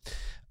sharing that.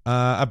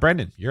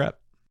 Brendan, you're up.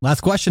 Last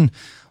question.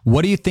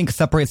 What do you think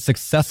separates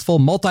successful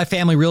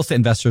multifamily real estate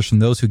investors from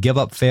those who give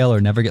up, fail,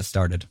 or never get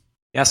started?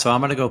 Yeah, so I'm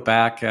going to go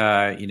back,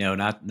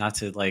 not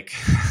to like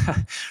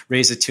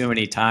raise it too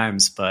many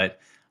times, but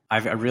I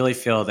really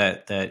feel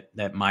that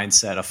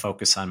mindset, a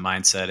focus on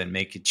mindset, and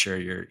making sure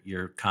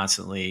you're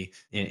constantly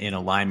in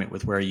alignment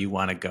with where you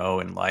want to go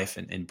in life,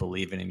 and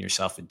believing in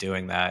yourself and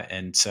doing that.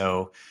 And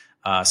so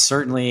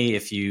certainly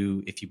if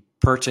you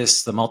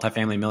purchase the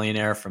Multifamily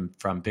Millionaire from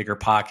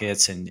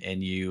BiggerPockets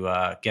and you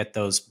get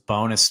those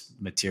bonus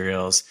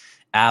materials,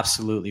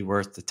 absolutely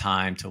worth the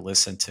time to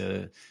listen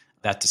to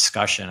that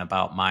discussion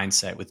about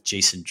mindset with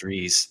Jason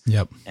Drees.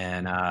 Yep.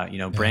 And,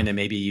 Brandon,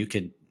 maybe you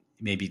could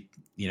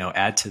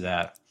add to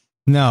that.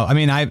 No, I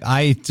mean,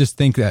 I just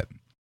think that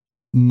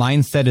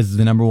mindset is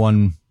the number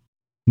one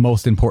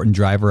most important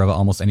driver of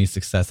almost any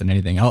success in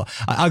anything.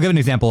 I'll give an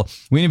example.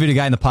 We interviewed a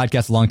guy in the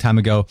podcast a long time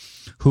ago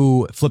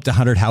who flipped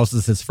 100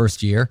 houses his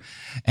first year.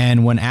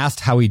 And when asked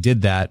how he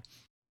did that,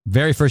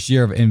 very first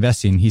year of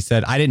investing, he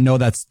said, I didn't know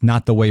that's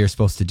not the way you're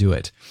supposed to do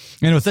it.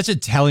 And it was such a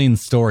telling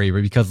story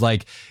because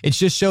like, it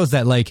just shows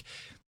that like,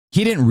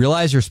 he didn't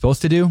realize you're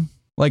supposed to do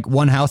like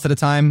one house at a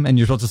time and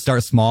you're supposed to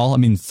start small. I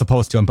mean,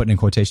 supposed to, I'm putting in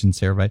quotations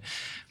here, right?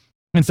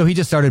 And so he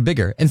just started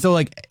bigger. And so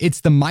like,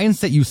 it's the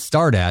mindset you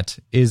start at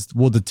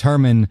will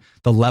determine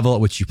the level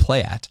at which you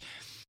play at.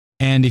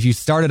 And if you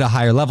start at a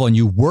higher level and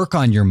you work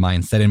on your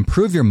mindset,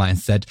 improve your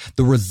mindset,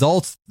 the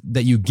results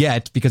that you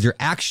get because your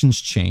actions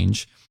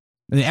change,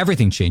 and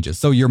everything changes.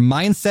 So your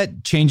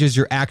mindset changes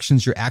your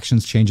actions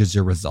changes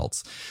your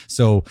results.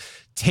 So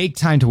take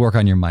time to work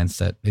on your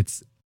mindset.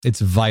 It's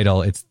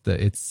vital. It's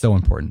so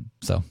important.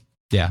 So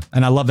yeah.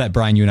 And I love that,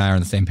 Brian, you and I are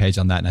on the same page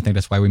on that. And I think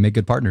that's why we make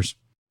good partners.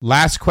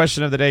 Last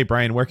question of the day,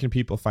 Brian, where can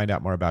people find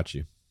out more about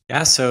you?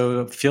 Yeah,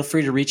 so feel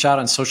free to reach out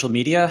on social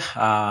media.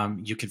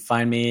 You can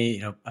find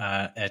me,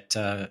 at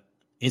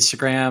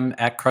Instagram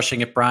at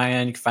Crushing It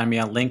Brian. You can find me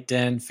on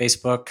LinkedIn,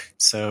 Facebook.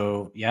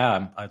 So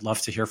yeah, I'd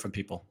love to hear from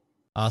people.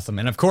 Awesome.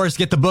 And of course,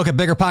 get the book at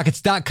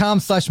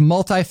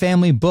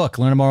biggerpockets.com/multifamily book.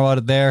 Learn more about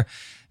it there.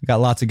 We've got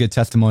lots of good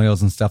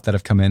testimonials and stuff that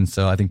have come in.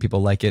 So I think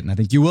people like it and I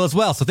think you will as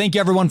well. So thank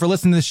you everyone for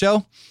listening to the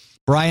show.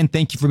 Brian,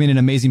 thank you for being an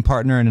amazing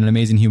partner and an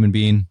amazing human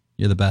being.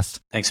 You're the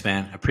best. Thanks,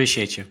 man. I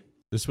appreciate you.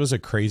 This was a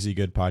crazy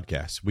good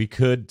podcast. We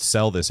could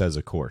sell this as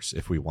a course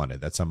if we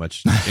wanted. That's how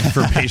much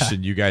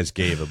information you guys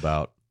gave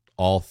about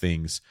all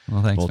things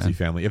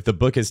multifamily. Man. If the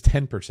book is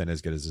 10%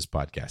 as good as this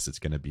podcast, it's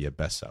going to be a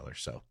bestseller.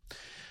 So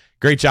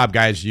great job,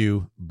 guys.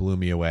 You blew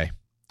me away.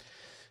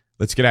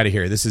 Let's get out of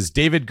here. This is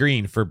David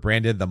Green for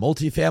Brandon, the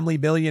multifamily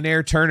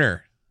millionaire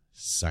Turner,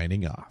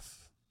 signing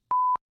off.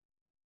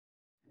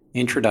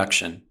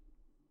 Introduction.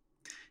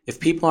 If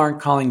people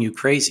aren't calling you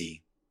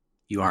crazy,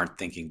 you aren't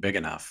thinking big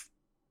enough.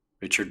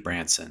 Richard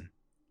Branson.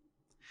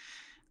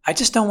 I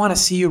just don't want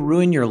to see you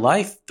ruin your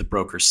life, the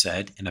broker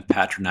said in a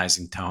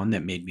patronizing tone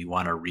that made me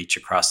want to reach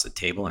across the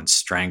table and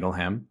strangle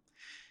him.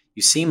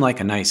 You seem like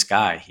a nice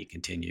guy, he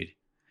continued,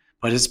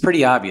 but it's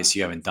pretty obvious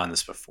you haven't done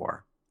this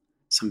before.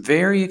 Some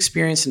very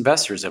experienced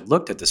investors have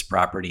looked at this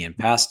property and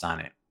passed on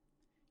it.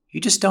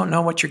 You just don't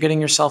know what you're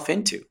getting yourself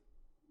into.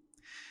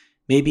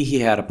 Maybe he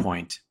had a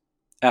point.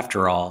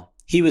 After all,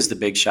 he was the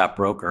big shot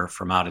broker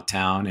from out of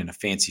town in a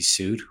fancy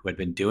suit who had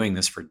been doing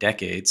this for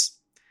decades.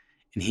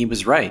 And he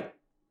was right.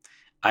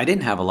 I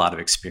didn't have a lot of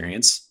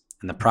experience,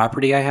 and the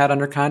property I had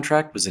under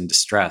contract was in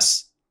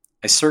distress.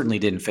 I certainly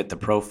didn't fit the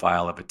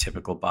profile of a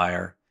typical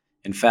buyer.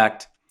 In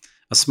fact,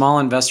 a small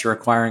investor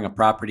acquiring a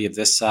property of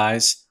this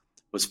size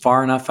was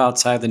far enough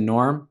outside the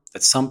norm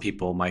that some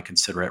people might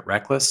consider it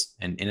reckless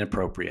and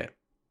inappropriate.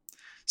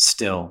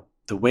 Still,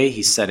 the way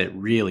he said it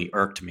really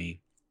irked me.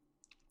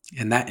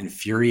 And that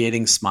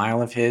infuriating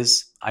smile of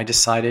his, I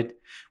decided,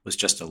 was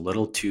just a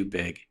little too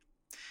big.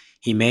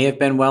 He may have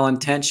been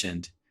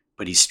well-intentioned,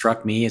 but he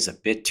struck me as a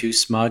bit too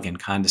smug and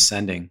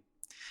condescending.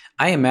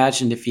 I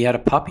imagined if he had a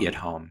puppy at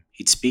home,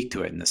 he'd speak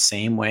to it in the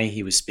same way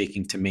he was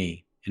speaking to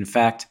me. In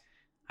fact,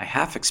 I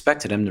half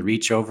expected him to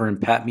reach over and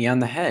pat me on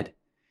the head,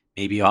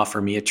 maybe offer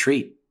me a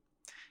treat.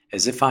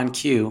 As if on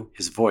cue,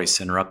 his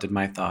voice interrupted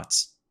my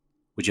thoughts.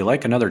 Would you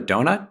like another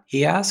donut?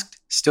 He asked,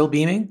 still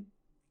beaming.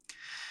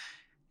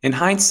 In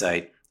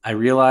hindsight, I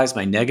realized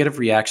my negative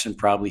reaction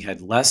probably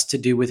had less to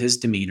do with his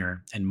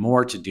demeanor and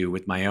more to do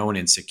with my own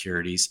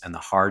insecurities and the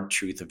hard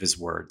truth of his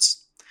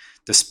words.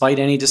 Despite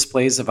any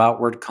displays of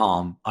outward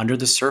calm, under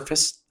the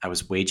surface, I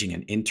was waging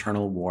an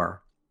internal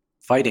war,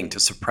 fighting to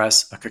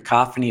suppress a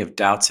cacophony of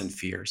doubts and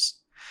fears.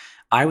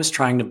 I was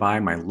trying to buy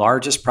my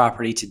largest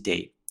property to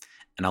date,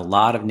 and a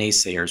lot of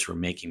naysayers were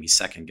making me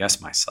second-guess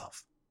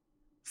myself.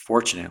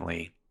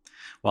 Fortunately,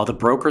 while the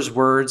broker's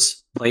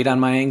words played on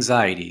my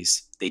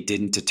anxieties, they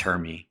didn't deter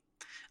me.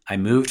 I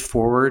moved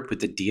forward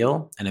with the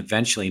deal and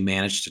eventually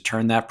managed to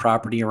turn that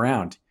property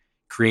around,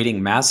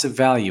 creating massive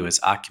value as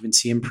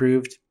occupancy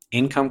improved,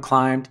 income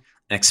climbed,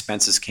 and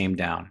expenses came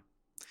down.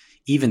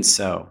 Even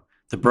so,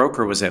 the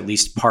broker was at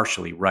least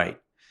partially right,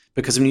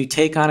 because when you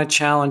take on a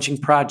challenging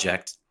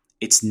project,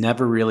 it's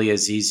never really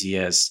as easy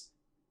as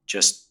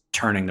just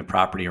turning the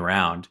property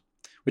around,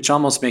 which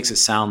almost makes it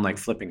sound like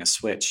flipping a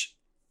switch.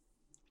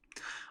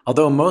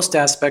 Although most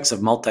aspects of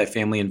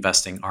multifamily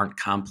investing aren't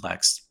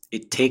complex,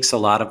 it takes a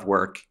lot of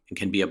work and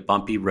can be a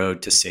bumpy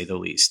road to say the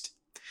least.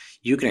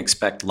 You can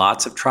expect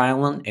lots of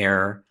trial and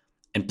error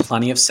and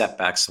plenty of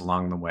setbacks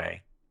along the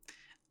way.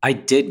 I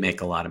did make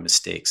a lot of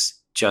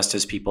mistakes, just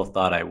as people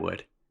thought I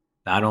would,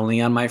 not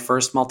only on my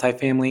first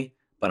multifamily,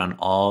 but on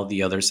all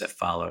the others that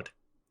followed.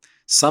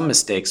 Some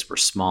mistakes were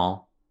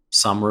small,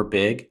 some were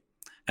big,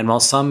 and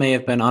while some may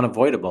have been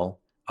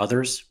unavoidable,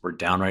 others were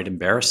downright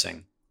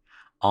embarrassing.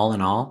 All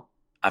in all,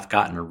 I've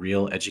gotten a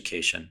real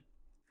education.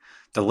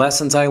 The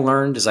lessons I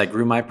learned as I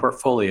grew my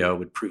portfolio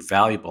would prove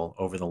valuable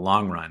over the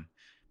long run,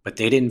 but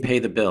they didn't pay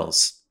the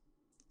bills.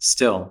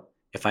 Still,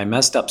 if I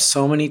messed up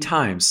so many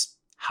times,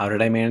 how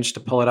did I manage to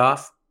pull it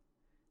off?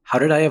 How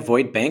did I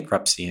avoid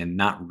bankruptcy and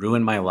not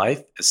ruin my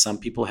life as some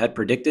people had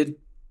predicted?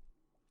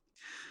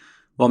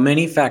 Well,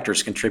 many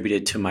factors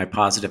contributed to my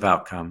positive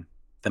outcome.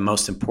 The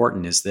most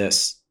important is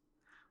this: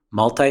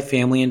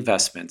 multifamily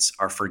investments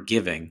are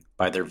forgiving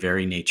by their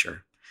very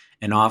nature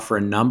and offer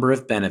a number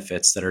of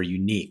benefits that are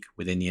unique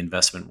within the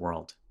investment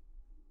world.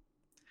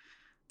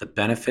 The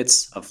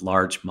benefits of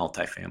large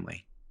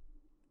multifamily.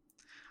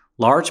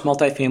 Large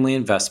multifamily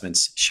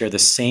investments share the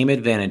same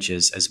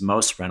advantages as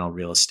most rental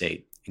real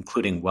estate,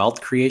 including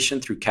wealth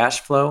creation through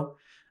cash flow,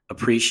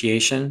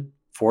 appreciation,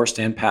 forced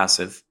and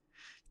passive,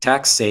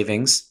 tax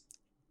savings,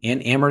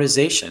 and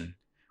amortization,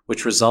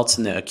 which results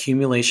in the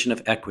accumulation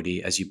of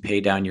equity as you pay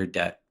down your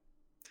debt.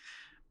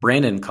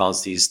 Brandon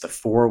calls these the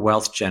 4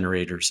 wealth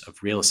generators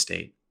of real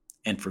estate,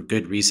 and for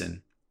good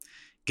reason.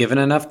 Given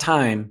enough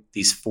time,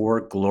 these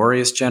 4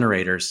 glorious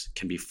generators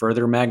can be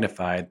further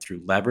magnified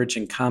through leverage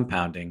and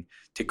compounding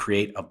to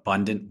create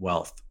abundant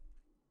wealth.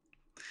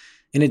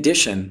 In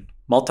addition,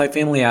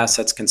 multifamily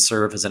assets can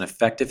serve as an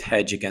effective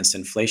hedge against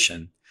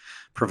inflation,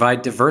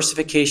 provide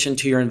diversification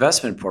to your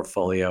investment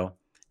portfolio,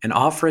 and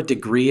offer a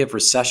degree of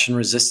recession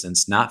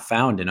resistance not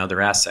found in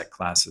other asset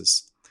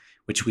classes,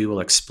 which we will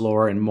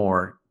explore in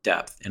more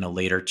depth in a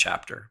later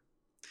chapter.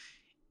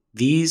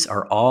 These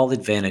are all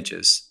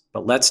advantages,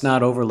 but let's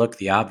not overlook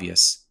the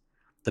obvious.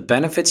 The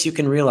benefits you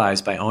can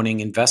realize by owning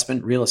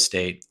investment real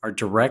estate are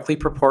directly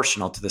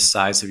proportional to the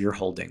size of your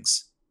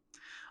holdings.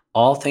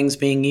 All things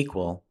being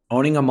equal,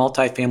 owning a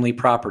multifamily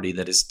property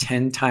that is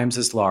 10 times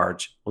as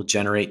large will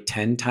generate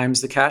 10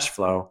 times the cash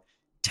flow,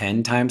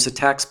 10 times the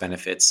tax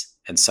benefits,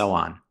 and so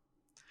on.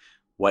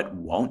 What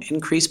won't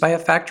increase by a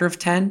factor of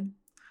 10?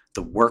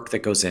 The work that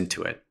goes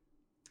into it.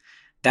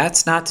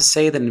 That's not to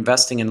say that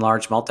investing in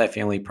large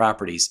multifamily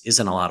properties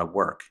isn't a lot of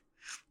work,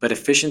 but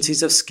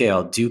efficiencies of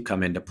scale do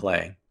come into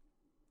play.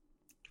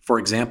 For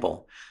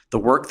example, the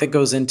work that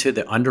goes into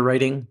the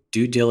underwriting,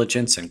 due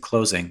diligence, and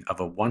closing of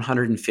a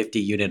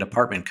 150-unit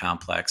apartment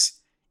complex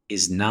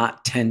is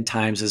not 10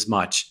 times as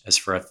much as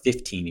for a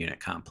 15-unit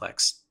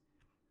complex.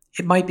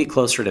 It might be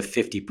closer to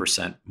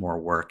 50% more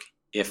work,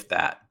 if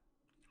that.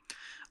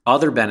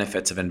 Other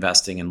benefits of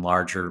investing in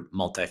larger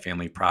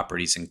multifamily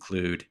properties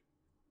include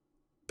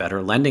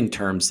better lending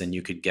terms than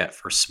you could get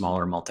for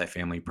smaller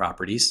multifamily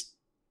properties,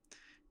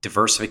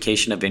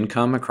 diversification of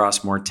income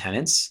across more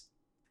tenants,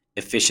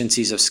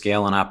 efficiencies of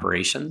scale and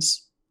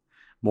operations,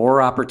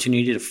 more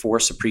opportunity to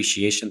force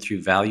appreciation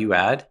through value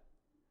add,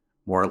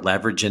 more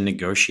leverage and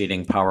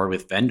negotiating power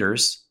with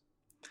vendors,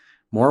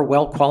 more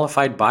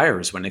well-qualified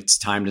buyers when it's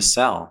time to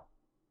sell,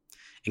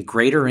 and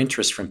greater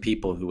interest from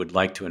people who would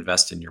like to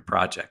invest in your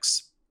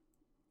projects.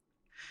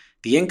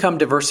 The income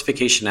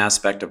diversification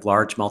aspect of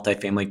large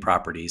multifamily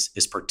properties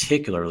is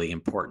particularly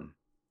important.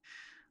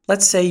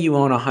 Let's say you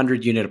own a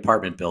 100-unit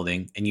apartment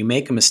building and you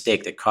make a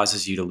mistake that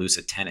causes you to lose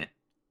a tenant,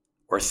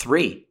 or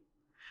 3.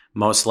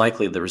 Most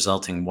likely the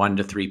resulting 1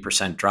 to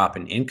 3% drop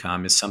in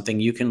income is something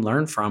you can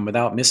learn from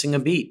without missing a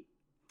beat.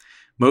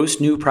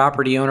 Most new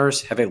property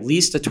owners have at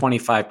least a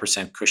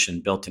 25%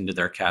 cushion built into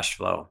their cash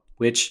flow,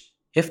 which,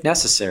 if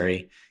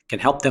necessary, can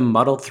help them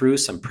muddle through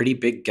some pretty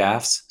big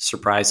gaffes,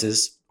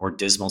 surprises, or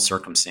dismal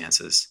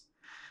circumstances.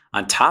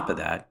 On top of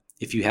that,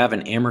 if you have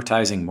an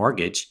amortizing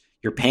mortgage,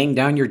 you're paying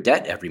down your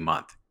debt every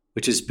month,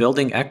 which is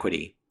building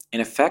equity,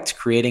 in effect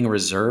creating a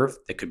reserve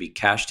that could be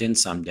cashed in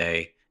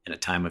someday in a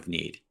time of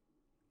need.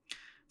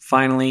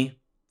 Finally,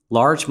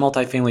 large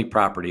multifamily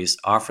properties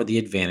offer the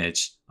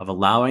advantage of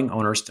allowing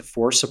owners to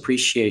force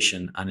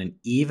appreciation on an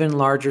even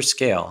larger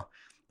scale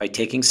by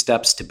taking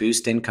steps to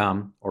boost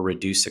income or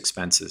reduce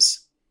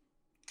expenses.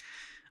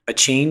 A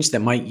change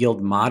that might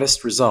yield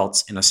modest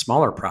results in a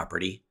smaller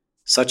property,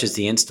 such as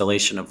the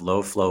installation of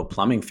low-flow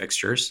plumbing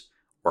fixtures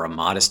or a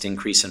modest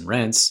increase in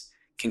rents,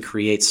 can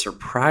create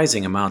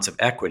surprising amounts of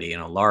equity in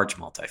a large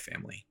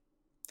multifamily.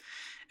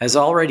 As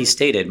already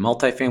stated,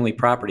 multifamily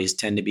properties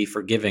tend to be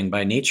forgiving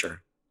by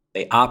nature.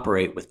 They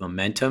operate with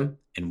momentum,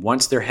 and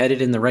once they're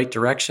headed in the right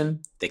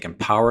direction, they can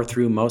power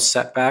through most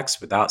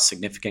setbacks without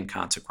significant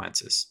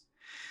consequences.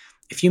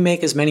 If you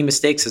make as many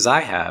mistakes as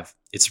I have,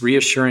 it's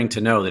reassuring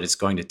to know that it's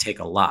going to take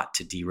a lot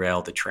to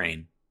derail the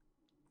train.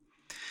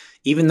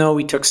 Even though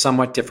we took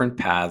somewhat different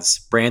paths,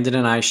 Brandon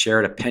and I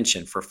shared a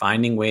penchant for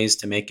finding ways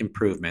to make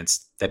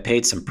improvements that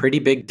paid some pretty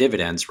big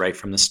dividends right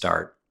from the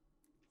start.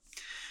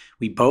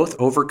 We both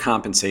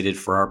overcompensated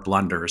for our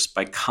blunders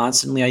by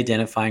constantly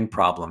identifying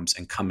problems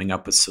and coming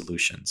up with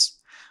solutions,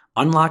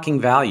 unlocking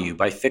value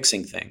by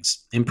fixing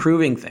things,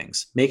 improving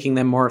things, making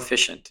them more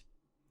efficient.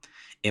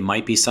 It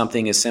might be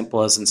something as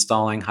simple as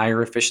installing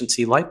higher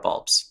efficiency light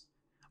bulbs,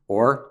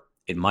 or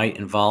it might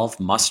involve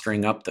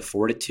mustering up the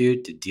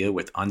fortitude to deal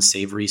with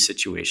unsavory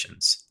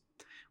situations.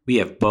 We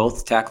have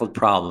both tackled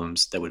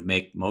problems that would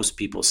make most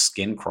people's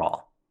skin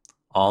crawl,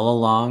 all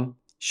along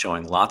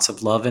showing lots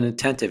of love and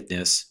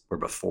attentiveness where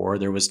before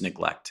there was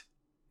neglect.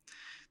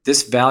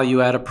 This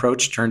value add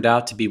approach turned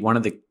out to be one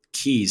of the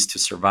keys to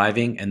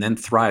surviving and then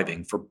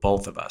thriving for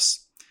both of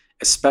us,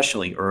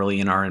 especially early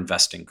in our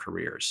investing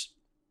careers.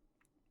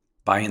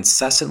 By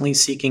incessantly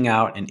seeking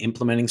out and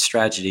implementing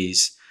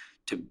strategies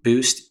to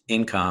boost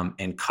income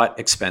and cut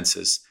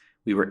expenses,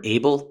 we were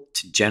able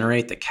to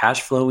generate the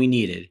cash flow we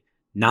needed,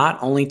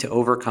 not only to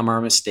overcome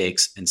our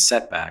mistakes and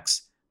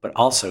setbacks, but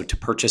also to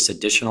purchase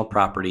additional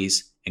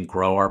properties and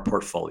grow our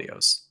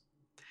portfolios.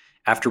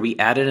 After we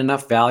added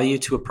enough value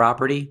to a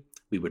property,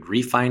 we would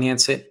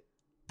refinance it,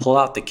 pull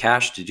out the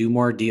cash to do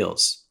more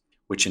deals,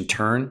 which in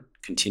turn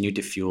continued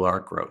to fuel our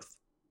growth.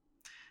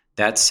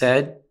 That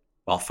said,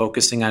 while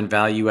focusing on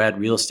value-add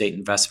real estate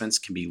investments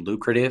can be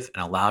lucrative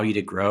and allow you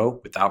to grow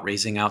without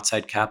raising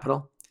outside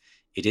capital,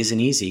 it isn't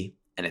easy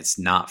and it's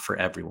not for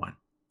everyone.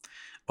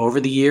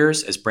 Over the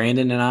years, as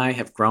Brandon and I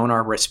have grown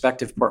our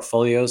respective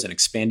portfolios and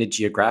expanded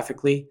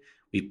geographically,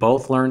 we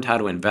both learned how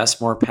to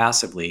invest more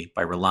passively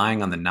by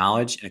relying on the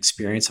knowledge and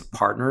experience of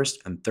partners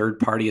and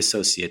third-party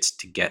associates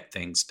to get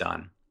things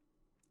done.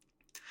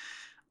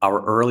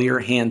 Our earlier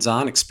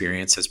hands-on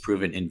experience has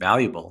proven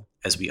invaluable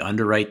as we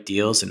underwrite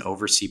deals and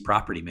oversee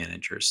property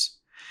managers.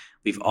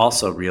 We've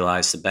also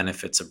realized the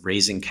benefits of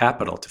raising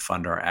capital to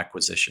fund our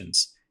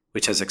acquisitions,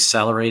 which has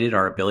accelerated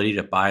our ability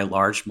to buy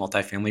large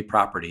multifamily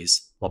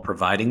properties while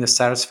providing the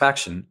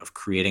satisfaction of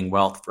creating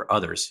wealth for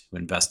others who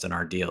invest in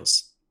our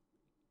deals.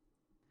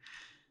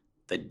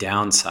 The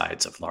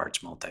downsides of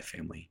large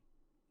multifamily.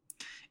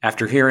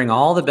 After hearing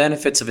all the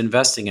benefits of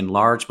investing in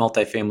large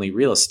multifamily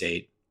real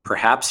estate,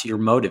 perhaps you're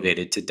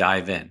motivated to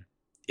dive in.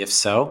 If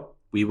so,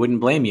 we wouldn't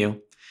blame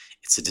you.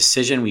 It's a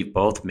decision we've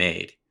both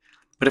made.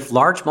 But if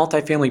large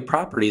multifamily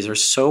properties are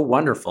so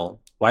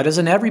wonderful, why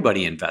doesn't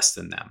everybody invest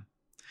in them?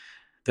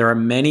 There are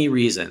many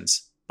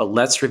reasons, but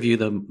let's review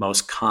the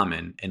most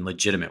common and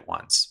legitimate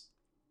ones.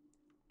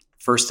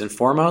 First and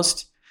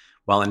foremost,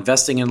 while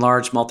investing in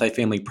large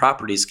multifamily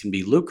properties can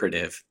be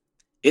lucrative,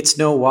 it's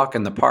no walk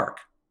in the park.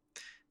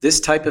 This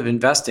type of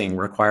investing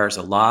requires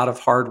a lot of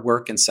hard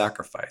work and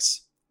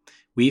sacrifice.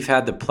 We've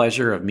had the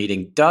pleasure of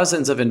meeting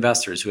dozens of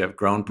investors who have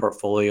grown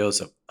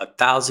portfolios of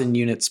 1,000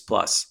 units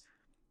plus.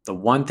 The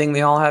one thing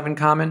they all have in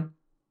common?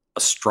 A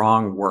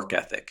strong work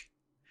ethic.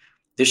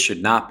 This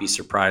should not be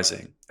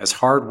surprising, as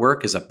hard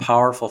work is a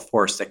powerful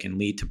force that can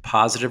lead to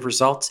positive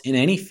results in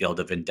any field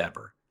of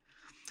endeavor.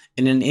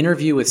 In an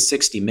interview with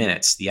 60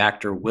 Minutes, the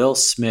actor Will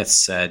Smith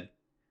said,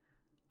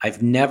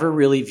 "I've never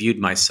really viewed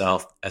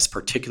myself as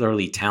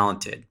particularly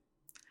talented.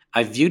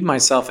 I've viewed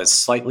myself as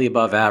slightly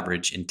above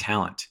average in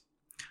talent.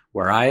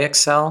 Where I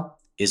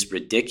excel is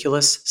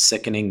ridiculous,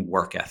 sickening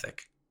work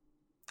ethic."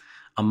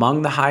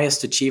 Among the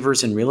highest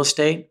achievers in real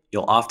estate,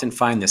 you'll often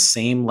find the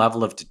same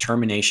level of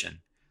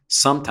determination,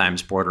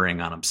 sometimes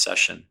bordering on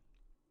obsession.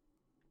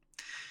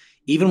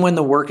 Even when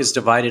the work is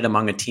divided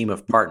among a team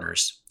of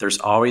partners, there's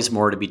always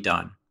more to be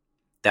done.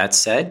 That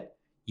said,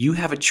 you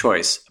have a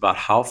choice about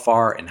how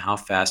far and how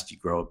fast you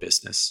grow a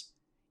business.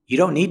 You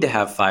don't need to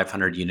have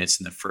 500 units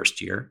in the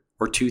first year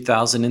or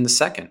 2,000 in the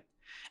second.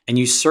 And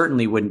you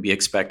certainly wouldn't be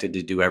expected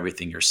to do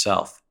everything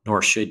yourself,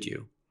 nor should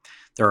you.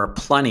 There are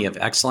plenty of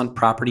excellent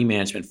property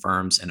management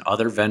firms and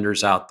other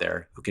vendors out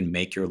there who can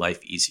make your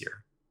life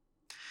easier.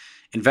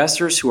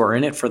 Investors who are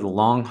in it for the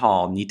long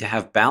haul need to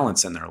have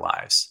balance in their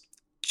lives.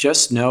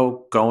 Just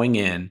know going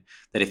in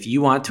that if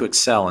you want to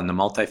excel in the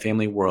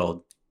multifamily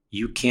world,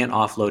 you can't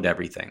offload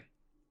everything.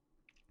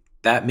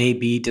 That may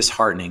be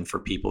disheartening for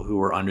people who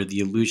are under the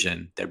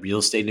illusion that real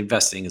estate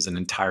investing is an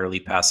entirely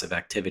passive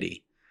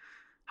activity.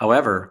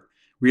 However,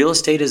 real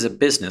estate is a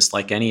business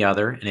like any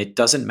other, and it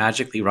doesn't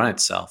magically run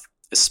itself,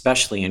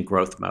 especially in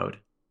growth mode.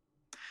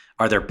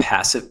 Are there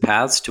passive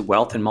paths to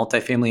wealth in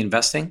multifamily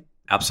investing?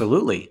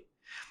 Absolutely.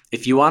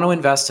 If you want to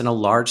invest in a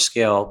large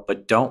scale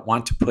but don't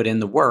want to put in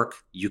the work,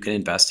 you can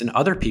invest in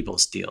other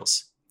people's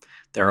deals.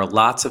 There are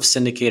lots of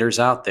syndicators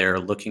out there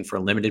looking for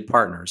limited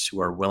partners who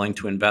are willing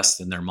to invest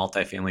in their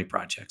multifamily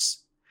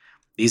projects.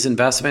 These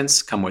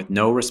investments come with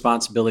no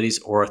responsibilities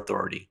or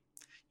authority.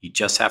 You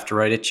just have to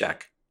write a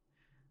check.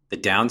 The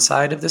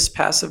downside of this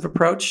passive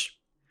approach?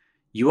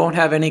 You won't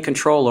have any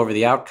control over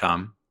the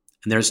outcome,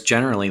 and there's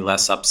generally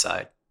less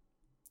upside.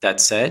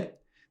 That said,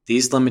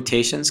 these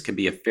limitations can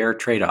be a fair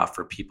trade-off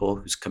for people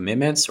whose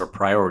commitments or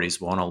priorities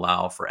won't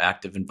allow for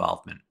active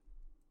involvement.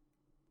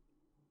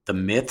 The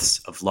myths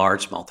of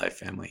large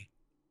multifamily.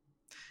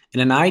 In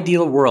an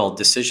ideal world,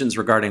 decisions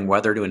regarding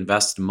whether to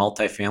invest in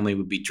multifamily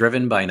would be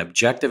driven by an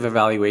objective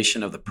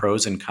evaluation of the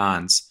pros and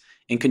cons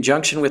in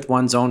conjunction with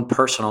one's own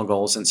personal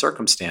goals and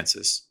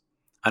circumstances.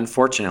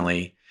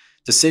 Unfortunately,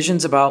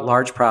 decisions about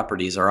large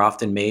properties are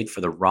often made for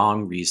the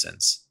wrong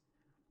reasons.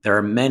 There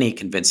are many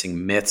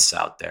convincing myths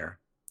out there.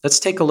 Let's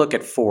take a look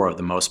at 4 of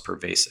the most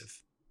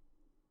pervasive.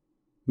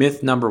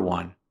 Myth number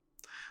 1.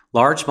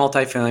 Large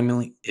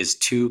multifamily is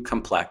too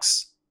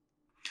complex.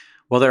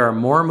 While there are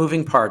more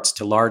moving parts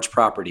to large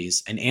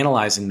properties and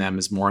analyzing them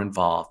is more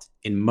involved,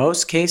 in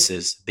most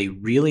cases, they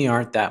really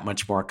aren't that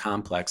much more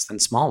complex than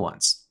small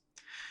ones.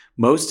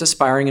 Most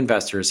aspiring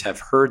investors have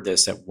heard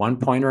this at one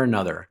point or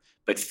another,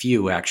 but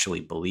few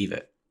actually believe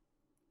it.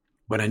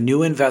 When a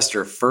new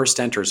investor first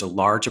enters a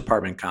large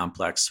apartment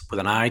complex with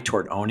an eye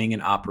toward owning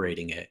and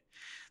operating it,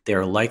 they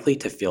are likely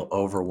to feel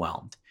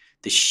overwhelmed.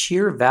 The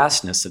sheer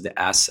vastness of the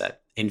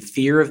asset and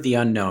fear of the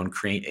unknown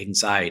create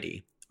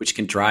anxiety, which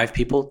can drive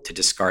people to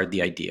discard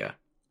the idea.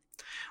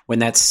 When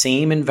that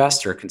same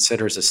investor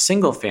considers a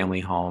single-family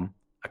home,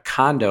 a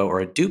condo,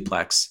 or a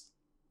duplex,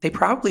 they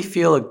probably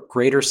feel a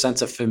greater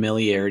sense of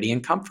familiarity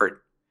and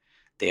comfort.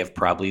 They have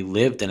probably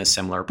lived in a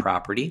similar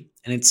property,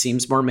 and it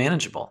seems more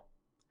manageable.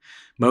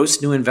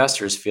 Most new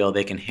investors feel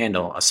they can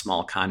handle a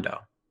small condo.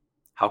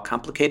 How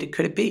complicated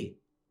could it be?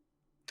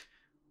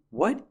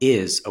 What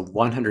is a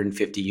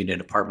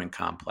 150-unit apartment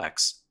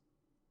complex?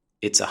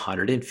 It's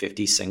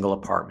 150 single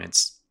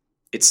apartments.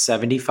 It's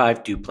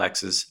 75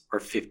 duplexes or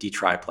 50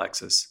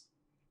 triplexes.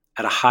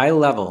 At a high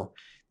level,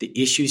 the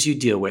issues you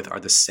deal with are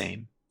the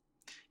same.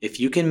 If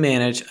you can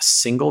manage a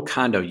single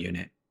condo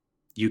unit,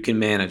 you can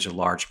manage a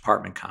large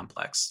apartment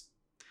complex,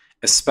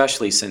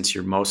 especially since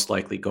you're most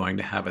likely going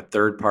to have a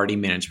third-party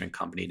management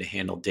company to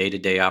handle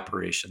day-to-day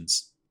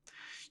operations.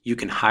 You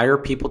can hire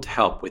people to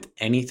help with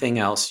anything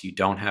else you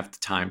don't have the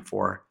time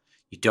for,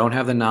 you don't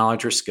have the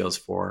knowledge or skills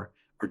for,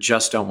 or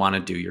just don't want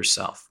to do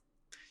yourself.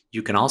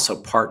 You can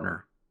also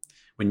partner.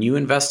 When you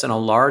invest in a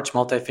large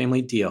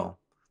multifamily deal,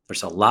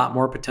 there's a lot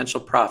more potential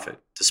profit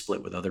to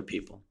split with other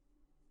people.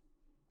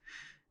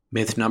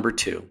 Myth number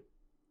 2.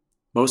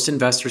 Most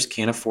investors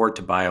can't afford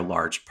to buy a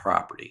large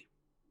property.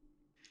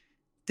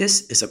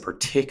 This is a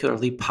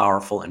particularly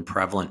powerful and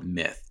prevalent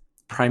myth,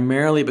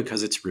 primarily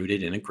because it's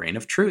rooted in a grain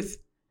of truth.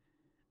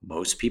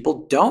 Most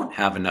people don't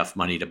have enough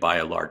money to buy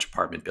a large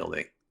apartment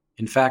building.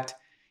 In fact,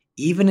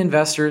 even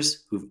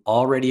investors who've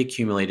already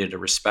accumulated a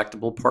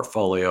respectable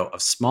portfolio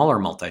of smaller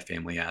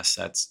multifamily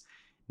assets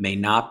may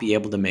not be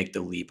able to make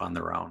the leap on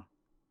their own.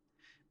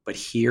 But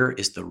here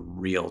is the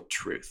real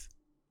truth.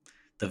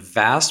 The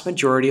vast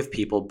majority of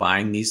people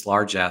buying these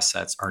large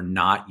assets are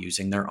not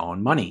using their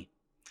own money.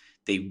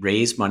 They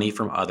raise money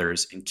from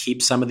others and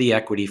keep some of the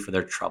equity for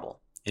their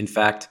trouble. In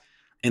fact,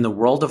 in the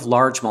world of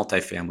large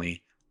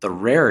multifamily, the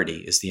rarity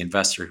is the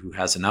investor who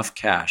has enough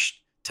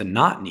cash to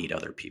not need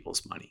other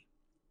people's money.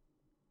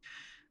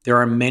 There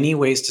are many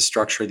ways to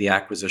structure the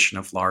acquisition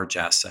of large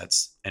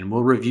assets, and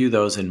we'll review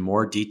those in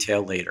more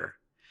detail later.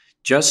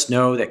 Just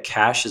know that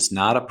cash is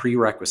not a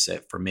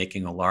prerequisite for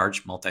making a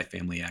large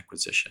multifamily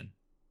acquisition.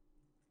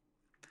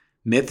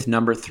 Myth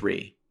number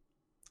 3.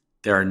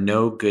 There are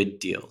no good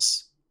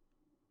deals.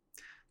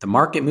 The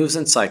market moves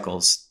in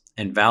cycles,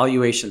 and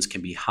valuations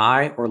can be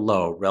high or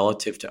low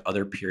relative to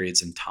other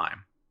periods in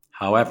time.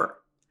 However,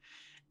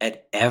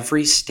 at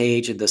every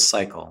stage of this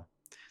cycle,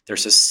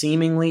 there's a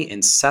seemingly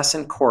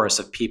incessant chorus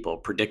of people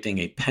predicting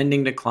a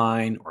pending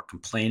decline or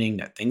complaining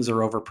that things are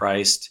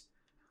overpriced.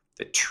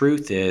 The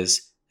truth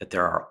is that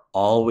there are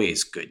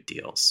always good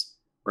deals,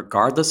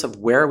 regardless of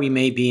where we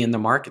may be in the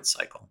market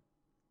cycle.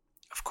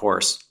 Of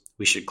course,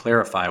 we should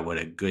clarify what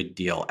a good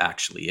deal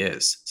actually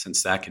is,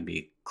 since that can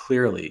be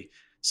clearly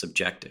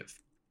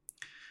subjective.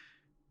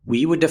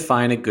 We would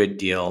define a good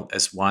deal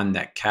as one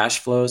that cash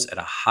flows at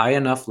a high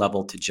enough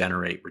level to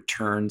generate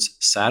returns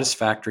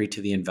satisfactory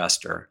to the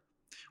investor,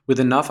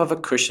 with enough of a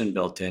cushion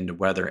built in to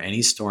weather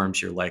any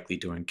storms you're likely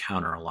to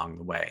encounter along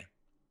the way.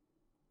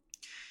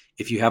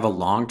 If you have a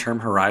long-term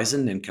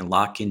horizon and can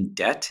lock in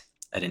debt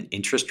at an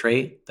interest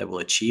rate that will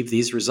achieve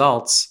these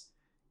results,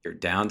 your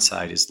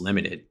downside is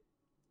limited.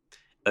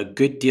 A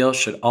good deal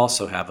should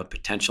also have a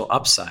potential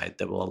upside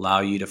that will allow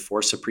you to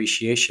force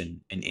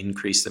appreciation and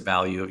increase the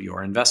value of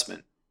your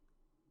investment.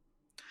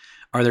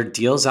 Are there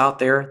deals out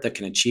there that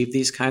can achieve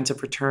these kinds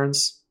of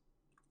returns?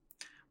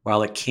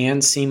 While it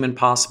can seem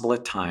impossible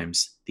at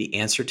times, the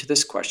answer to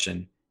this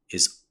question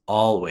is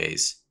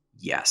always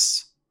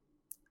yes.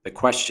 The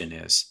question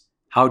is,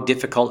 how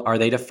difficult are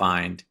they to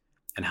find,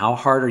 and how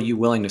hard are you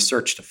willing to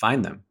search to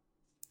find them?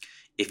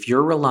 If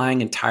you're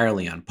relying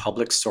entirely on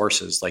public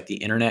sources like the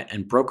internet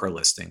and broker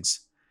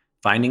listings,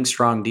 finding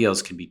strong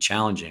deals can be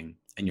challenging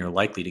and you're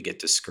likely to get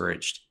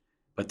discouraged.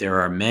 But there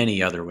are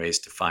many other ways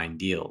to find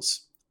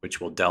deals, which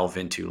we'll delve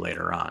into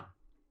later on.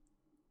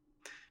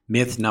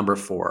 Myth number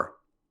 4,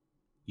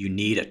 you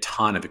need a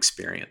ton of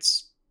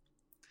experience.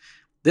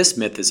 This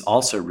myth is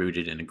also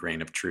rooted in a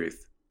grain of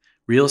truth.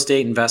 Real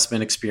estate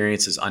investment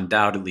experience is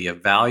undoubtedly a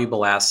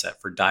valuable asset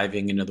for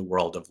diving into the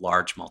world of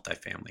large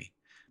multifamily,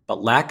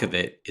 but lack of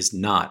it is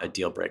not a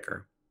deal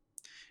breaker.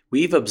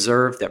 We've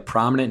observed that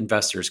prominent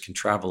investors can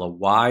travel a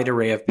wide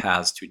array of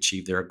paths to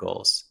achieve their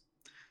goals.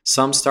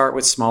 Some start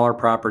with smaller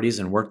properties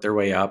and work their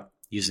way up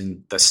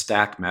using the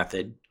stack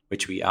method,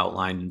 which we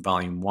outlined in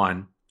Volume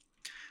 1.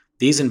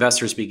 These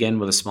investors begin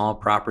with a small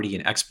property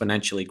and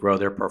exponentially grow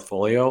their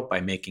portfolio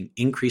by making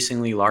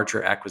increasingly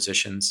larger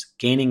acquisitions,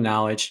 gaining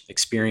knowledge,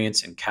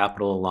 experience, and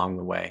capital along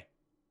the way.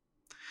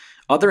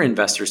 Other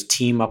investors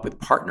team up with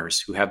partners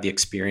who have the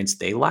experience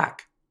they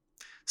lack.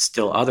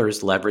 Still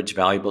others leverage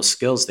valuable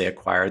skills they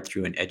acquired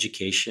through an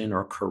education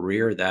or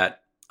career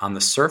that, on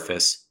the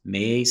surface,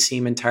 may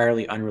seem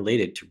entirely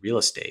unrelated to real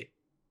estate.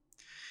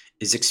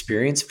 Is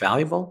experience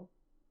valuable?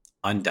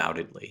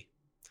 Undoubtedly.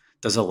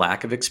 Does a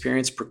lack of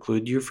experience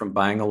preclude you from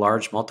buying a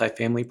large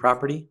multifamily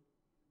property?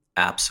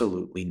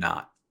 Absolutely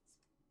not.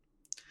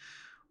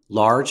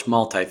 Large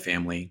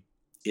multifamily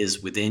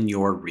is within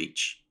your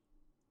reach.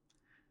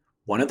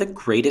 One of the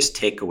greatest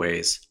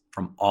takeaways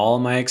from all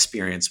my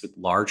experience with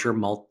larger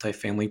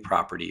multifamily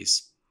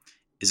properties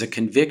is a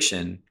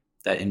conviction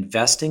that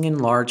investing in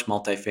large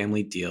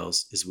multifamily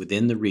deals is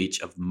within the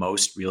reach of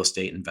most real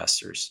estate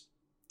investors.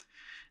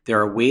 There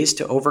are ways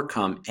to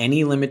overcome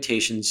any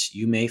limitations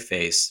you may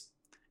face,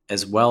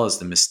 as well as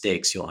the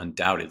mistakes you'll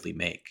undoubtedly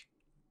make.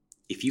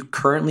 If you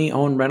currently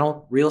own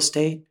rental real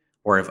estate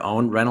or have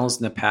owned rentals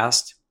in the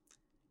past,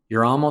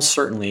 you're almost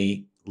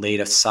certainly laid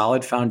a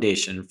solid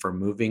foundation for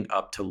moving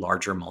up to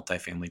larger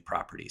multifamily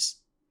properties.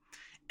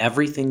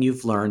 Everything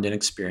you've learned and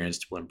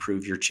experienced will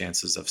improve your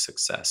chances of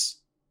success.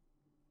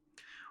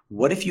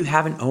 What if you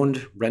haven't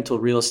owned rental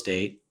real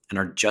estate and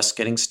are just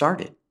getting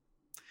started?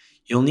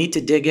 You'll need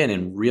to dig in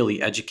and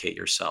really educate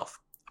yourself,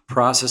 a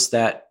process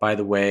that, by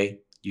the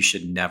way, you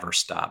should never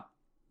stop.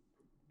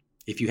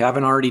 If you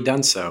haven't already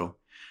done so,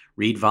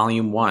 read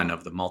Volume 1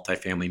 of The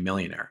Multifamily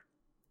Millionaire,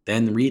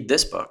 then read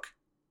this book,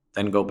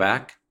 then go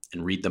back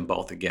and read them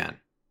both again.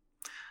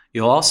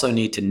 You'll also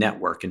need to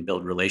network and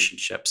build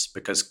relationships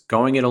because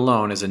going it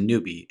alone as a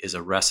newbie is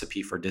a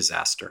recipe for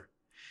disaster.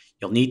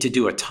 You'll need to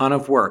do a ton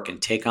of work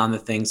and take on the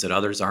things that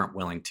others aren't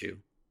willing to.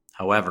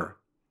 However,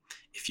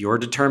 if you're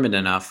determined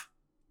enough,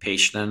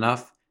 patient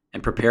enough,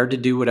 and prepared to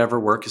do whatever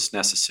work is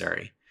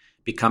necessary,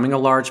 becoming a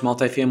large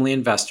multifamily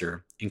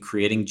investor and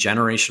creating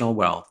generational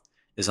wealth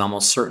is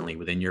almost certainly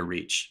within your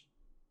reach.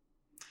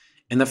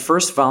 In the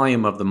first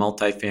volume of The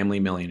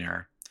Multifamily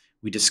Millionaire,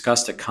 we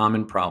discussed a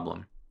common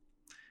problem.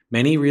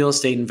 Many real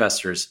estate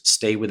investors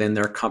stay within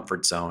their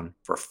comfort zone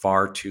for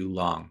far too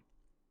long.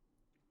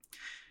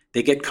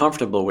 They get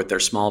comfortable with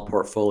their small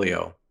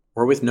portfolio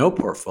or with no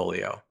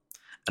portfolio,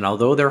 and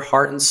although their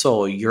heart and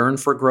soul yearn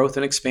for growth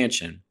and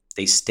expansion,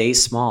 they stay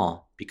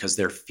small because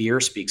their fear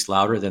speaks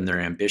louder than their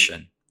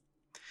ambition.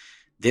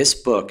 This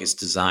book is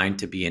designed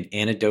to be an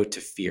antidote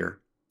to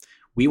fear.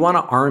 We want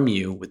to arm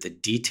you with the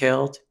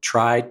detailed,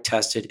 tried,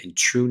 tested, and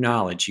true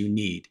knowledge you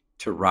need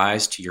to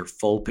rise to your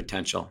full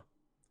potential.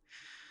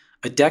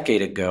 A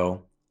decade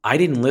ago, I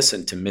didn't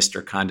listen to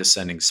Mr.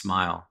 Condescending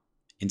Smile.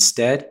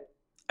 Instead,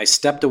 I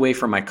stepped away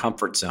from my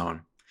comfort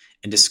zone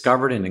and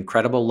discovered an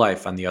incredible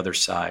life on the other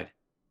side.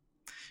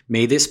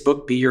 May this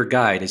book be your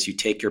guide as you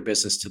take your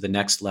business to the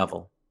next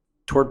level,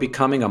 toward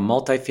becoming a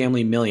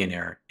multifamily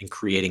millionaire and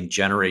creating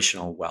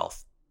generational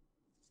wealth.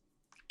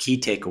 Key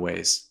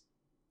takeaways.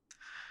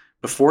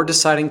 Before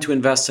deciding to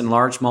invest in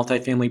large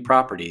multifamily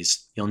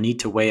properties, you'll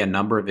need to weigh a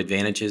number of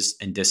advantages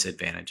and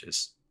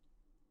disadvantages.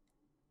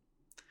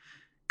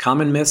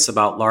 Common myths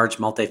about large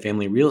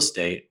multifamily real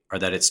estate are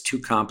that it's too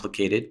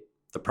complicated,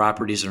 the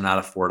properties are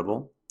not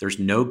affordable, there's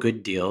no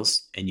good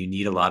deals, and you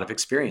need a lot of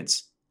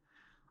experience.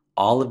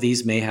 All of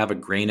these may have a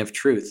grain of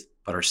truth,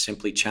 but are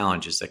simply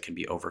challenges that can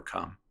be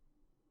overcome.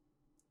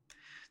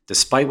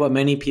 Despite what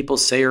many people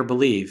say or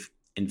believe,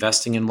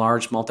 investing in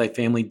large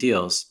multifamily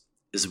deals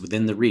is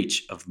within the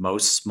reach of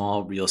most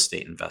small real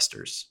estate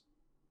investors.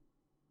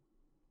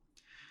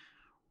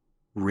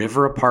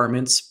 River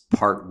Apartments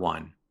Part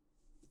 1.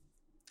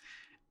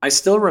 I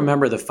still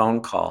remember the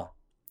phone call.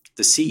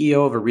 The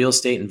CEO of a real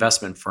estate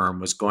investment firm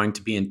was going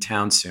to be in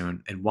town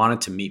soon and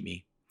wanted to meet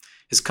me.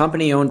 His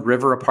company owned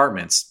River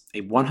Apartments,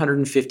 a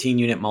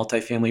 115-unit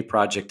multifamily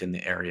project in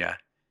the area,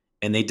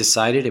 and they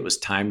decided it was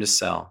time to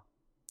sell.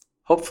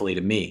 Hopefully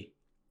to me.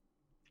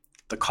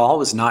 The call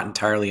was not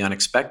entirely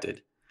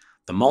unexpected.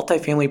 The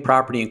multifamily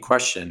property in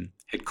question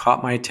had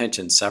caught my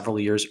attention several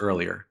years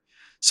earlier,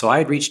 so I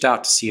had reached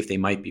out to see if they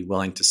might be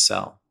willing to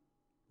sell.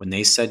 When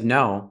they said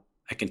no,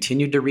 I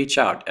continued to reach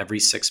out every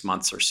 6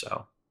 months or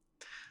so.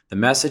 The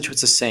message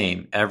was the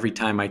same every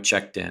time I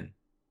checked in.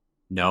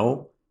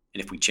 No,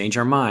 and if we change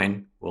our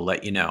mind, we'll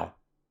let you know.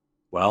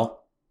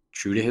 Well,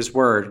 true to his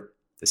word,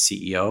 the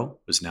CEO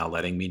was now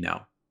letting me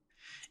know.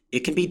 It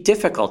can be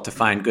difficult to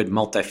find good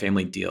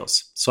multifamily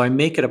deals, so I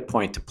make it a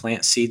point to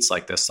plant seeds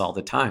like this all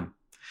the time.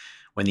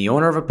 When the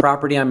owner of a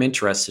property I'm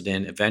interested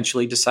in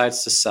eventually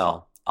decides to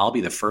sell, I'll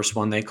be the first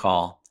one they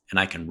call, and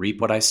I can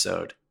reap what I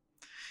sowed.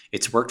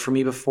 It's worked for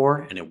me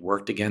before, and it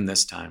worked again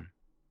this time.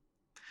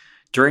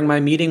 During my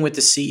meeting with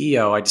the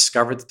CEO, I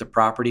discovered that the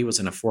property was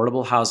an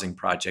affordable housing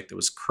project that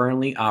was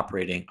currently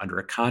operating under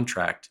a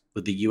contract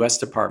with the U.S.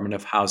 Department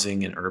of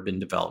Housing and Urban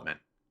Development.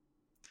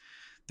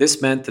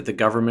 This meant that the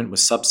government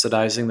was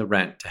subsidizing the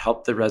rent to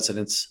help the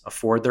residents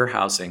afford their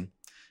housing.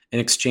 In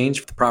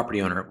exchange, the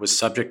property owner was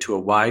subject to a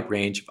wide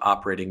range of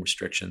operating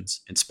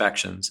restrictions,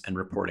 inspections, and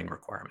reporting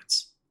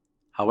requirements.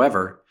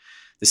 However,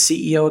 the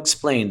CEO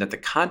explained that the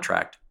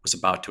contract was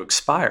about to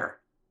expire.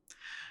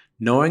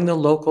 Knowing the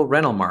local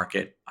rental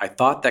market, I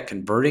thought that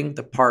converting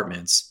the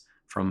apartments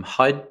from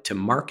HUD to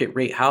market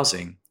rate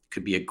housing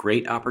could be a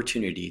great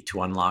opportunity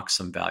to unlock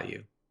some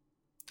value.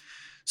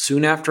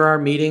 Soon after our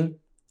meeting,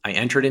 I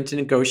entered into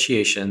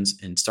negotiations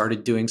and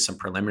started doing some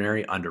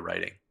preliminary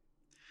underwriting.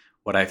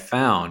 What I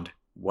found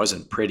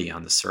wasn't pretty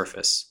on the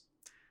surface.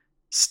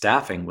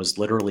 Staffing was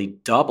literally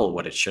double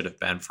what it should have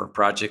been for a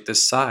project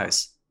this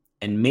size,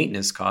 and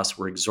maintenance costs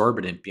were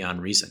exorbitant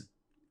beyond reason.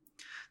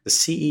 The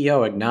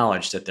CEO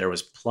acknowledged that there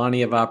was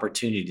plenty of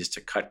opportunities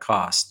to cut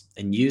costs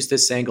and used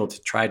this angle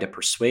to try to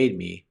persuade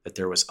me that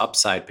there was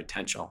upside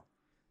potential,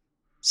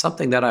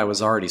 something that I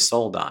was already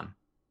sold on.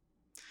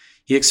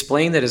 He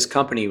explained that his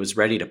company was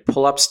ready to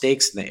pull up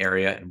stakes in the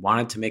area and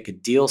wanted to make a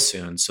deal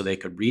soon so they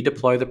could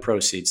redeploy the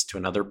proceeds to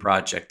another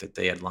project that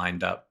they had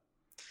lined up.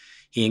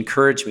 He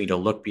encouraged me to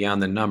look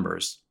beyond the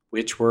numbers,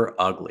 which were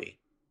ugly.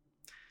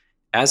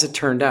 As it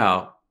turned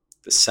out,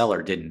 the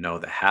seller didn't know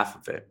the half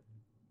of it.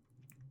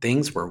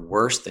 Things were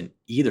worse than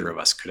either of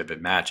us could have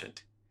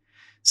imagined.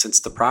 Since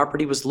the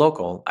property was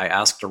local, I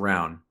asked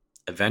around.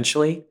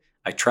 Eventually,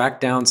 I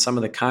tracked down some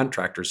of the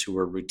contractors who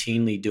were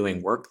routinely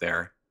doing work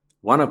there,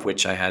 one of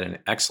which I had an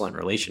excellent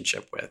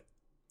relationship with.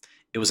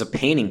 It was a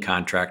painting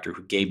contractor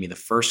who gave me the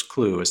first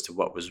clue as to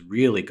what was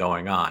really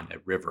going on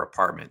at River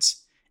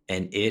Apartments,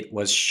 and it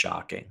was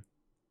shocking.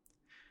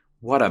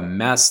 What a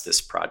mess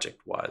this project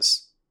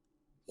was.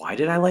 Why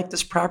did I like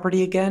this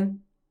property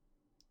again?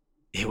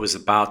 It was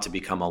about to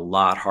become a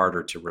lot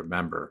harder to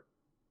remember.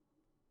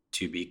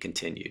 To be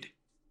continued.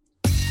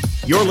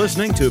 You're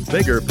listening to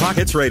Bigger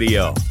Pockets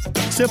Radio,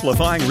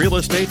 simplifying real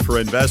estate for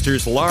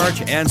investors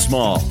large and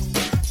small.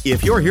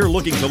 If you're here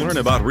looking to learn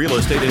about real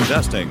estate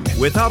investing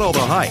without all the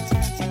hype,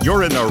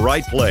 you're in the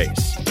right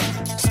place.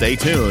 Stay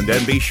tuned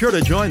and be sure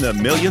to join the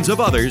millions of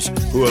others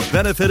who have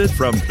benefited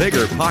from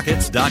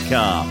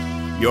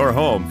BiggerPockets.com, your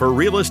home for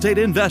real estate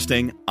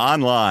investing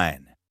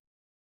online.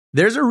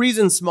 There's a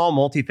reason small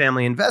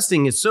multifamily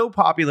investing is so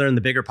popular in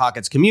the Bigger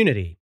Pockets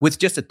community. With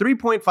just a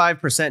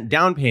 3.5%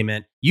 down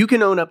payment, you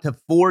can own up to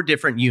 4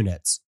 different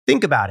units.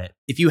 Think about it.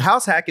 If you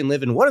house hack and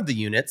live in one of the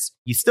units,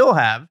 you still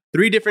have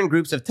 3 different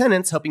groups of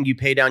tenants helping you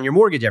pay down your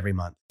mortgage every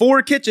month,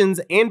 4 kitchens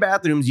and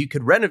bathrooms you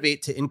could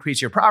renovate to increase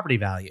your property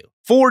value,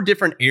 4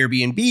 different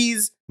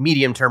Airbnbs,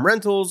 medium-term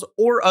rentals,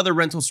 or other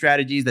rental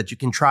strategies that you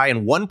can try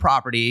in one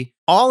property,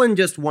 all in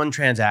just one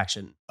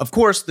transaction. Of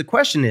course, the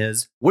question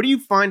is, where do you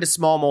find a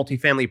small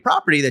multifamily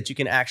property that you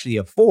can actually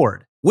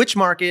afford? Which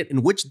market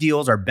and which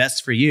deals are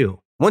best for you?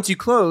 Once you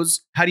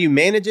close, how do you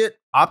manage it,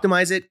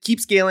 optimize it, keep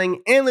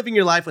scaling, and living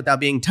your life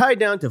without being tied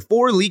down to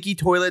 4 leaky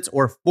toilets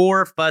or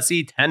 4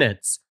 fussy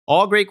tenants?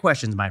 All great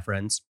questions, my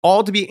friends.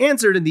 All to be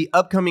answered in the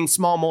upcoming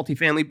Small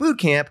Multifamily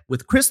Bootcamp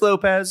with Chris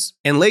Lopez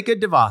and Leica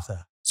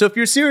Devatha. So if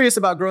you're serious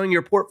about growing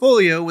your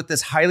portfolio with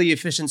this highly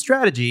efficient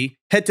strategy,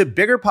 head to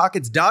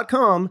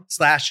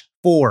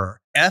biggerpockets.com/4,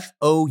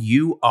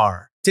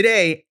 F-O-U-R,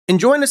 today and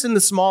join us in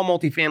the Small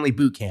Multifamily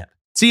Bootcamp.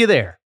 See you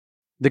there.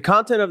 The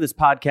content of this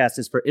podcast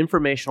is for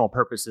informational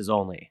purposes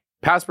only.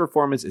 Past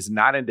performance is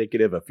not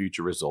indicative of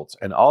future results,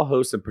 and all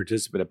host and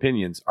participant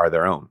opinions are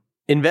their own.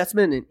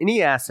 Investment in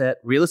any asset,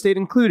 real estate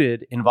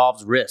included,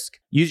 involves risk.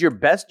 Use your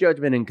best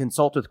judgment and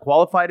consult with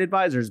qualified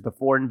advisors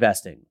before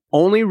investing.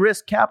 Only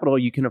risk capital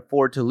you can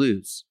afford to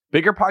lose.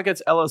 Bigger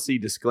Pockets LLC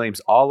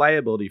disclaims all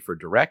liability for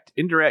direct,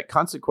 indirect,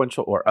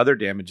 consequential, or other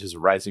damages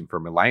arising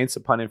from reliance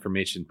upon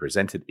information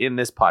presented in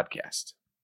this podcast.